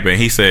I'm typing.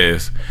 He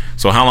says,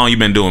 "So how long you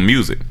been doing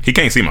music?" He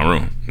can't see my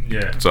room.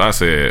 Yeah. So I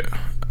said,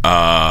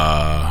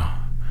 I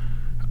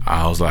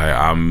was like,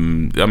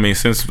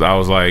 since I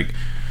was like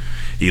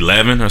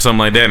 11 or something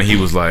like that. And he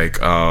was like,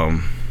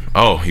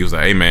 he was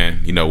like, "Hey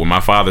man, you know, when my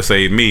father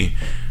saved me,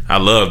 I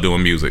love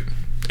doing music."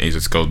 And he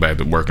just goes back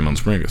to working on the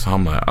sprinklers. So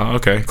I'm like, "Oh,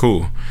 okay,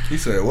 cool." He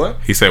said what?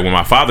 He said, "When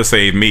my father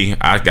saved me,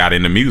 I got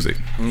into music."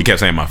 He kept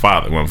saying my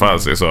father. When my father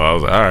said, so I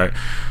was like, all right.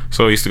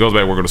 So he goes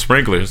back working on the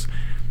sprinklers.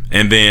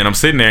 And then I'm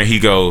sitting there and he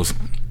goes,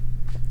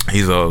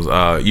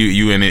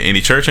 you in any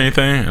church or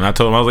anything? And I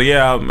told him, I was like,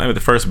 yeah, I'm at the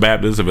First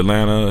Baptist of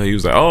Atlanta. He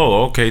was like,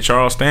 oh, okay,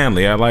 Charles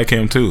Stanley. I like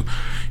him too.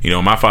 You know,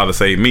 my father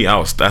saved me.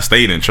 I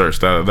stayed in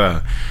church,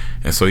 And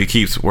so he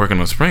keeps working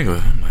on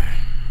sprinklers. I'm like,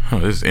 oh,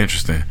 this is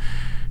interesting.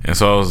 And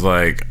so I was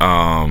like,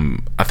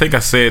 I think I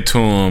said to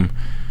him,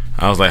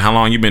 I was like, how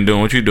long you been doing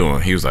what you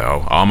doing? He was like,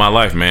 oh, all my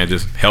life, man,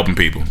 just helping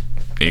people.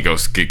 And he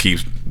goes,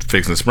 keeps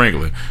fixing the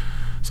sprinkler.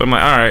 So I'm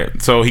like, all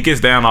right. So he gets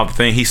down off the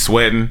thing. He's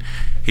sweating.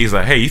 He's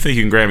like, hey, you think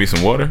you can grab me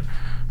some water?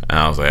 And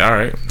I was like, all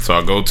right. So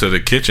I go to the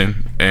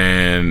kitchen,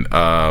 and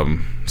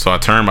so I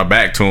turn my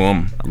back to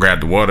him. I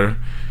grab the water,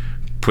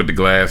 put the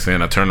glass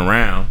in. I turn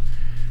around,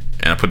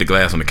 and I put the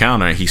glass on the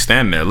counter, and he's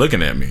standing there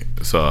looking at me.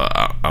 So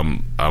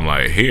I'm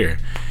like, here.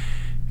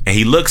 And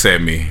he looks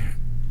at me,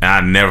 and I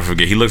never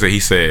forget. He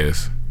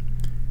says,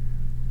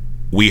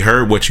 we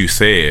heard what you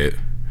said,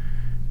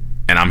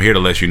 and I'm here to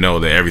let you know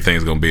that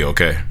everything's going to be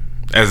okay.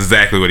 That's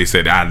exactly what he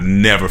said. I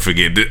never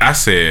forget. I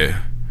said,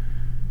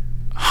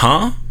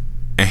 huh?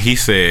 And he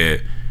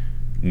said,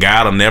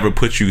 God will never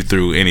put you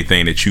through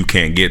anything that you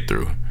can't get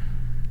through.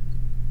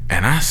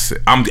 And I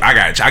said,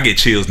 I get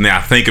chills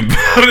now thinking about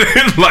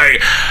it.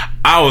 Like,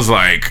 I was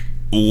like,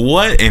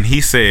 what? And he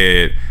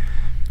said,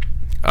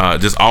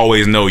 just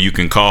always know you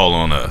can call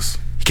on us.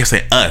 He kept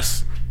saying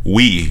us,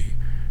 we,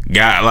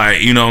 God,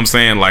 like, you know what I'm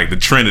saying? Like the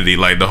Trinity,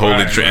 like the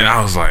Holy Trinity. And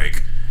I was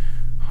like,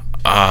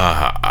 all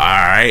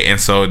right. And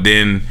so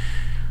then,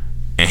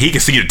 and he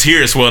can see the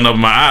tears swelling up in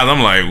my eyes.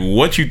 I'm like,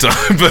 what you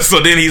talking about? So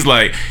then he's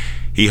like,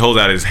 he holds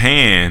out his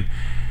hand,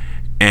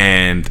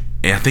 and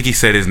I think he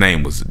said his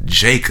name was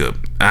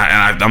Jacob.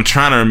 I'm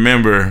trying to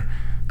remember.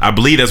 I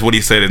believe that's what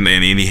he said, and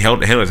he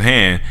held his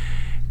hand,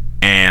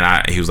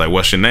 and he was like,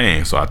 what's your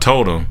name? So I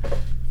told him,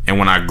 and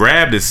when I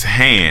grabbed his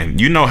hand,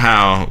 you know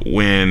how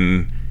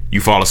when you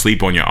fall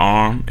asleep on your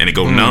arm and it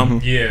go numb?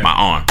 Yeah. My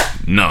arm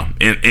numb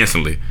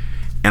instantly.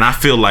 And I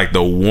feel like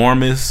the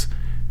warmest,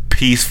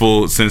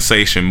 peaceful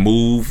sensation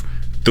move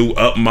through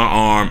up my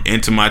arm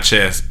into my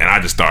chest, and I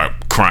just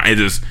start crying.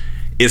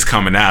 It's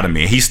coming out of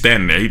me. And he's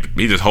standing there.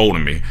 He just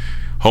holding me,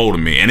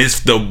 and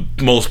it's the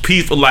most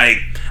peaceful. Like,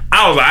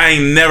 I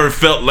ain't never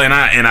felt like,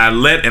 and I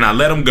let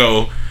him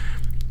go,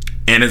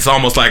 and it's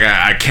almost like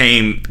I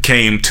came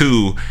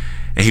to,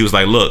 and he was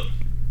like, look,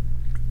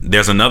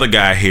 there's another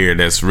guy here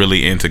that's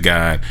really into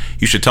God.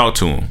 You should talk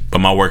to him, but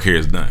my work here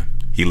is done.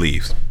 He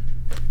leaves.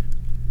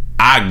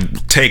 I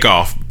take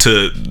off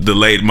to the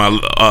lady,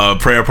 my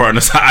prayer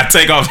partner. I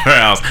take off to her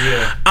house.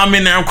 Yeah. I'm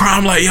in there. I'm crying.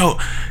 I'm like, yo,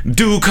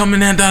 dude,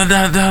 coming in. Da,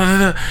 da, da,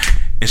 da, da.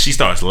 And she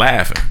starts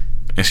laughing.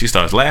 And she's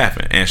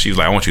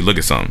like, I want you to look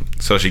at something.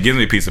 So she gives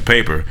me a piece of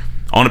paper.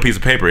 On the piece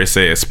of paper, it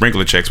says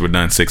sprinkler checks were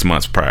done 6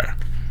 months prior.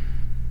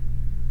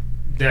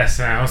 That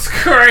sounds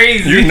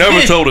crazy. You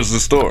never told us the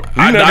story.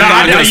 You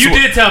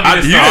did tell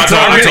me the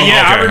story.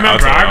 I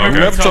remember. You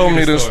never told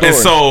me the story. And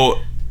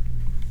so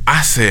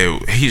I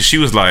said, she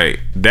was like,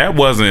 that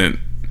wasn't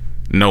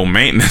no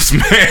maintenance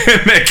man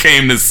that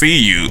came to see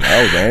you.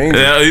 I was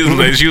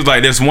angry. She was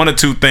like, there's one or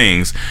two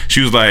things.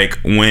 She was like,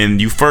 when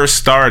you first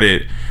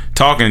started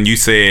talking, you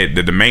said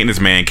that the maintenance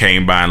man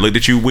came by and looked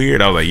at you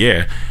weird. I was like,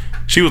 yeah.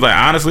 She was like,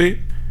 honestly,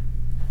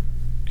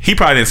 he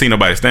probably didn't see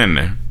nobody standing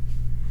there.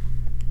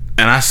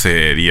 And I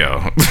said,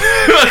 yo.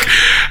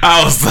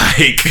 I was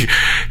like,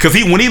 because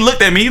when he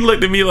looked at me like,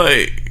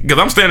 because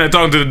I'm standing there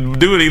talking to the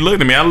dude, he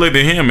looked at me, I looked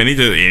at him, and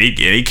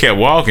he kept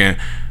walking.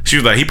 She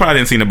was like, he probably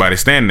didn't see nobody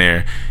standing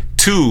there.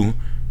 Two,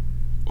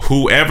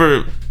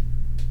 whoever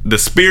the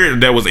spirit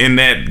that was in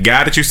that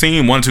guy that you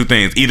seen, one of two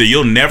things: either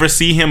you'll never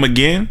see him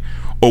again,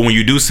 or when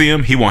you do see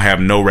him, he won't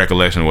have no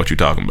recollection of what you're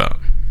talking about,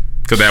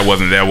 because that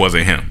wasn't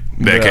him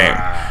that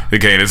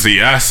came to see.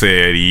 I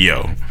said,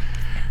 yo.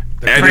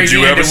 Did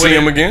you ever see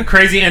him again?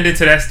 Crazy ending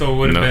to that story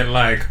would have been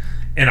like,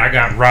 and I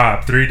got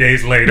robbed 3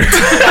 days later.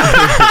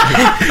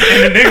 And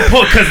the nigga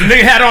because the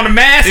nigga had on a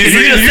mask. And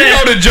you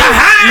know the joke.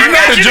 You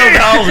know the joke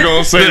I was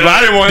gonna say, but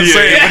I didn't want to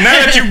say it. But now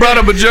that you brought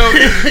up a joke,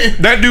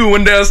 that dude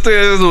went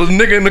downstairs. There was a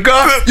nigga in the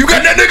car. You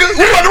got that nigga?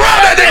 We about to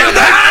rob that nigga.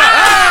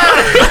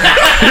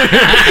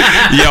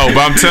 Yo, but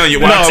I'm telling you,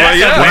 when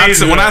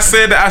I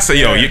said that, I said,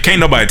 yo, you can't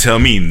nobody tell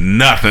me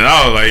nothing.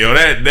 I was like, yo,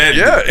 that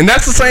yeah, and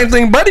that's the same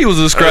thing Buddy was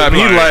describing.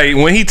 He like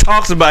when he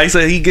talks about, he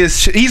said he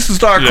used to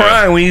start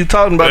crying when he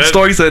talking about the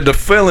story. He said the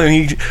feeling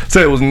he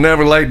said it was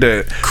never like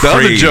that. The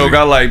other joke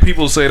I like,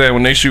 people say that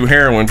when they shoot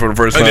heroin for the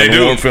first time,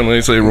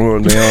 they say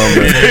ruin their arm.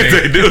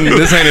 They do.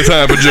 This ain't the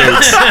time for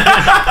jokes.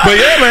 But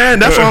yeah, man,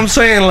 that's what I'm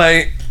saying.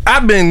 Like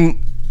I've been.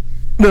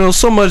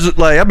 So much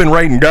like I've been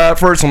writing God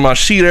first on my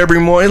sheet every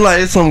morning.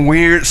 Like it's some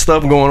weird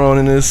stuff going on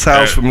in this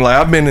house. From like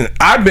I've been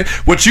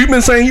what you've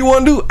been saying you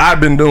want to do.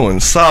 I've been doing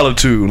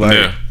solitude. Like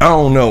I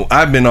don't know.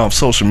 I've been off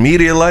social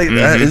media like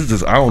that. It's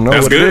just I don't know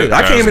what it is.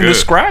 I can't even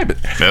describe it.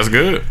 That's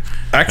good.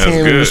 I can't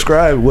even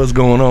describe what's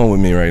going on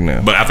with me right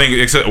now. But I think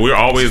we're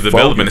always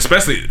developing,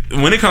 especially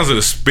when it comes to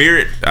the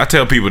spirit. I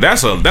tell people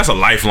that's a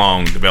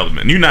lifelong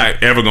development. You're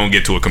not ever gonna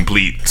get to a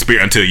complete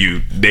spirit until you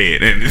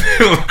dead, and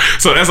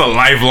so that's a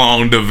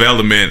lifelong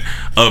development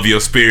of your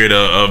spirit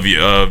of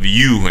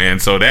you,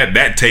 and so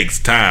that takes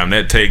time.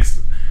 That takes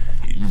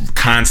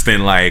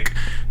constant like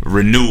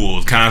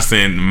renewals,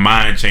 constant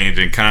mind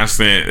changing,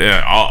 constant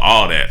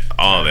all that.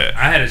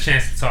 I had a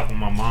chance to talk with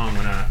my mom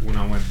when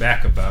I went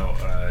back about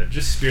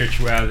just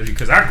spirituality,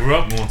 because I grew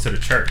up going to the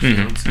church. You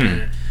know what I'm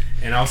saying?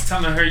 And I was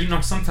telling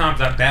her,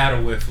 sometimes I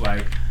battle with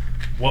like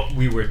what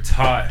we were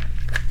taught,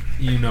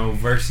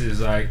 versus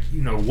like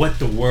what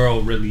the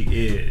world really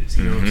is.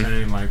 You know what I'm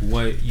saying? Like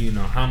what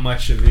how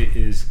much of it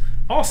is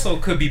also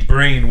could be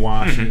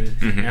brainwashing,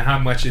 and how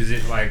much is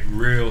it like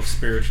real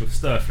spiritual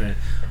stuff. And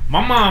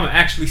my mom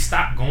actually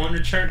stopped going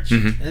to church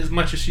as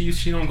much as she used.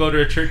 She don't go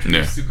to a church we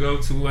used to go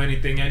to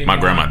anything anymore.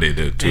 My grandma did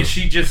that too. And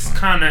she just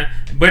kind of,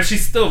 but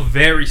she's still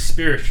very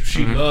spiritual.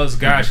 She loves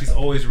God. She's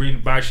always reading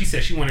the Bible. She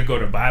said she wanted to go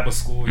to Bible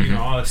school,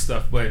 all that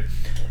stuff. But,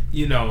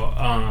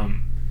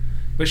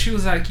 but she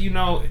was like,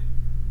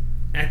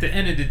 at the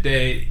end of the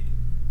day,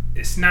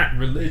 it's not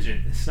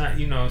religion. It's not,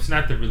 it's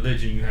not the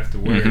religion you have to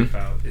worry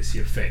about. It's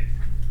your faith.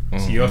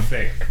 It's your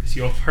faith. It's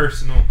your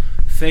personal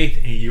faith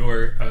in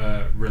your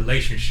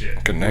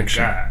relationship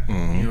connection with God. You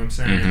know what I'm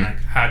saying? Like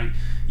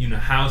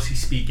how's he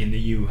speaking to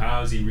you?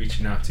 How is he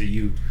reaching out to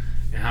you?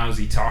 And how is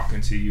he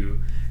talking to you?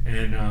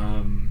 And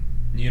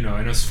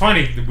and it's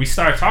funny that we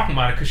started talking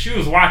about it because she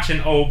was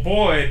watching Old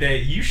Boy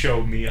that you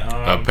showed me.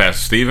 Pastor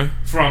Steven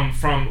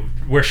from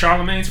where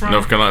Charlemagne's from,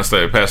 North Carolina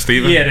State. Pastor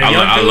Steven. Yeah,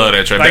 I love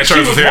that church. Like, that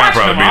church was here. I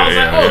probably be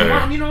there. I was like,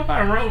 Mom, you know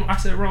about Rome? I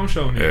said Rome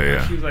showed me.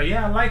 Yeah. She was like,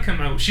 yeah, I like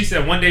him. She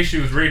said one day she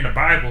was reading the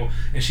Bible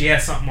and she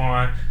had something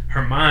on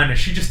her mind and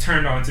she just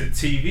turned on to the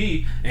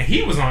TV and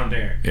he was on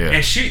there. Yeah.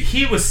 And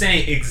he was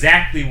saying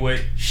exactly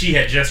what she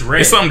had just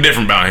read. It's something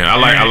different about him. I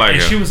like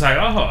and him. she was like,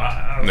 I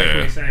like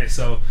what he's saying.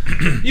 So,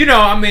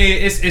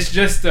 it's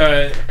just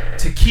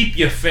to keep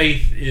your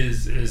faith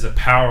is a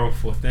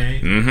powerful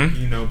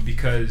thing.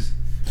 Because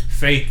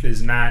faith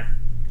is not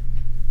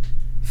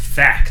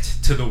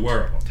fact to the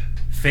world.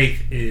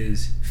 Faith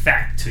is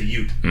fact to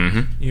you. You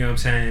know what I'm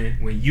saying?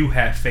 When you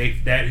have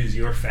faith, that is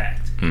your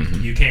fact.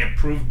 You can't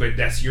prove, but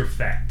that's your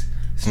fact.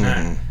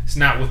 It's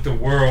not what the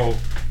world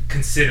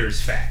considers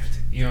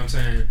fact. You know what I'm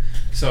saying?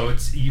 So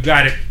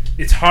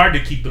it's hard to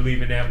keep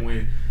believing that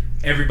when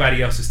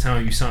everybody else is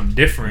telling you something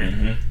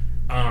different.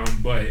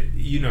 But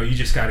you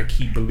just got to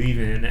keep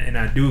believing, and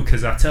I do,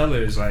 because I tell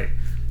her, it's like,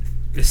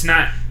 it's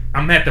not,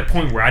 I'm at the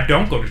point where I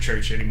don't go to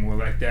church anymore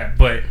like that,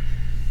 but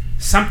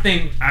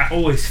something I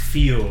always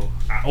feel it.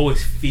 I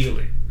always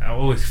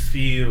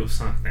feel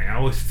something. I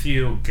always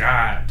feel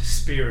God, the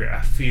Spirit.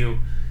 I feel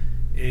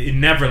it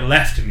never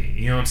left me.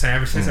 You know what I'm saying?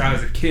 Ever since I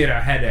was a kid, I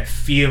had that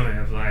feeling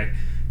of like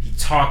He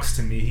talks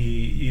to me.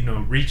 He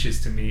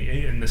reaches to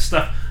me, and the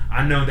stuff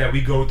I know that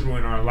we go through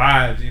in our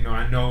lives.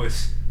 I know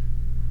it's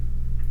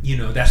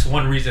that's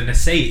one reason to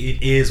say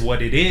it is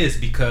what it is,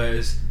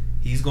 because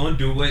He's going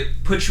to do it,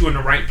 put you in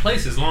the right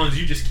place as long as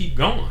you just keep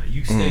going.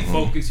 You stay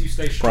focused, you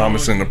stay strong.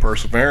 Promising the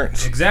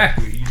perseverance.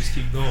 Exactly. You just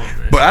keep going,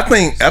 man. But I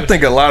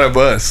think a lot of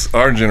us,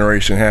 our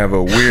generation, have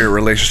a weird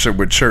relationship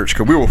with church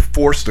because we were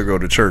forced to go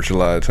to church a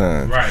lot of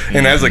times. Right.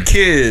 And as a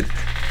kid,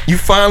 you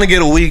finally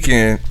get a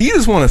weekend, you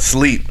just want to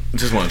sleep.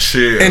 Just want to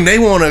chill. And they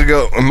want to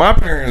go. And my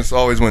parents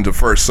always went to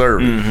first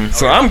service.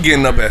 So I'm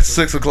getting up at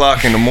 6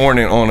 o'clock in the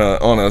morning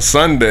on a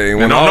Sunday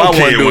when all I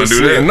want to do is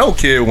sleep. And no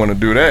kid want to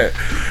do that.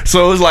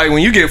 So it's like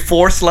when you get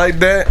forced like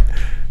that,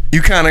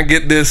 you kind of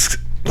get this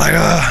like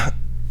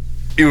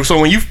so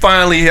when you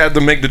finally have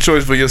to make the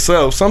choice for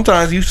yourself,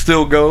 sometimes you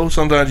still go,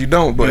 sometimes you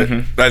don't. But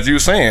as you were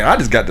saying, I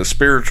just got the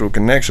spiritual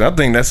connection. I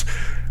think that's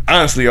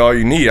honestly all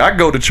you need. I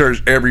go to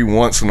church every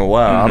once in a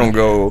while. I don't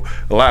go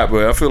a lot,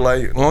 but I feel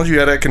like as long as you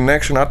have that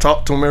connection, I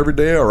talk to him every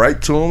day, I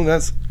write to him.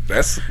 That's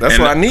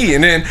what I need.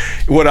 And then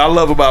what I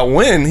love about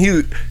Win,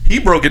 he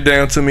broke it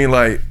down to me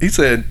like, he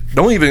said,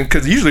 don't even,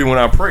 because usually when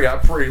I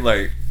pray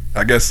like,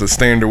 I guess the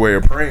standard way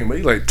of praying, but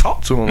he like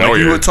talk to him like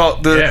you would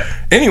talk to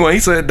anyway. He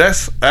said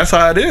that's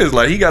how it is.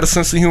 Like he got a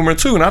sense of humor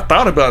too, and I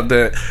thought about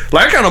that.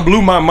 Like it kind of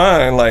blew my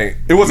mind. Like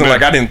it wasn't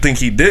like I didn't think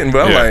he didn't,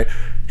 but I'm like,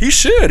 He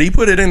should. He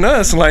put it in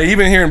us. Like,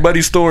 even hearing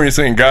Buddy's story and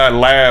saying God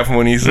laughed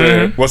when he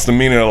said, "What's the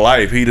meaning of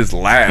life?" He just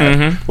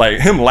laughed. Like,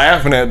 him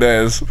laughing at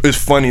that is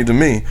funny to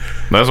me.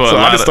 That's why. So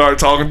I just started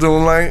talking to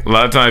him like. A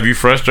lot of times you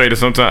frustrated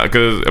sometimes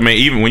because I mean,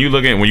 even when you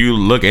look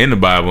in the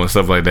Bible and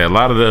stuff like that, a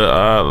lot of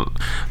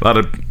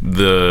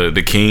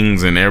the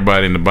kings and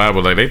everybody in the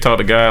Bible, like they talk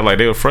to God like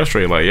they were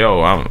frustrated, like,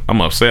 "Yo,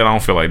 I'm upset. I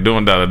don't feel like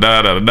doing da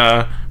da da da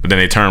da." But then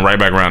they turn right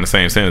back around the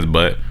same sentence,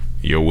 but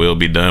your will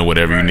be done,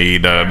 whatever you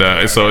need.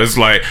 So it's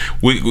like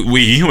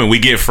we human, we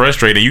get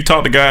frustrated. You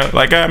talk to God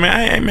like, God,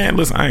 man, man,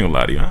 listen, I ain't gonna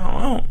lie to you.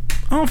 I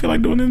don't feel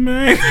like doing this,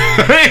 man.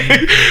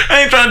 I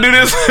ain't trying to do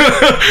this.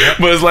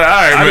 But it's like, all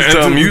right, I man. just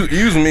tell him,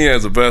 use me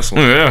as a vessel.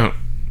 Yeah.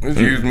 Just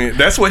use me.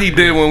 That's what he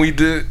did when we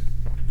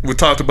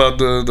talked about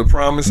the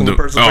promise and the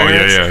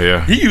perseverance. Oh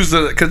yeah. He used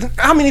it because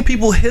how many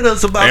people hit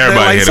us about Everybody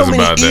that? Like hit so us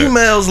many about that.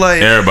 emails.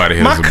 Like Everybody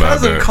hit my us about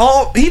cousin that.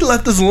 called. He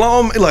left us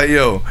alone. Like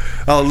yo,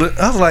 I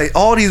was like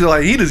all these.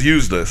 Like he just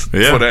used us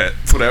for that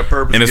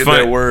purpose. And it's get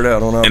funny, that word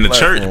out on our in the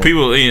platform.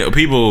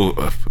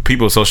 church,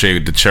 people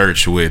associate the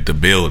church with the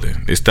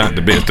building. It's not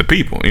it's the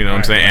people. You know what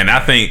I'm saying? And I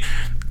think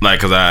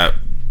because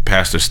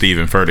Pastor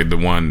Stephen Furtick, the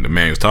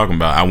man he was talking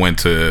about,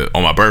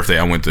 on my birthday,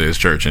 I went to his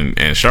church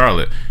in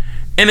Charlotte,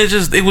 and it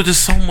was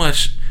just so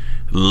much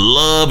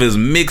love is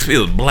mixed. It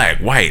was black,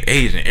 white,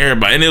 Asian,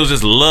 everybody, and it was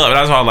just love.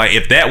 That's why I was like,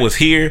 if that was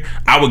here,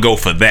 I would go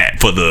for that,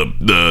 for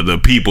the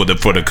people,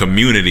 for the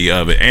community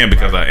of it, and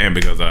because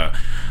I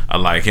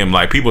like him.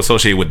 Like, people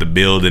associate with the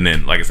building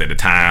and, like I said, the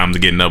times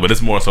getting up, but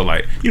it's more so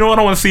like, you know what,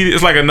 I want to see.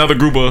 It's like another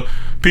group of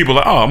people.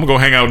 Like, oh, I'm gonna go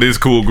hang out with this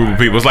cool group of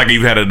people. It's like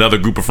you had another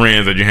group of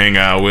friends that you hang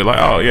out with. Like,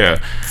 oh yeah.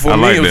 For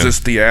me, it was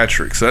just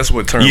theatrics. That's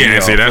what turned me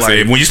off. See, that's like,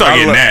 it. When you start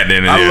getting that,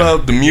 then I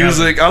love the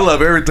music. I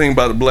love everything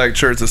about the black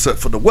church except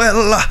for the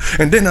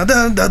and then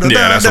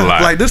that's a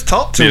lot. Like, this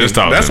talk to me. Just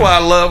talk That's to why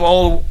me. I love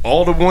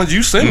all the ones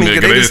you send me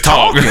because they just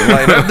talk. talking.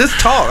 Like, this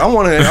talk. I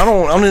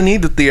don't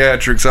need the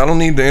theatrics. I don't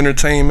need the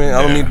entertainment.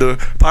 I don't need the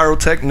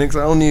pyrotechnics.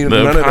 I don't need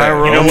none of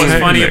that. You know what's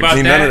funny about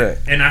None of that?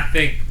 And I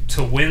think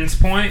to Wynn's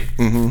point,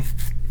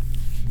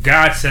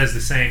 God says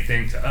the same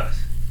thing to us.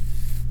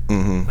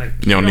 Like,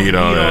 you don't need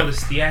all that.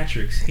 this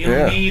theatrics. He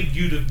don't need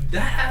you to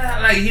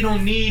like. He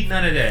don't need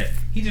none of that.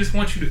 He just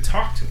wants you to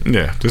talk to him.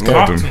 Yeah, just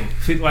talk to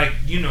him. Like,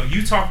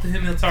 you talk to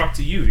him, he'll talk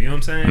to you. You know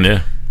what I'm saying?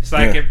 Yeah. It's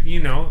like if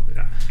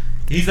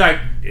he's like,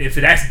 if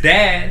that's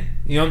dad,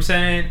 you know what I'm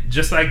saying?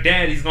 Just like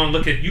dad, he's gonna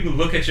look at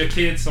your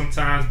kids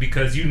sometimes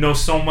because you know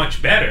so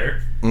much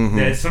better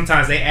that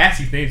sometimes they ask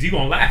you things you're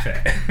gonna laugh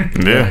at.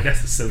 Yeah. Like,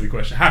 that's a silly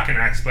question. How can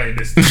I explain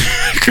this to you?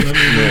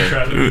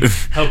 Let me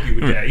help you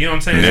with that. You know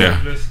what I'm saying?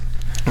 Yeah.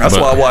 That's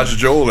why I watch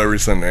Joel every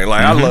Sunday.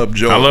 Like, I love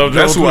Joel. I love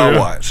That's Joel who too, I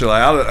watch.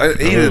 Like,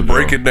 he just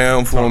break it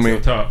down for me.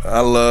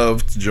 I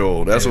love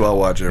Joel. That's who I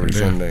watch every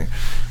Sunday.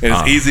 And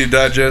it's easy to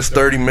digest.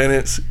 30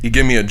 minutes. You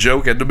give me a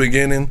joke at the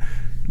beginning.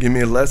 Give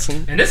me a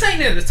lesson. And this ain't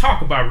there to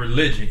talk about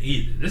religion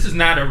either. This is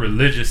not a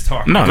religious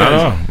talk. No, not at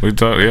all. We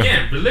talk. Yeah.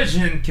 Again,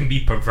 religion can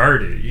be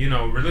perverted.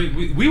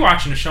 We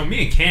watching the show.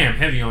 Me and Cam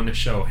heavy on the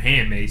show,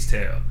 Handmaid's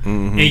Tale,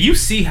 and you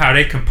see how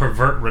they can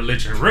pervert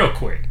religion real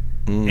quick.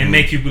 And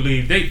make you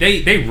believe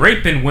they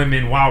raping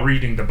women while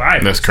reading the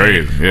Bible. That's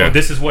crazy. Yeah,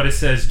 this is what it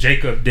says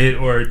Jacob did,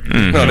 or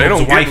no, they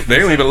don't. They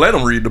don't even let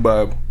them read the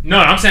Bible. No,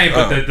 I'm saying,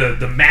 but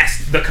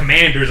the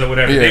commanders or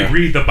whatever, they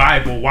read the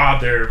Bible while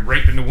they're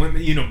raping the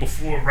women.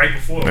 Right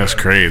before. That's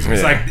whatever. crazy.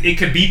 It's like it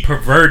could be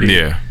perverted.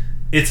 Yeah,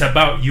 it's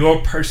about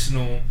your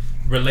personal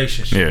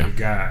relationship with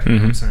God. You know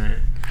what I'm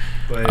saying?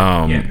 But,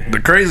 the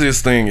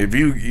craziest thing, if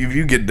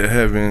you get to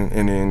heaven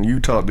and then you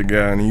talk to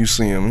God and you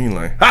see him, he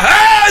like, oh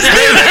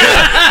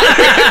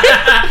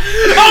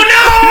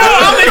no,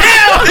 I'm in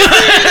hell.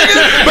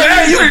 But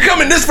hey, you can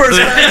come in this first.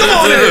 Come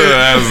on in.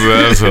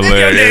 That's hilarious.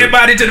 Your dead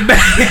body to the back.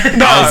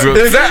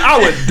 I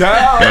would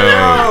die.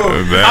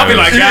 I'll be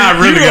like, God,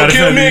 really gotta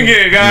kill me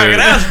again, God.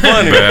 That's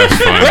funny.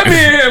 Let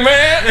me in here,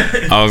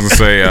 man. I was gonna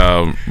say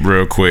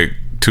real quick,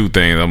 two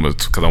things.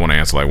 Because I want to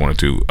answer like one or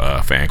two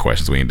fan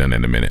questions. We ain't done that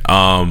in a minute.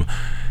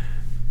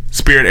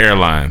 Spirit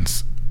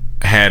Airlines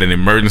had an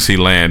emergency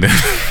landing.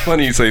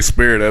 Funny you say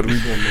Spirit.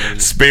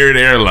 Spirit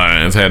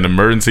Airlines had an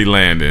emergency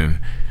landing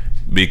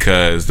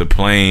because the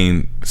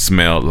plane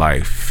smelled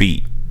like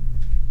feet.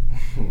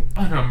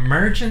 An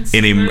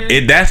emergency?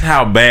 That's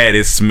how bad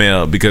it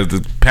smelled, because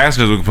the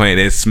passengers were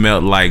complaining it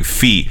smelled like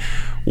feet.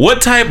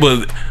 What type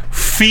of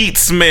feet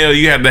smell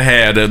you have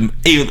to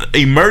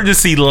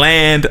emergency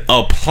land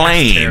a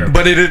plane?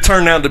 But it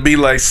turned out to be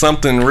like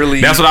something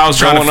really. That's what I was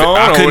trying to.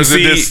 I couldn't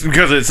see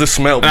because it just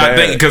smelled bad. I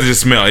think because it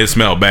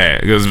smelled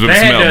bad. Because it they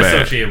smelled had to bad.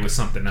 associate with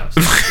something else.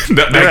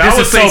 I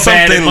would say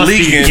something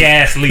leaking,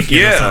 gas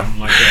leaking, or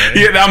something like that.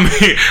 Yeah, I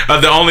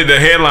mean, the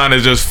headline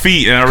is just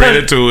feet, and I read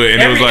into it,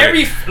 and it was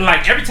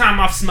like every time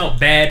I've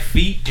smelled bad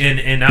feet,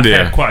 and I've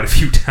had quite a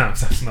few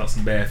times I've smelled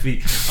some bad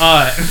feet.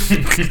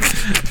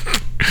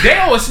 They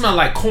always smell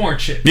like corn corn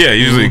chips. Yeah,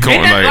 usually corn.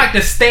 Ain't that like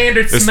the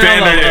standard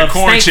smell of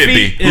corn stank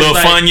chippy, feet? Is little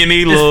like,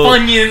 Funyuny, it's little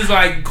Funyuns,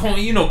 like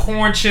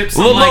corn chips,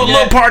 little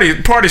like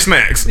that. party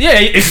snacks. Yeah,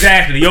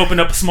 exactly. You open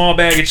up a small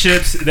bag of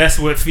chips. That's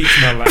what feet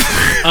smell like. So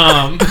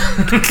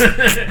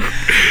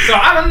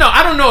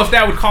I don't know if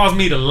that would cause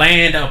me to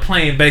land a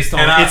plane based on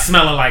it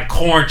smelling like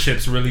corn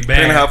chips really bad.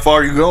 Depending how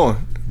far you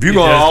going. If you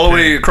going all the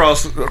way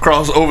across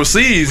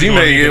overseas, you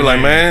may get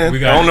like, man, I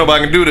don't know if I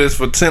can do this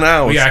for 10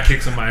 hours. We gotta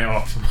kick somebody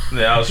off.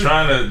 Yeah, I was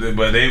trying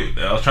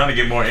to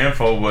get more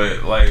info,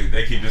 but like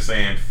they keep just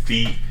saying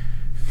feet.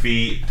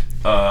 10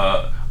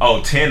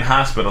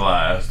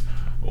 hospitalized.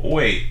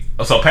 Wait,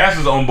 so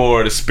passengers on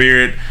board the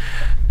Spirit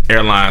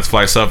Airlines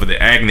flight suffered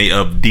the agony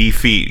of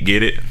defeat.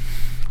 Get it?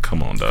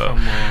 Come on, dog.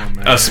 Come on,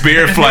 man. A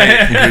Spirit flight,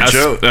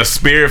 a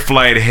Spirit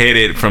flight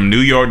headed from New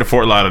York to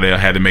Fort Lauderdale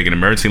had to make an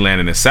emergency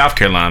landing in South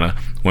Carolina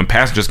when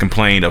passengers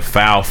complained of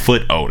foul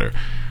foot odor.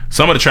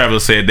 Some of the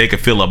travelers said they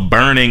could feel a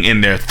burning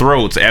in their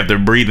throats after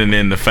breathing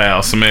in the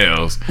foul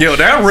smells. Yo,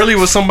 that really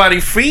was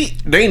somebody's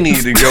feet. They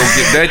need to go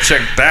get that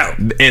checked out.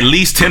 At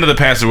least 10 of the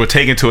passengers were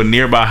taken to a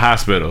nearby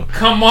hospital.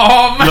 Come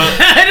on,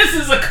 man. This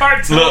is a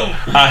cartoon. Look,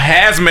 a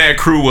hazmat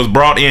crew was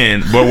brought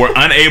in, but were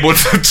unable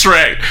to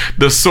track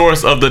the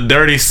source of the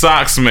dirty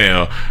sock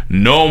smell.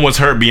 No one was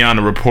hurt beyond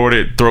the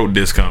reported throat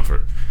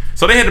discomfort.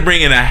 So they had to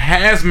bring in a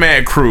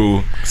hazmat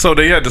crew. So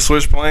they had to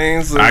switch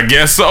planes? I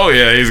guess so,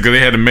 yeah. Because they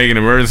had to make an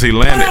emergency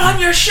landing. Put on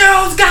your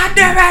shoes,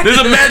 goddammit.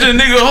 Just imagine a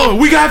nigga, oh,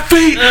 we got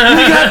feet.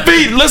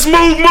 Let's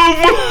move.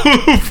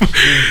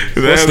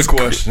 That's the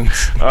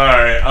questions. All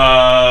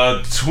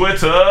right.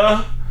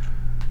 Twitter.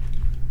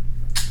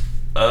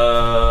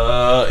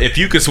 If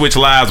you could switch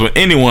lives with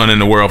anyone in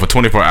the world for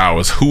 24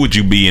 hours, who would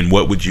you be and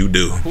what would you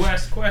do? Who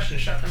asked the question?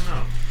 Shut them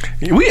out.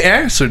 We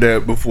answered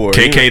that before.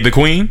 KK the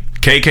Queen?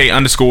 KK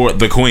 _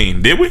 the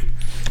Queen. Did we?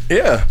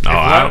 Yeah.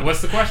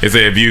 What's the question? It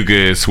said if you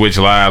could switch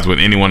lives with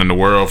anyone in the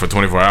world for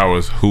 24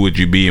 hours, who would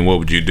you be and what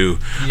would you do?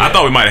 Yeah. I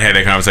thought we might have had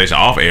that conversation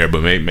off air,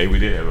 but maybe we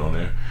did have it on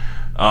there.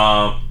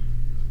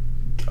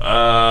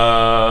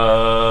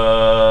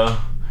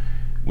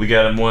 We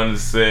got one that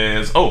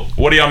says, oh,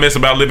 what do y'all miss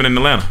about living in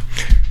Atlanta?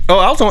 Oh,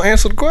 I was gonna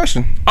answer the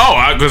question.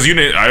 Oh, because you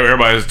didn't.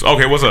 Everybody's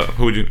okay. What's up?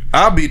 Who would you?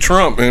 I'll be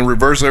Trump and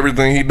reverse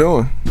everything he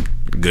doing.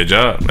 Good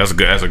job. That's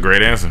a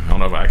great answer. I don't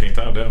know if I can't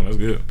top that one. That's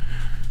good.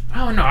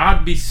 I don't know.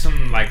 I'd be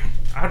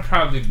I'd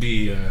probably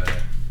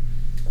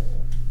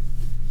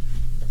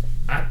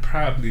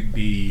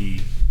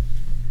be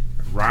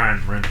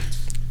Ryan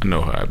Reynolds. I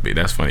know who I'd be.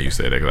 That's funny you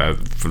said that because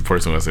the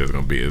person I said it's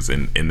gonna be is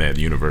in that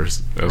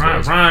universe.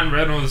 Ryan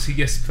Reynolds. He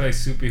gets to play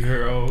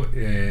superhero,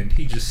 and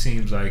he just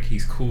seems like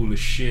he's cool as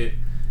shit.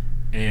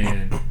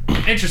 And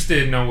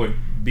interested to know what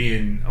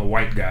being a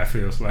white guy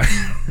feels like.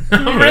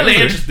 I'm really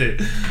interested.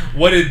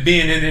 What did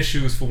being in his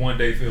shoes for one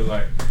day feel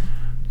like?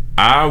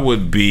 I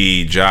would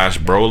be Josh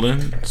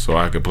Brolin so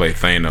I could play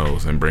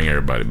Thanos and bring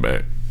everybody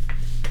back.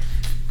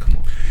 Come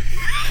on.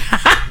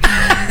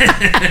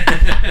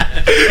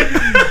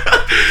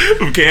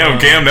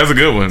 Cam, that's a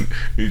good one.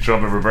 You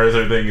Trump and reverse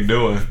everything you're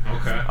doing.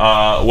 Okay.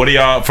 What are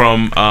y'all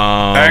from?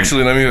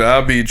 Actually,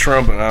 I'll be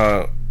Trump and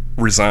I'll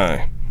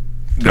resign.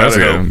 That's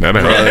good.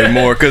 That'll help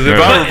more because if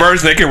I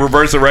reverse, they can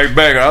reverse it right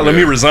back. Let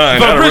me resign.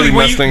 But really,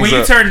 when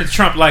you turn to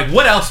Trump, like,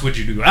 what else would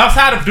you do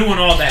outside of doing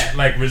all that,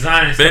 like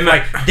resigning and stuff?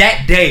 Like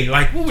that day,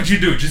 like, what would you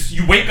do? Just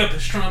you wake up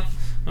as Trump.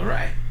 All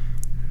right.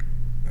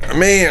 I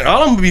mean,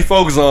 all I'm gonna be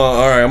focused on.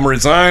 All right, I'm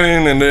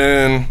resigning, and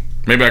then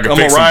maybe I can. I'm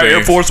gonna ride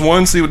Air Force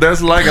One, see what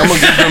that's like. I'm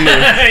gonna get them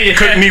to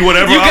cook me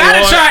whatever I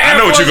want. I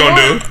know what you're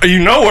gonna do. You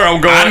know where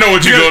I'm going. I know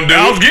what you're gonna do.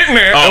 I was getting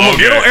there. I'm gonna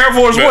get on Air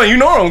Force One. You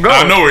know where I'm going.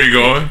 I know where you're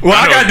going. Well,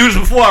 I gotta do this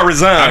before I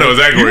resign. I know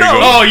exactly where you're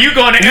going. Oh, you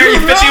going to Area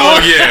 51?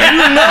 Oh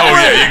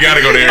yeah. You gotta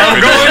go to Area 51.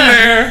 I'm going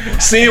there,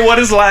 seeing what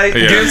it's like,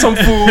 getting some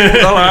food.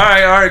 I'm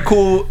like, all right,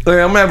 cool.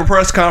 I'm gonna have a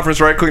press conference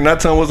right quick. Not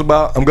telling what's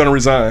about. I'm gonna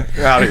resign.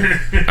 Out of here.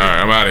 All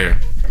right, I'm out of here.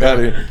 Out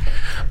of here.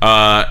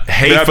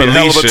 Hey That'd Felicia, be a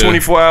hell of a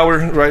 24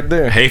 hour right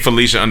there. Hey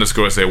Felicia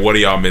 _ said, what do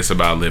y'all miss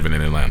about living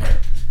in Atlanta?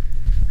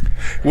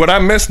 What I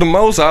missed the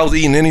most, I was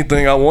eating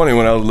anything I wanted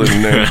when I was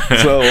living there.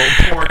 So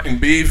pork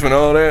and beef and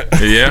all that.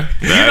 Yeah,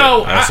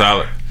 that's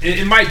solid.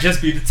 It might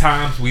just be the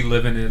times we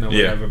living in or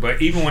whatever.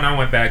 But even when I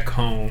went back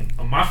home,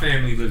 my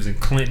family lives in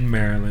Clinton,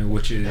 Maryland,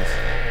 which is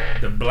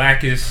the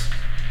blackest.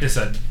 It's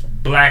a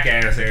black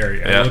ass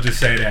area. I will just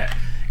say that.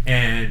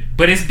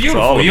 But it's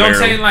beautiful. You know what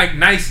I'm saying? Like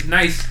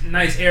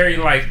nice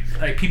area.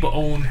 Like people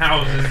own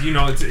houses. You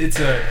know, it's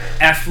a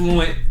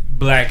affluent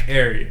black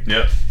area.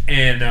 Yep.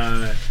 And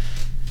I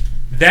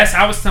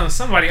was telling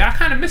somebody I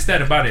kind of miss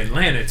that about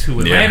Atlanta too.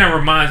 Atlanta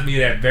reminds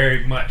me of that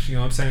very much. You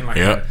know what I'm saying? Like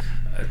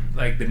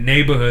like the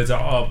neighborhoods are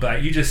all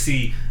black. You just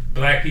see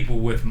black people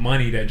with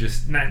money that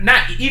just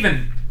not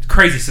even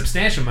crazy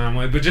substantial amount of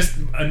money, but just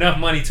enough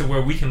money to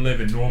where we can live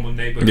in normal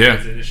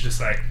neighborhoods. And it's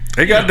just like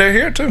they got that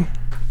here too.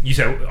 You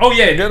said, oh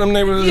yeah, Get them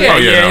neighborhoods. yeah, Oh,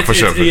 yeah, no, it's- for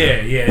sure, it's- for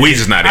sure. yeah. We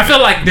just not I in feel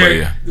it, like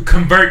they're but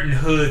converting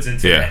hoods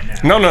into Yeah.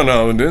 that now.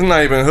 No. It's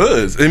not even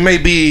hoods. It may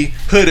be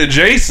hood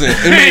adjacent.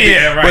 It may be-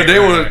 Yeah, right, but they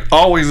right, were right.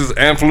 always this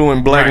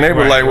affluent black Right,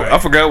 neighborhood. right, Like right. I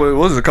forgot what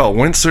was it called,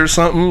 Windsor or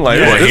something. Like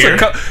Yeah, it's here?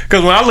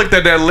 because when I looked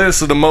at that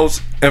list of the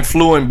most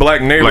affluent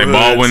black neighborhoods,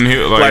 Baldwin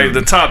Hill, like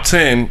the top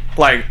 10,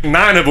 like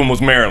 9 of them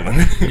was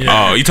Maryland.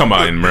 Oh, you talking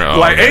about in Maryland?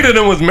 Like 8 of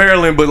them was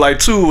Maryland, but like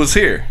 2 was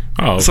here.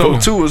 Oh, so cool.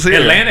 2 was here.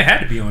 Atlanta had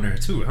to be on there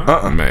too,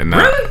 huh? Man,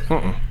 nah.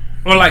 Really?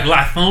 Or like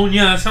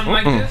Lithonia or something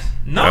like this?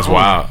 No. That's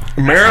wild.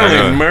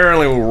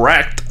 Maryland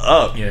racked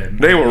up. Yeah,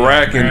 They were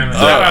racking Maryland.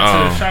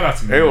 up. Shout out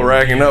to They were Maryland.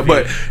 racking up,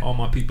 but all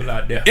my people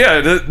out there. yeah,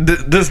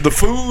 the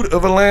food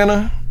of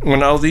Atlanta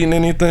when I was eating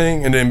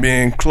anything, and then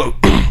being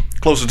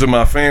closer to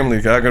my family,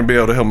 I can be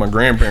able to help my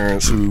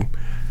grandparents who,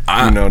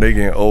 they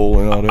getting old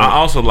and all that. I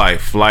also like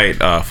flight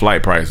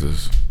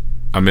prices.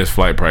 I miss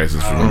flight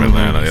prices from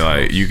Atlanta.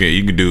 Like you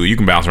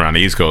can bounce around the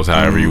East Coast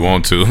however you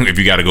want to. If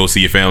you got to go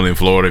see your family in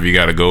Florida, if you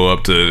got to go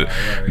up to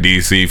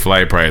DC,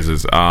 flight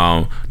prices.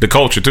 The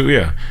culture too,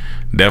 yeah,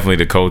 definitely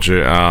the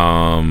culture.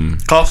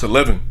 Cost of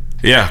living.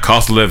 Yeah,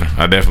 cost of living.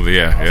 I definitely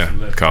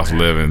cost of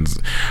living.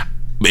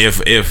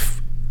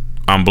 If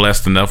I'm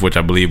blessed enough, which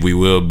I believe we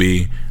will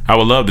be, I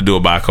would love to do a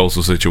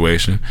bi-coastal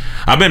situation.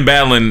 I've been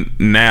battling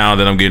now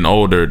that I'm getting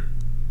older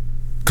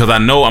because I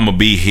know I'm gonna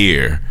be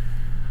here.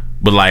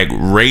 But like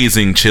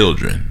raising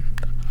children,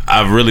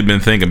 I've really been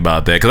thinking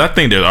about that because I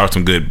think there are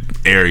some good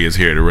areas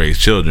here to raise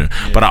children.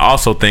 Yeah. But I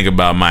also think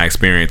about my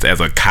experience as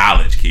a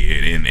college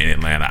kid in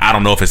Atlanta. I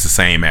don't know if it's the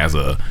same as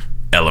a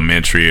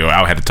elementary, or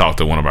I would have to talk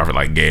to one of our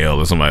like Gail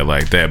or somebody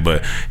like that.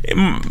 But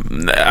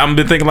I've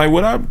been thinking like,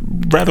 would I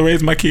rather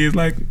raise my kids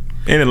like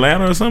in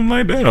Atlanta or something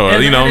like that,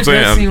 or you know what I'm saying?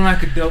 It does seem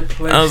like a dope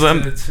place. I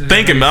was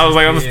thinking about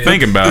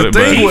it,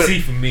 but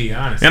DC for me,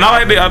 honestly. And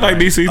I like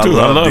DC too.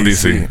 I love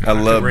DC. I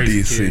love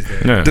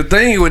DC. Yeah. The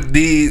thing with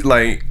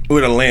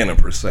with Atlanta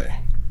per se,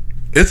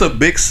 it's a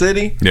big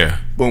city. Yeah.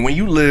 But when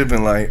you live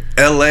in like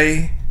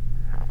LA,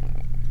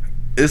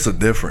 it's a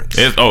difference.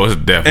 It's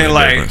definitely and a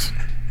like difference.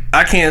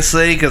 I can't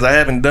say because I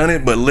haven't done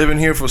it, but living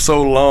here for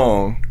so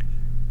long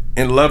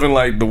and loving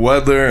like the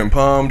weather and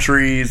palm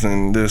trees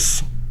and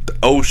this the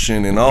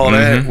ocean and all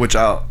that, which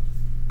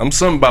I'm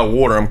something about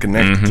water I'm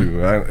connected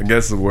to. I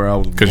guess is where I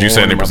was. Because you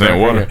 70%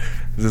 water.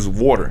 This is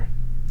water.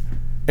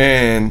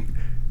 And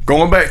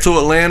going back to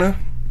Atlanta,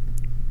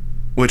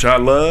 which I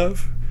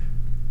love,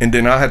 and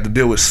then I have to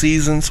deal with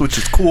seasons, which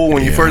is cool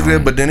when you first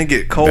get, but then it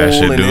get cold that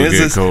shit and do it's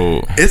get just,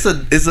 cold.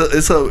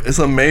 It's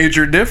a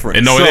major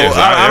difference. No, so it is.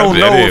 I don't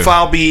know it if is.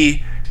 I'll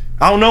be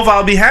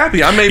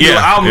happy. I may be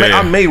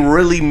I may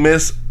really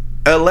miss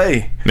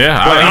LA. Yeah,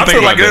 I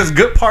feel like that. there's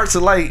good parts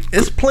of like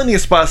it's plenty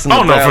of spots in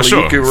the valley for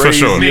sure, you can for raise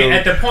sure. I mean, your-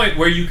 at the point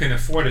where you can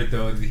afford it,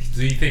 though, do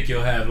you think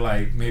you'll have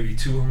like maybe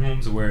 2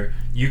 homes where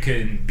you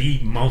can be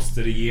most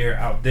of the year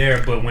out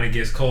there, but when it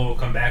gets cold,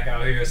 come back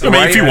out here? Or something?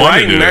 I mean, if you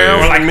want to do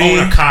now, it. or like for me,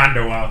 own a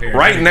condo out here.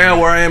 right now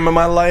where I am in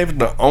my life,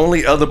 the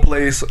only other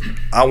place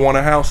I want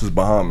a house is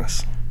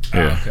Bahamas.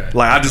 Yeah. Okay.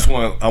 Like I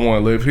want to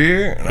live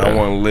here and I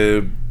want to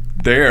live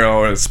there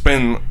or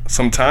spend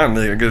some time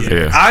there. Because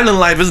island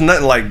life is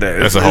nothing like that.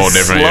 That's it's a whole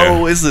different.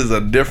 slow. Yeah. This is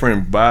a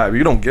different vibe.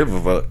 You don't give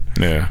a fuck.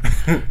 Yeah,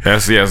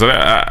 that's So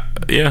that,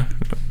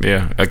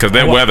 because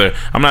that weather,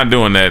 I'm not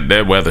doing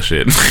that weather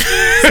shit.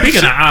 Speaking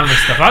of island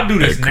stuff, I'll do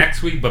this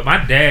next week. But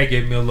my dad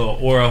gave me a little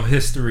oral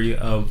history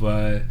of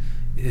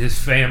his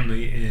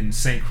family in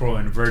St. Croix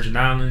and the Virgin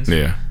Islands.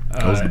 Yeah,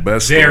 those are the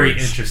best. Very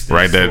stories. interesting.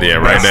 Write that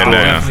down. I'll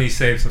definitely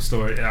save some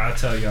stories. I'll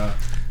tell y'all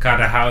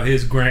kind of how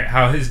his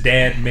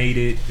dad made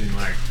it and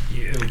like.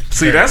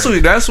 See, that's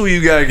what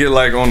you gotta get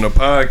like on the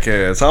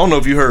podcast. I don't know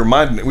if you heard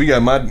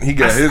he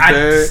got his dad.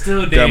 I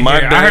still did. Got my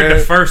dad. I heard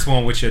the first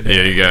one with your dad.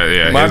 Yeah, you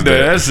got my dad.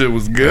 That shit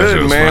was good,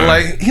 shit was man. fun.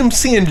 Like him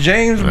seeing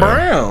James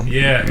Brown.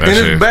 Yeah, That In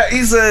shit. his back,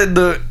 he said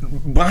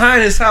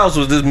behind his house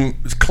was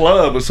this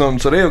club or something.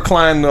 So they would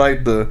climb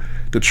like the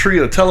tree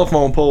or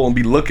telephone pole and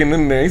be looking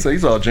in there. He said he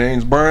saw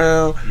James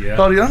Brown. Yeah.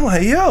 I'm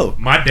like, yo,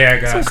 my dad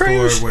got some a story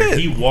crazy where shit.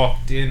 he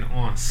walked in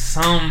on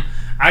some.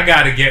 I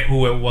gotta get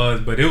who it was,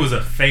 but it was a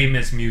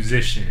famous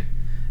musician.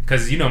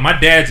 Cause my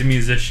dad's a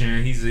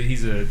musician. He's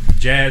a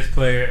jazz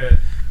player,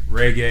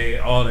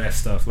 reggae, all that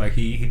stuff. Like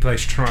he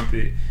plays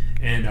trumpet,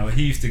 and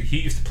he used to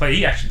play.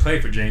 He actually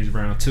played for James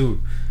Brown too.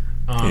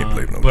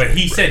 But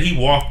he said he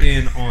walked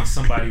in on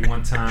somebody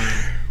one time.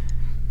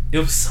 It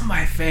was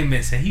somebody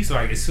famous, and he's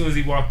like, as soon as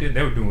he walked in,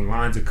 they were doing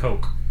lines of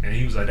coke, and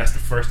he was like, that's the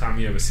first time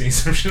he ever seen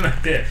some shit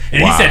like that.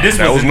 And he said this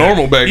was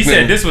normal back then. He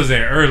said this was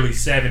in early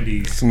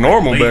 70s. It's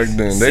normal back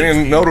then. They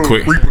didn't know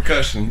the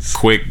repercussions.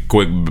 Quick.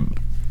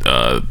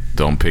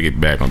 Don't pick it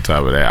back on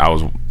top of that. I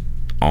was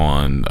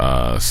on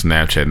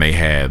Snapchat and they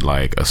had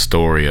like a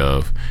story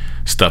of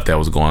stuff that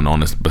was going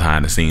on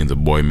behind the scenes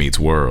of Boy Meets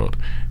World,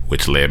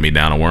 which led me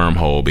down a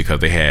wormhole because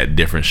they had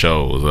different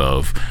shows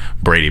of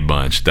Brady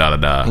Bunch,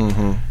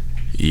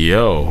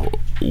 Yo,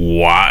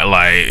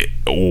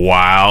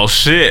 wild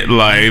shit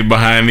like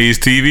behind these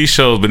TV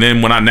shows. But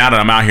then now that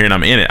I'm out here and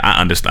I'm in it, I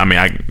understand.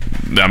 I mean,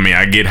 I mean,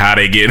 I get how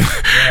they get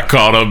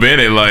caught up in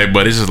it, like,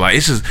 but it's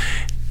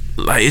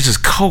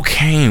just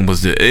cocaine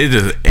was just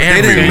everywhere.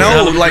 They didn't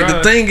know. Like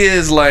the thing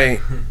is, like,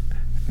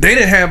 they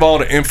didn't have all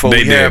the info.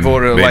 They have,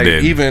 or the, like,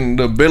 even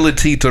the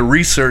ability to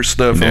research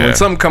stuff. And when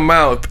something come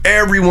out, if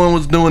everyone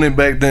was doing it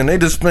back then, they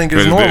just think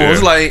it's normal.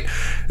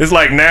 It's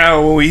like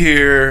now when we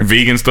hear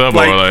vegan stuff,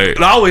 like, or like,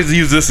 I always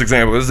use this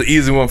example. It's the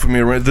easy one for me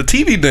to run. The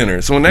TV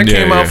dinners. When that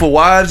came out for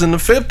wives in the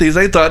 50s,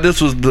 they thought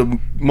this was the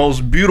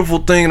most beautiful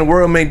thing in the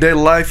world, made their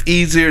life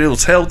easier. It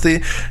was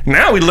healthy.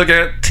 Now we look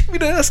at TV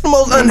dinner. That's the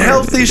most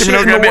unhealthy shit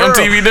in the world.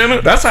 TV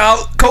dinner. That's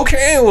how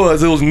cocaine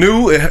was. It was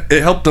new.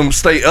 It helped them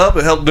stay up.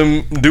 It helped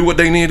them do what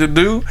they needed to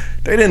do.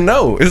 They didn't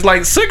know. It's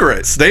like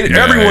cigarettes.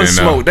 Everyone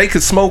smoked. They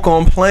could smoke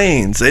on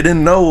planes. They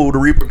didn't know the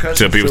repercussions.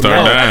 Till people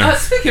start dying.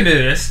 Speaking of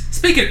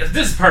this,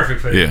 this is perfect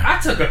for you. I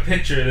took a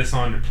picture of this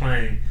on the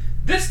plane.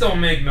 This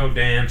don't make no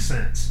damn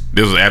sense.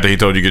 This was after he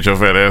told you get your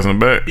fat ass in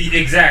the back.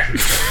 Exactly.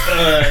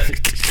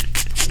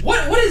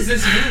 What does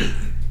this mean?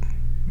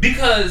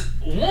 Because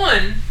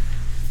one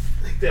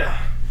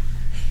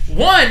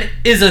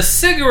is a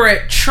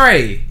cigarette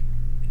tray,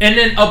 and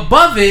then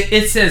above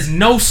it says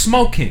no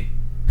smoking.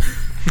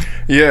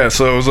 Yeah,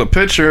 so it was a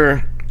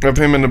picture of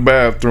him in the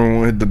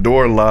bathroom with the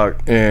door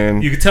locked,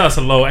 and you can tell it's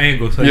a low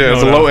angle. So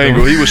it's a low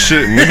angle. He was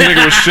shitting. This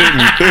nigga was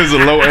shitting. There's a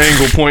low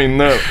angle pointing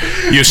up.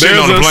 You're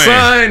shitting on the plane. There's a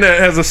sign that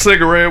has a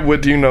cigarette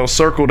with,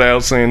 circled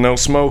out saying no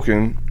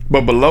smoking,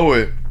 but below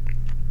it,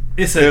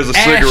 there's a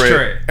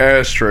cigarette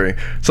ashtray.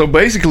 So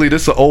basically,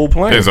 this is an old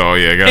plane. It's all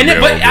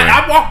But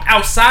I walked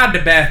outside the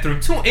bathroom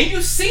too, and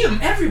you see them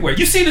everywhere.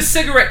 You see the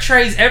cigarette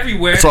trays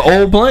everywhere. It's an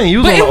old plane.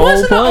 You was on an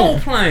old plane. An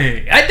old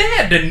plane. They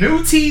had the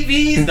new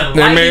TVs. The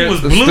lighting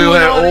was blue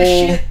and all this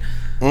shit.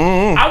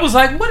 Mm-hmm. I was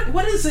like,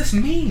 what does this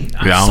mean?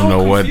 I don't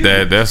know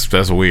confused. What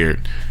that's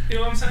weird. You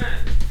know what I'm saying?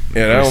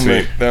 Yeah,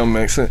 that don't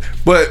make sense.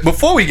 But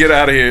before we get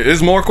out of here,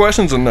 is more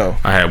questions or no?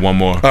 I had one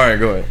more. All right,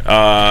 go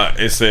ahead.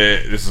 It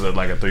said, this is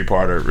like a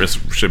 3-parter. This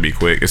should be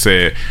quick. It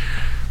said,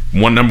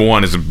 number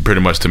one is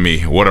pretty much to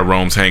me. What are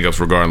Rome's hangups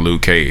regarding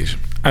Luke Cage?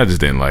 I just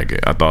didn't like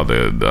it. I thought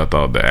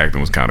the acting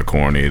was kind of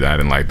corny. I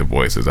didn't like the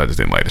voices. I just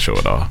didn't like the show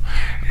at all.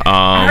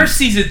 I heard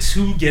season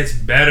 2 gets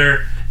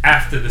better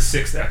after the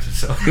 6th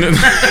episode.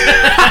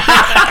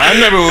 I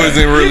never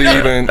wasn't really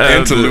even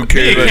into Luke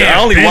Cage.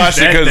 I only watched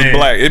it because it's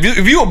black.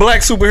 If you a black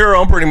superhero,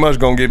 I'm pretty much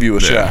gonna give you a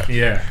shot.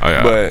 Yeah.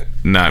 But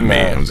not me.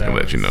 I'm just gonna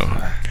let you know.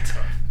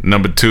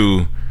 Number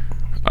 2,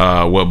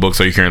 what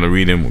books are you currently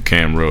reading?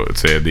 Cam wrote,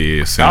 said the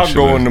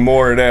essential. I'll go into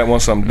more of that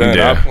once I'm done.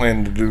 I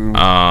plan to do.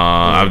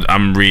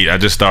 I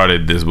just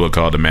started this book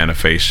called the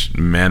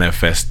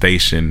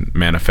Manifestation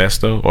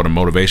Manifesto, or the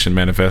Motivation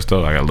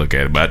Manifesto. I gotta look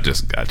at it, but I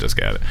just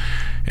got it.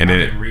 And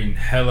I've been reading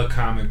hella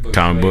comic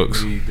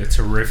books. Lately. The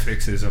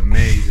Terrifics is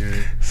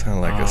amazing.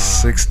 Sound like a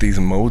 60s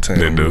Motown.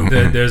 They do.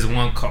 There's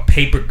one called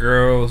Paper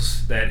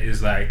Girls that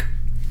is like,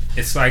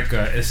 it's like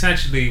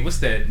essentially, what's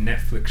that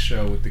Netflix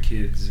show with the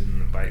kids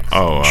and the bikes?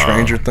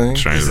 Stranger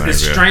Things.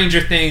 It's Stranger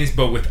Things,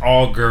 but with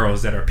all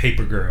girls that are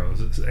paper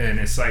girls,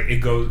 and it's like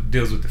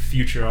deals with the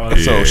future. All that.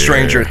 So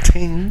Stranger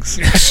Things.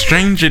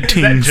 Stranger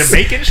Things.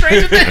 Jamaican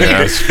Stranger Things.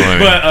 That's funny.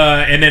 But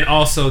and then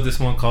also this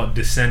one called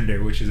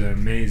Descender, which is an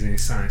amazing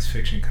science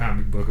fiction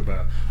comic book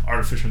about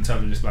artificial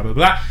intelligence, blah blah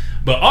blah.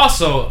 But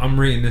also, I'm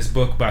reading this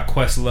book by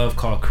Questlove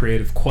called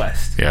Creative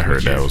Quest. Yeah, I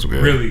heard that was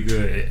good. Really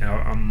good.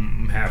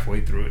 I'm halfway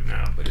through it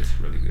now, but it's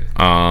really good.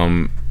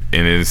 And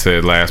it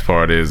said last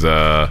part is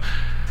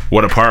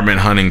what apartment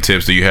hunting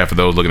tips do you have for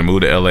those looking to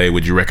move to LA?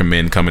 Would you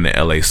recommend coming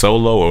to LA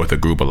solo or with a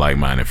group of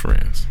like-minded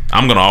friends?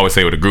 I'm gonna always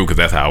say with a group because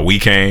that's how we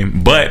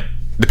came, but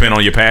depend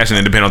on your passion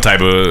and depend on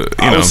type of.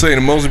 I would say the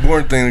most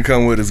important thing to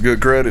come with is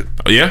good credit.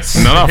 Yes,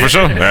 no, for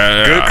sure.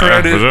 Good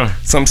credit, for sure.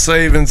 Some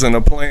savings and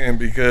a plan,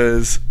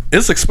 because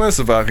it's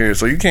expensive out here.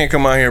 So you can't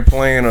come out here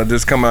playing or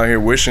just come out here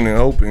wishing and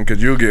hoping,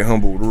 because you'll get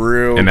humbled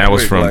real. And that quick,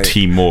 was from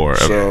T Moore.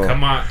 So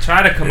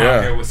try to come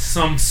out here with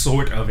some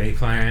sort of a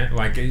plan.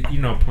 Like,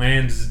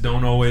 plans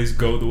don't always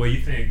go the way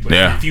you think, but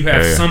if you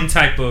have some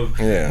type of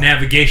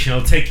navigation,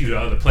 it'll take you to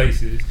other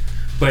places.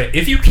 But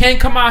if you can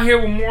come out here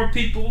with more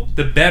people,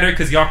 the better,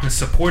 because y'all can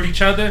support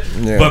each other.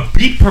 Yeah. But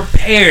be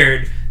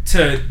prepared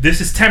to,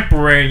 this is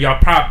temporary,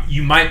 and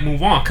you might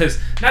move on, because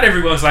not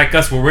everyone's like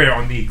us where we're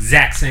on the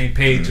exact same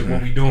page of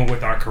what we're doing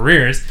with our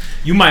careers.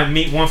 You might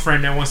meet one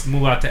friend that wants to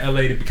move out to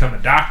LA to become a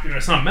doctor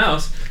or something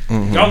else.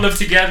 Y'all live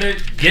together,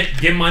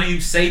 get money,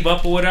 save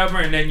up or whatever,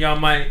 and then y'all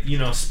might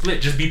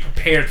split. Just be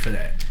prepared for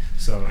that.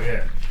 So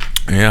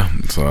yeah,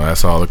 so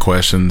that's all the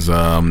questions.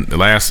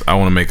 Last, I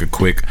want to make a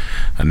quick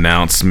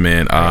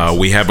announcement.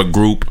 We have a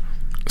group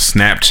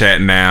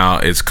Snapchat now.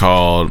 It's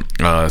called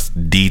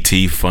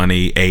DT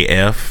Funny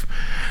AF.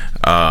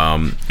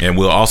 And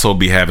we'll also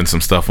be having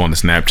some stuff on the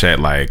Snapchat,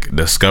 like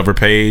Discover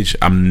page.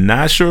 I'm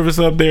not sure if it's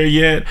up there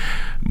yet,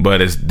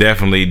 but it's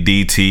definitely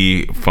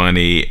DT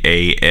Funny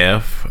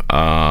AF.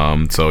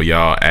 So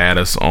y'all add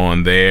us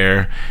on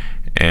there.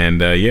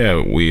 And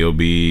we'll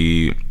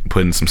be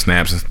putting some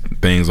snaps and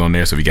things on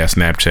there. So if you got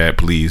Snapchat,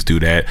 please do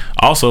that.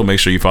 Also, make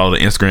sure you follow the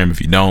Instagram if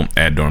you don't,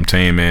 at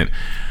Dormtainment.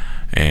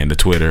 and the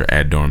Twitter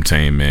at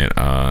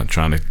Dormtainment.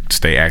 Trying to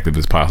stay active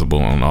as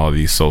possible on all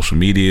these social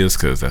medias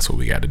because that's what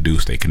we got to do.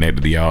 Stay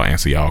connected to y'all,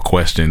 answer y'all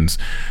questions.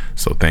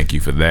 So thank you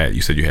for that.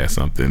 You said you had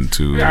something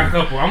to. We got a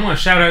couple. I want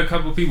to shout out a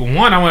couple people.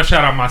 One, I want to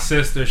shout out my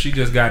sister. She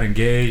just got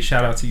engaged.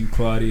 Shout out to you,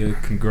 Claudia.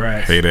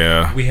 Congrats. Hey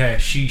there. We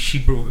had she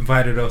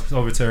invited us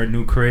over to her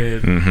new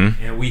crib,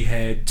 and we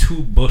had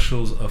 2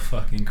 bushels of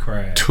fucking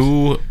crabs.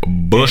 2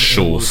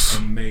 bushels. It was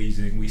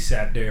amazing. We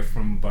sat there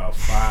from about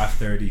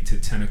 5:30 to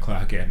 10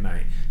 o'clock at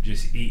night,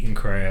 just eating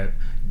crab,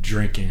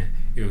 drinking.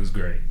 It was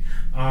great.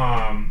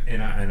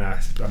 And I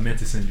meant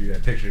to send you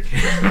that picture,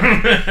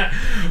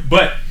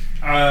 but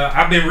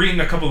I've been reading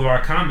a couple of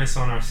our comments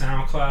on our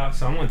SoundCloud,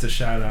 so I wanted to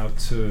shout out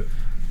to,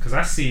 because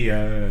I see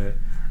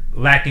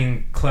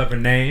Lacking Clever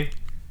Name.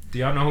 Do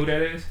y'all know who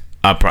that is?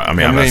 I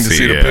mean to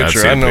see the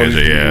picture. I know.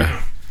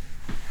 Yeah.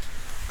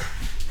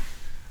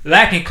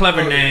 Lacking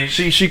Clever Name.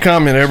 She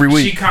comment every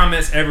week. She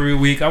comments every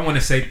week. I want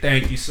to say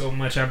thank you so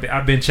much.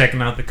 I've been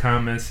checking out the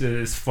comments.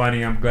 It's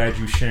funny. I'm glad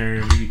you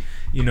sharing. We,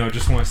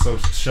 just want to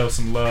show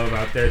some love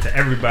out there to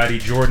everybody.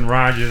 Jordan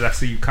Rogers, I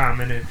see you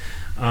commenting.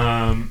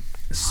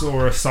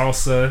 Sora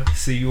Salsa,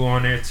 see you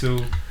on there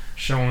too,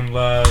 showing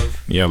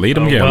love. Yeah, lead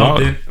them.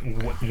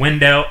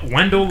 Wendell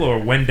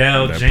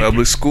that Jenkins,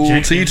 public school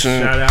Jenkins, teaching,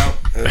 shout out.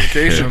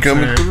 education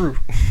coming through.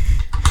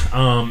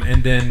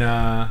 And then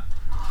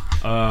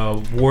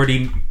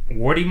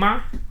Wardy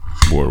Ma.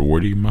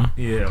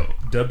 Yeah,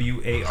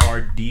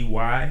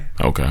 WARDY.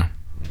 Okay.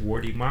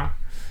 Wardy Ma.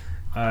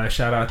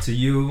 Shout out to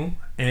you.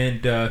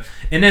 And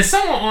then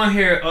someone on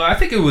here, I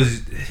think it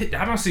was,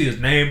 I don't see his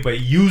name,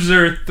 but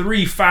user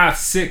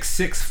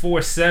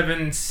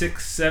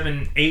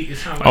 356647678.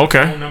 It's not like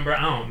a phone number.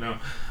 I don't know.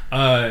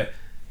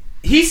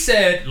 He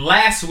said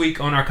last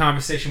week on our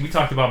conversation, we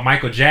talked about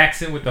Michael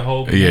Jackson with the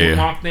whole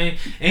moonwalk thing,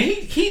 and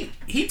he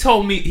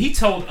told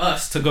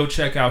us to go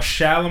check out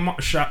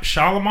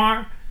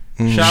Shalimar,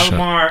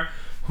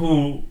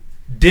 who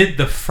did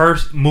the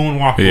first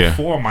moonwalk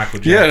before Michael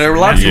Jackson. Yeah, there were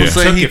lots of people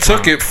saying he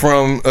took it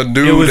from a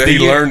dude that he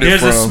learned it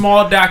from. There's a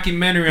small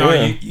documentary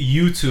on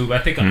YouTube, I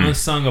think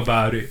Unsung,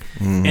 about it.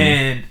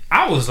 And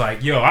I was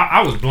like,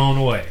 I was blown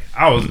away.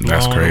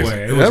 That's crazy.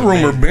 That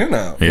rumor been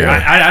out. Yeah.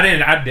 I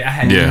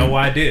had no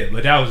idea,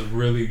 but that was a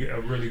really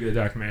good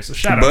documentary. So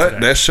shout out to that.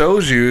 But that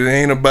shows you it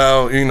ain't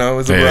about,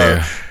 it's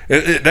about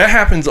that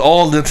happens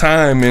all the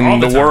time in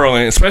the world,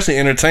 and especially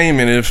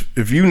entertainment.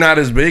 If you're not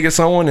as big as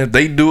someone, if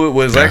they do it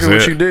with exactly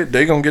what you did,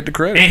 they gonna get the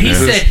credit. And he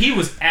said he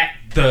was at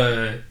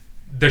the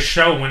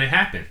show when it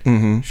happened.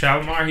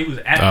 Shalimar, he was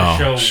at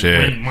the show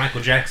when Michael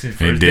Jackson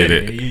first did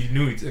it. He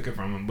knew he took it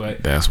from him,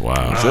 but that's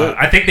wild.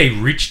 I think they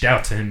reached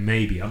out to him.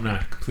 Maybe, I'm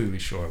not completely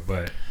sure,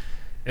 but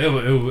it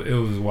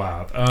was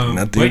wild.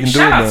 But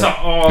shout out to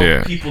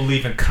all people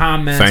leaving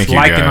comments,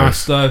 liking our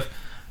stuff.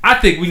 I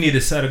think we need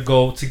to set a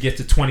goal to get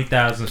to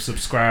 20,000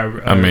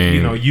 subscribers.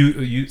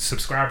 You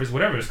subscribers,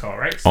 whatever it's called,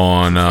 right?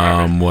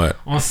 On what?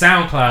 On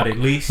SoundCloud, at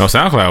least. No,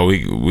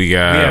 SoundCloud. We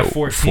got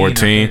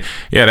 14.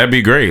 Yeah, that'd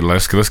be great.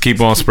 Let's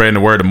keep on spreading the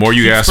word. The more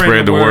you guys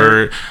spread the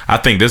word, I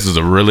think this is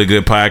a really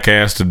good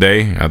podcast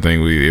today. I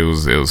think it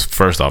was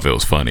first off, it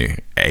was funny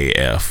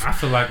AF. I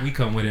feel like we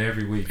come with it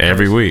every week.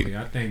 Every week.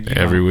 I think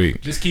every week.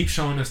 Just keep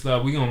showing us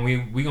love. We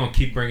gonna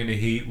keep bringing the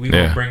heat. We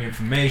gonna bring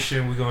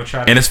information. We gonna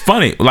try. And it's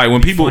funny, like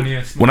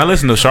when I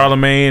listen to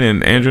Charlamagne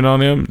and Andrew and all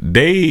them,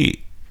 the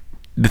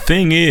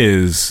thing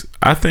is,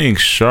 I think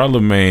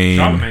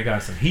Charlamagne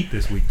got some heat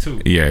this week too.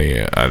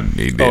 Yeah.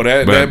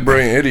 That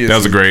Brilliant Idiots. That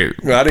was a great.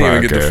 I didn't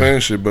even get to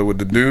finish it, but with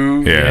the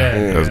dude,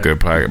 that was a good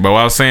podcast. But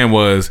what I was saying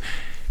was,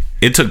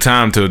 it took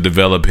time to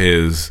develop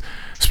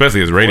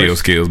especially his radio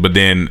skills. But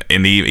then,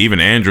 and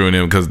even Andrew and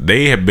them, because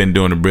they have been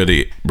doing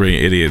the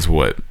Brilliant Idiots,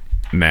 what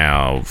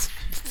now?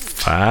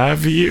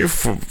 5 years,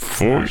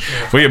 4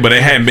 years, but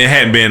it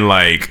hadn't been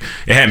like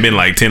 10,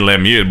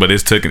 11 years, but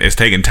it's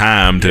taken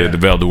time to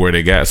develop the word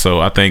they got.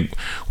 So I think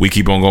we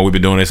keep on going. We've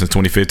been doing this since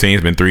 2015.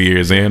 It's been 3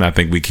 years in. I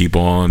think we keep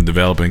on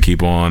developing,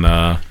 keep on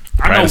practicing.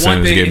 I know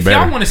one thing. If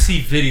better. y'all want to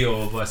see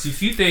video of us,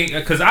 if you think,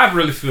 because I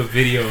really feel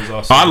video is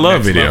also. I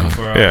love video.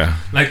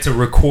 Like to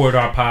record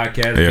our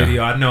podcast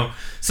video. I know.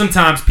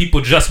 Sometimes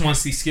people just want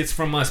to see skits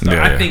from us, but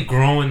I think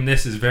growing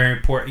this is very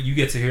important. You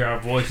get to hear our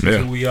voices,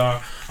 who we are.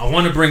 I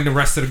want to bring the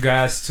rest of the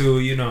guys too,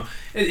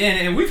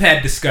 and we've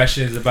had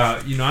discussions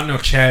about, I know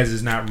Chaz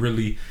is not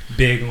really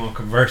big on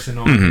conversing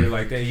on here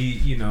like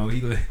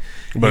that.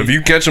 But if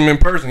you catch him in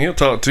person, he'll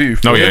talk to you.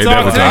 No, he'll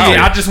talk to you.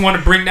 I just want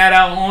to bring that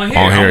out on here.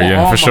 I want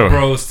all my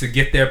bros to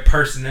get their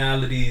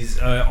personalities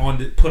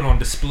put on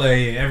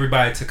display, and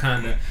everybody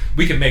to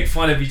we can make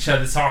fun of each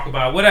other, talk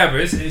about whatever.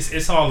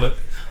 It's all a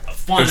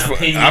fun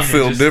opinion. I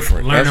feel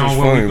different. Learn That's on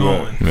where we're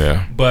going.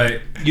 Yeah.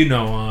 But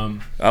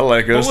I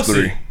like us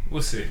three.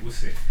 We'll see.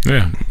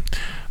 Yeah.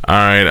 All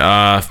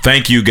right.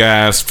 Thank you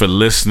guys for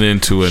listening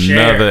to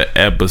another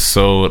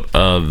episode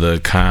of the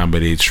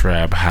Comedy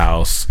Trap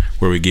House,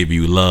 where we give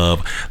you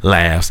love,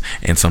 laughs,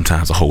 and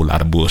sometimes a whole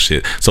lot of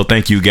bullshit. So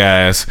thank you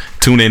guys.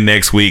 Tune in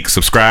next week.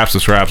 Subscribe,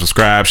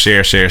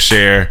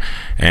 share,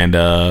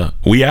 and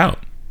we out.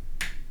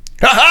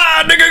 Ha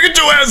ha, nigga, get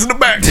your ass in the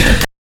back.